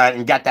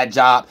and got that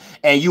job,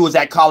 and you was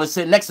at college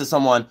sitting next to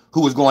someone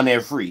who was going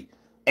there free.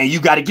 And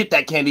you got to get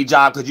that candy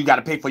job because you got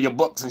to pay for your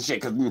books and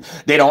shit because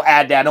they don't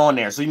add that on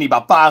there. So you need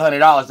about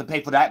 $500 to pay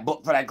for that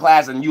book for that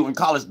class, and you in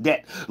college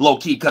debt low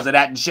key because of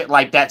that and shit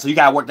like that. So you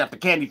got to work at the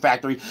candy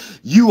factory.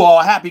 You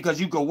all happy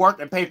because you could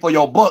work and pay for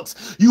your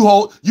books.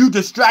 You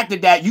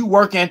distracted that you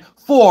working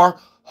for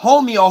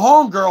homie or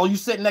homegirl you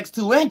sitting next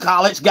to in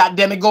college,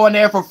 goddamn it, going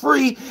there for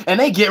free, and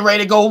they get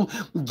ready to go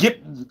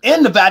get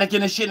in the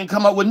Vatican and shit and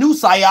come up with new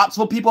psyops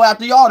for people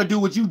after y'all to do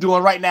what you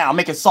doing right now,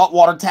 making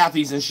saltwater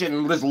taffies and shit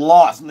and just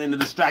lost in the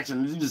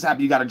distraction. You just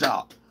happy you got a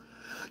job.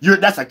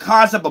 That's a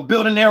concept of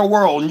building their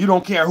world, and you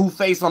don't care who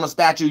face on a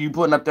statue you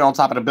putting up there on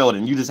top of the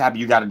building. You just happy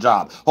you got a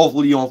job.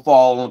 Hopefully you don't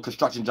fall on a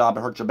construction job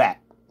and hurt your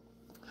back.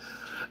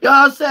 You know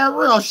what I'm saying?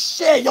 Real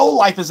shit. Your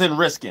life is in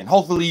risking.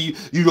 Hopefully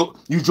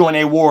you join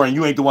a war and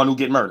you ain't the one who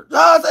get murdered. You know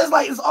what I'm saying? It's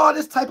like, it's all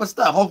this type of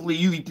stuff. Hopefully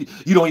you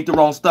don't eat the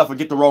wrong stuff or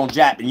get the wrong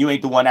jab and you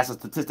ain't the one that's a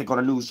statistic on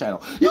the news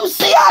channel. You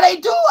see how they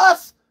do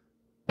us?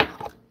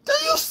 Do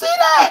you see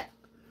that?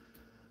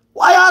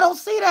 Why y'all don't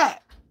see that?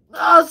 You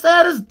know what I'm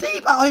saying? It's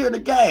deep out here in the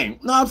game.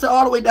 You know what I'm saying?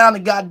 All the way down to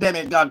goddamn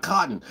it,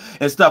 cotton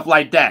and stuff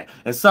like that.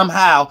 And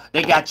somehow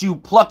they got you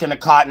plucking the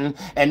cotton,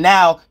 and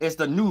now it's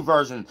the new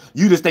version.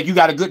 You just think you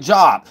got a good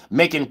job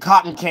making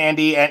cotton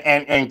candy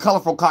and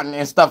colorful cotton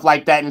and stuff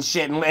like that and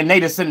shit. And they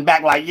just sitting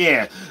back like,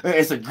 yeah,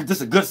 this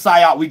is a good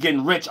psyop. We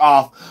getting rich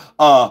off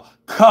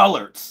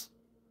colors.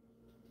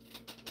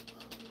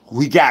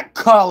 We got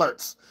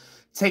colors.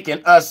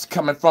 Taking us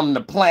coming from the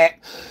plant,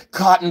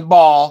 cotton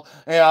ball,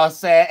 you know what I'm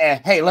saying?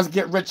 And hey, let's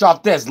get rich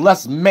off this.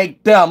 Let's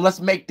make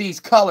these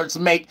colors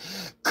make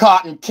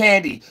cotton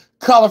candy.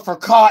 Color for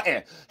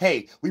cotton.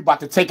 Hey, we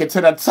about to take it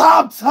to the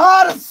top. I'm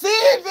tired of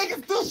seeing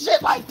niggas do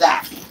shit like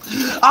that.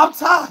 I'm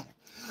tired.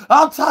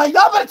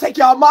 Y'all better take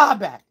y'all mind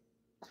back.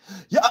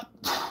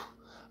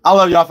 I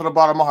love y'all from the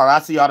bottom of my heart.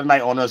 I'll see y'all tonight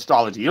on the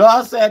astrology. You know what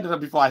I'm saying?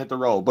 Before I hit the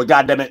road. But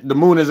goddamn it, the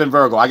moon is in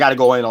Virgo. I got to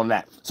go in on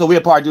that. So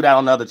we'll probably do that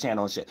on the other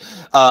channel and shit.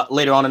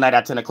 Later on tonight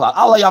at 10 o'clock.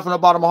 I love y'all from the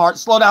bottom of my heart.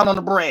 Slow down on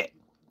the bread.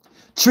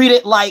 Treat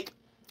it like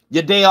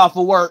your day off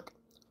of work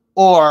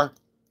or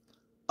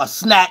a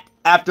snack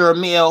after a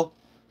meal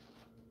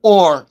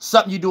or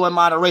something you do in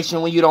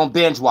moderation when you don't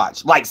binge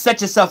watch. Like,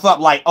 set yourself up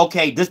like,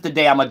 okay, this the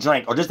day I'm going to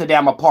drink or this the day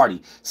I'm going to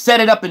party. Set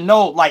it up and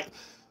know, like,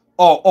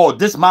 oh,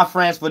 this my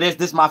friends for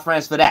this my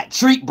friends for that.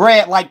 Treat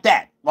bread like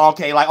that.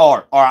 Okay, like,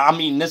 or I'm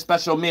eating this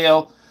special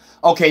meal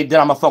okay, then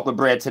I'm gonna fuck with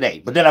bread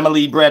today, but then I'm gonna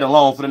leave bread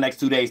alone for the next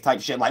 2 days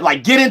type shit.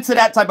 Like get into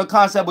that type of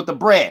concept with the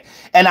bread.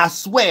 And I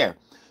swear,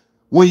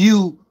 when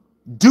you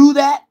do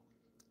that,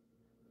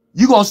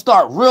 you're gonna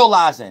start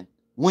realizing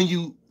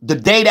the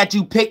day that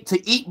you pick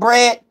to eat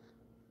bread,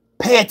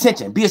 pay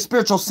attention, be a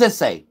spiritual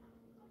sensei.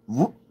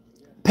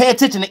 Pay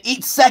attention to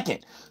each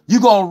second.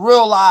 You're gonna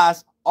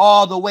realize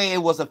all the way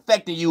it was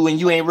affecting you and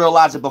you ain't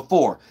realized it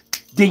before.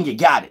 Then you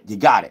got it. You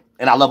got it.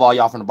 And I love all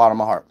y'all from the bottom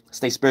of my heart.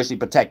 Stay spiritually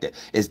protected.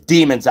 It's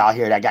demons out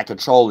here that got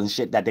control and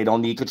shit that they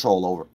don't need control over.